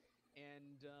Gears,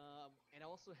 and it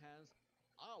also has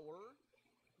our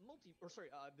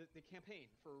the campaign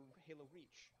for Halo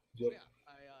Reach. So Yep. yeah,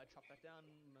 I chopped that down.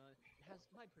 It has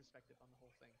my perspective on the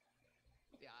whole thing.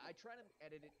 Yeah, I try to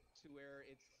edit it to where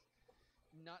it's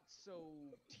not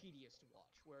so tedious to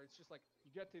watch, where it's just like you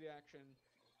get to the action,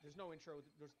 there's no intro,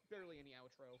 there's barely any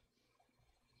outro,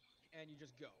 and you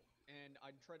just go. And I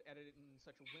try to edit it in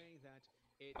such a way that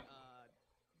it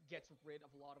gets rid of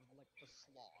a lot of like the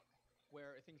slog,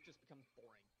 where things just become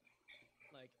boring.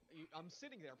 Like I'm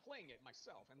sitting there playing it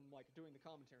myself and like doing the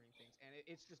commentary and things, and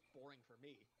it's just boring for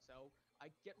me. So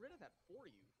I get rid of that for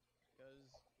you,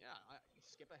 because yeah, I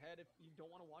skip ahead if you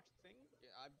don't want to watch the thing.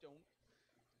 Yeah, I don't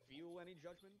feel any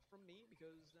judgment from me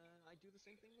because I do the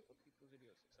same thing with other people's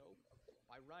videos. So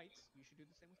by rights, you should do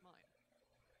the same with mine.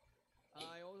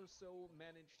 I also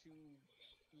managed to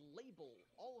label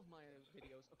all of my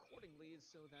videos accordingly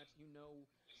so that you know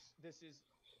this is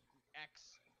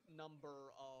X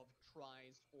number of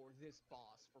tries for this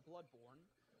boss for Bloodborne,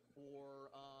 or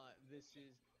this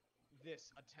is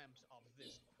this attempt of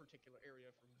this particular area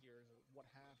from Gears, or what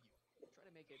have you. Try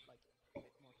to make it like a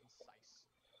bit more concise.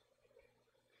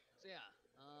 So yeah,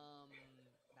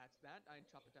 that's that. I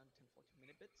chopped it down to 10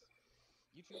 14-minute bits.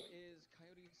 YouTube is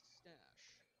Coyote's Stash.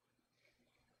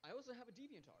 I also have a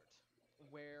DeviantArt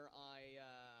where I,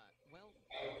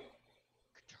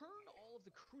 turn all of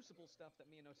the Crucible stuff that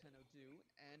me and Oteno do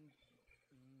and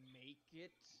make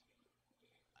it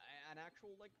an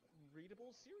actual, like,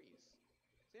 readable series.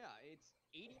 So yeah, it's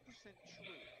 80%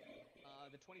 true.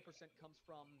 The 20% comes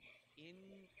from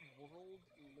in-world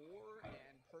lore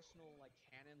and personal, like,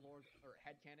 canon lore, or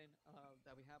head canon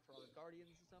that we have for our Guardians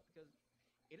and stuff, because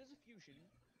it is a fusion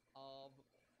of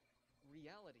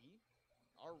reality,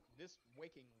 this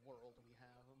waking world we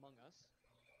have among us,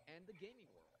 and the gaming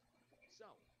world. So,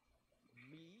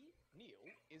 me, Neil,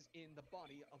 is in the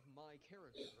body of my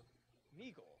character,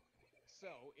 Neagle.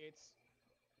 So it's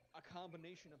a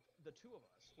combination of the two of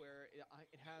us, where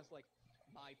it has like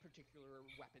my particular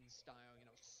weapon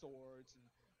style, swords and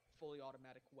fully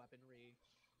automatic weaponry,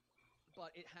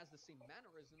 but it has the same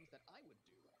mannerisms that I would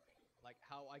do, like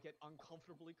how I get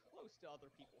uncomfortably close to other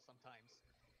people sometimes,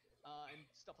 and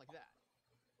stuff like that.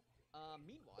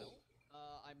 Meanwhile,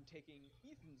 I'm taking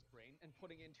Ethan's brain and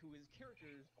putting into his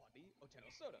character's body, Oteno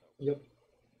Soto. Yep.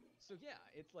 So yeah,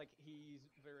 it's like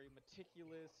he's very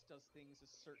meticulous, does things a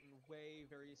certain way,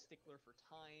 very stickler for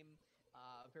time,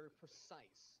 very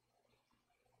precise.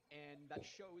 And that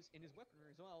shows in his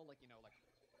weaponry as well, like, like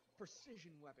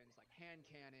precision weapons like hand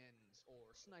cannons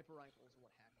or sniper rifles or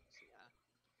what have you. So yeah,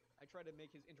 I try to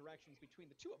make his interactions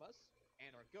between the two of us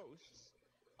and our ghosts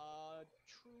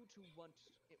true to what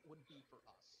it would be for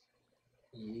us.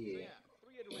 So Yeah. yeah,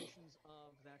 3 iterations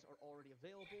of that are already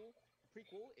available. The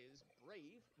prequel is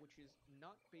Brave, which is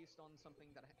not based on something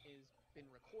that is been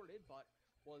recorded, but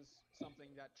was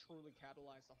something that truly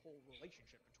catalyzed the whole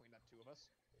relationship between that two of us.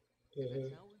 And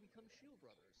that's Mhm. how we become Shield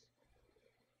Brothers.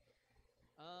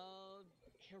 Uh,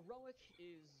 Heroic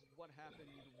is what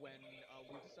happened when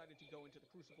we decided to go into the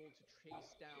Crucible to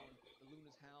chase down the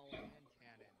Luna's Howl hand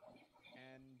cannon.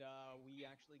 And we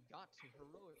actually got to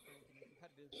Heroic rank in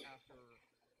competitive after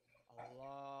a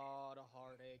lot of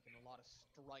heartache and a lot of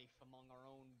strife among our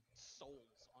own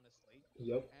souls, honestly,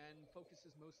 Yep. and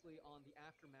focuses mostly on the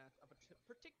aftermath of a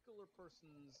particular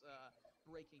person's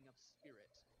breaking of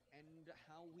spirit and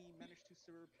how we managed to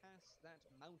surpass that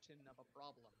mountain of a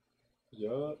problem.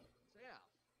 Yup. So yeah,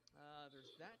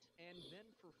 there's that, and then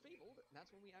for Fabled,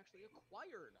 that's when we actually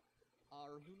acquired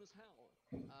our Luna's Howl.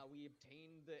 We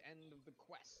obtained the end of the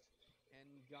quest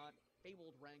and got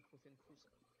Fabled rank within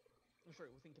Crucible. I'm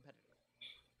sorry, within competitive.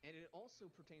 And it also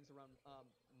pertains around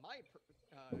my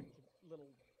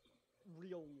little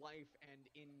real life and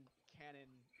in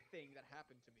canon thing that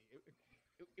happened to me.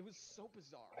 It was so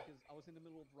bizarre because I was in the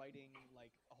middle of writing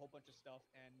like a whole bunch of stuff,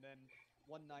 and then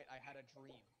one night I had a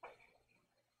dream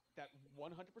that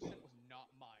 100% was not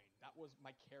mine. That was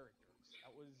my character's.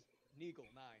 That was Neagle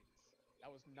Nines. That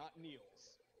was not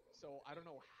Neil's. So I don't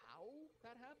know how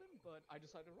that happened, but I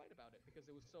decided to write about it because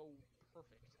it was so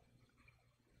perfect.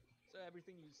 So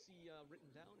everything you see written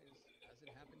down is as it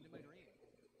happened in my dream.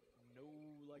 No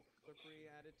like flippery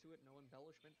added to it, no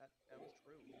embellishment. That was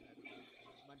true. That,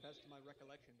 to my best of my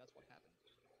recollection, that's what happened.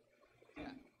 So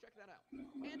yeah, check that out.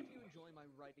 And if you enjoy my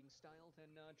writing style,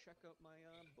 then check out my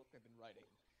book I've been writing.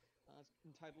 It's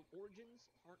entitled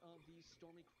Origins, part of the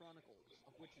Stormy Chronicles,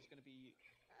 of which is going to be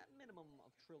a minimum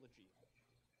of trilogy.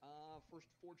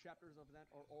 First 4 chapters of that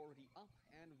are already up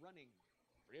and running,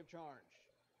 free of charge.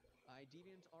 My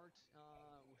DeviantArt,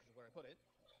 which is where I put it,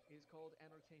 is called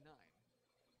Anarchy 9.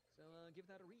 So give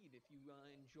that a read if you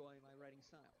enjoy my writing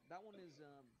style. That one is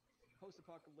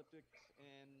post-apocalyptic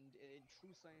and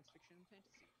true science fiction and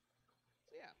fantasy.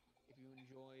 So yeah, if you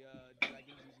enjoy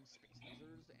dragons using space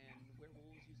lasers and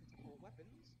werewolves using temporal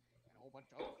weapons and a whole bunch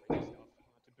of other crazy stuff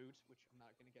to boot, which I'm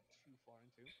not going to get too far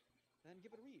into, then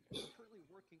give it a read. I'm currently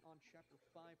working on chapter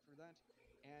 5 for that,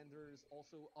 and there's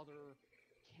also other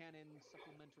canon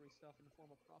supplementary stuff in the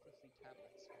form of prophecy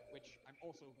tablets, which I'm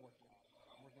also working on.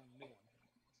 I'm working on a new one.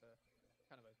 It's a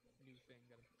kind of a new thing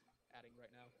that I'm adding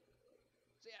right now. So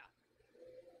yeah,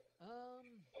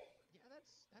 yeah,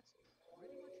 that's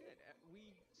pretty much it.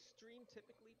 We stream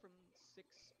typically from 6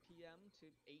 p.m. to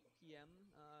 8 p.m.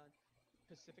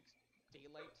 Pacific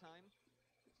Daylight Time.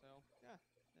 So yeah,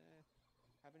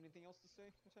 have anything else to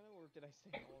say, Lieutenant, or did I say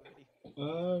it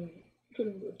already?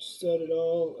 Pretty much said it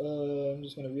all. I'm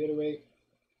just gonna reiterate.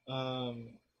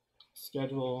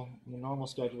 Schedule, the normal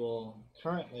schedule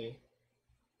currently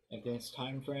at this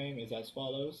time frame is as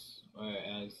follows, or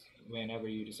as whenever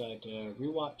you decide to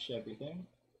rewatch everything.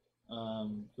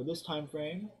 For this time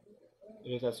frame,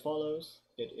 it is as follows.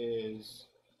 It is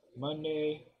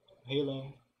Monday,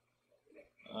 Halo,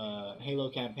 Halo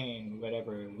campaign,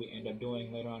 whatever we end up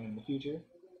doing later on in the future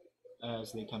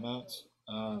as they come out.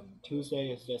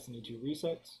 Tuesday is Destiny 2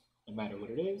 resets, no matter what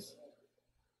it is,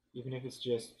 even if it's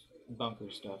just bunker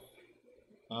stuff.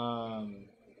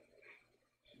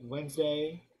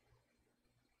 Wednesday,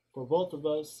 for both of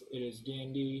us, it is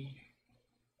D&D,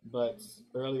 but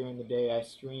earlier in the day I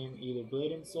stream either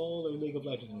Blade and Soul or League of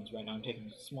Legends. Right now I'm taking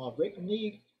a small break from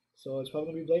League, so it's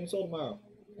probably going to be Blade and Soul tomorrow.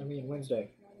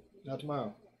 Wednesday, not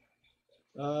tomorrow.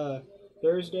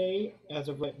 Thursday, as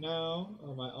of right now,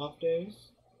 are my off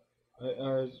days,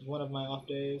 or is one of my off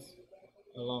days,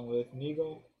 along with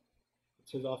Neagle.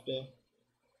 It's his off day.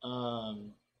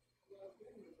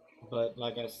 But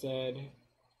like I said,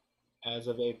 as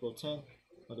of April 10th,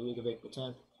 or the week of April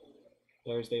 10th,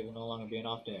 Thursday will no longer be an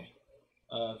off day.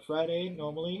 Friday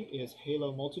normally is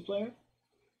Halo multiplayer,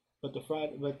 but the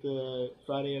Friday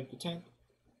of the 10th,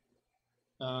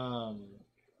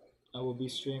 I will be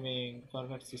streaming Final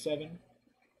Fantasy VII.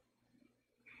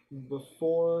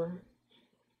 Before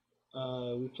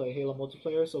we play Halo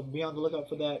multiplayer, so be on the lookout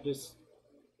for that. Just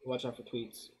watch out for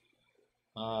tweets.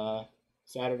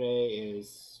 Saturday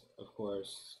is, of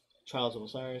course, Trials of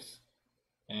Osiris,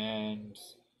 and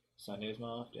Sunday is my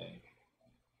off day.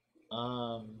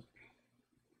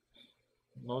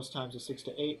 Most times it's 6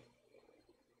 to 8.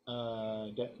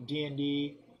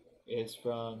 D&D is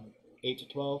from 8 to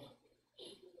 12.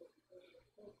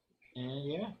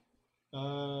 And yeah,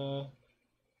 I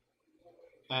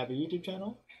have a YouTube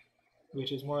channel,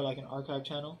 which is more like an archive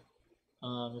channel.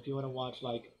 If you want to watch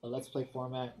like a Let's Play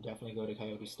format, definitely go to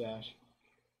Coyote Stash.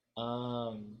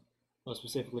 Well,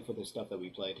 specifically for the stuff that we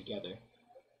play together.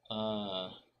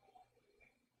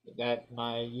 That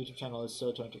my YouTube channel is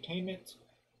Soto Entertainment,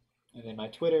 and then my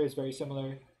Twitter is very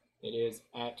similar. It is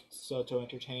at Soto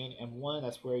Entertain M1.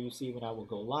 That's where you see when I will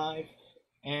go live,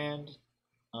 and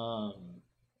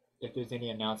if there's any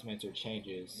announcements or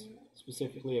changes,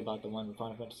 specifically about the one with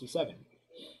Final Fantasy VII.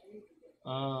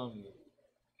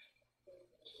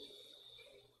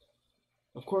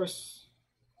 Of course,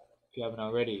 If you haven't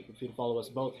already, feel free to follow us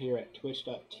both here at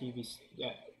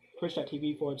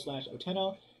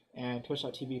twitch.tv/Oteno and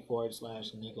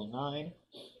twitch.tv/Neagle9.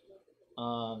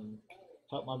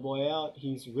 Help my boy out.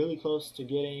 He's really close to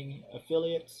getting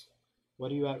affiliates.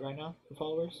 What are you at right now for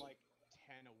followers? I'm like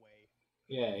 10 away.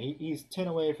 Yeah, he's 10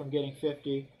 away from getting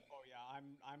 50. Oh yeah,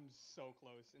 I'm so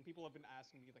close. And people have been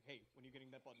asking me like, "Hey, when are you getting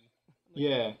that button?" I'm like,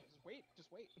 Yeah,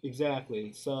 just wait.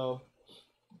 exactly. So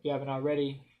if you haven't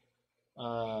already,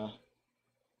 if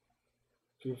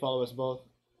you follow us both,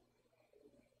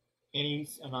 any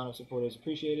amount of support is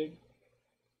appreciated.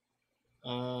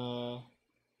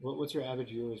 What's your average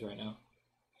viewers right now?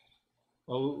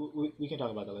 Well, we can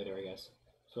talk about that later, I guess.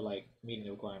 So like meeting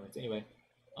the requirements. Anyway,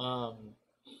 and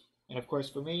of course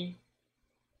for me,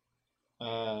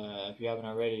 if you haven't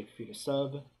already, feel free to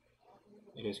sub.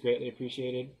 It is greatly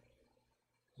appreciated.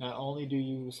 Not only do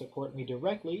you support me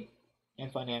directly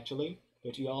and financially,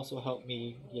 but you also help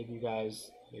me give you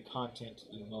guys the content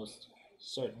you most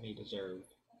certainly deserve.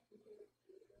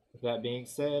 With that being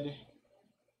said,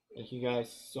 thank you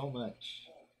guys so much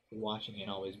for watching and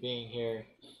always being here,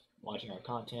 watching our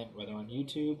content, whether on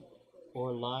YouTube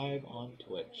or live on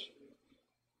Twitch.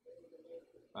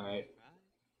 Alright,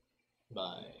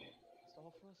 bye. That's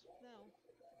all for us now.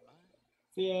 Bye.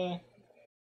 See ya.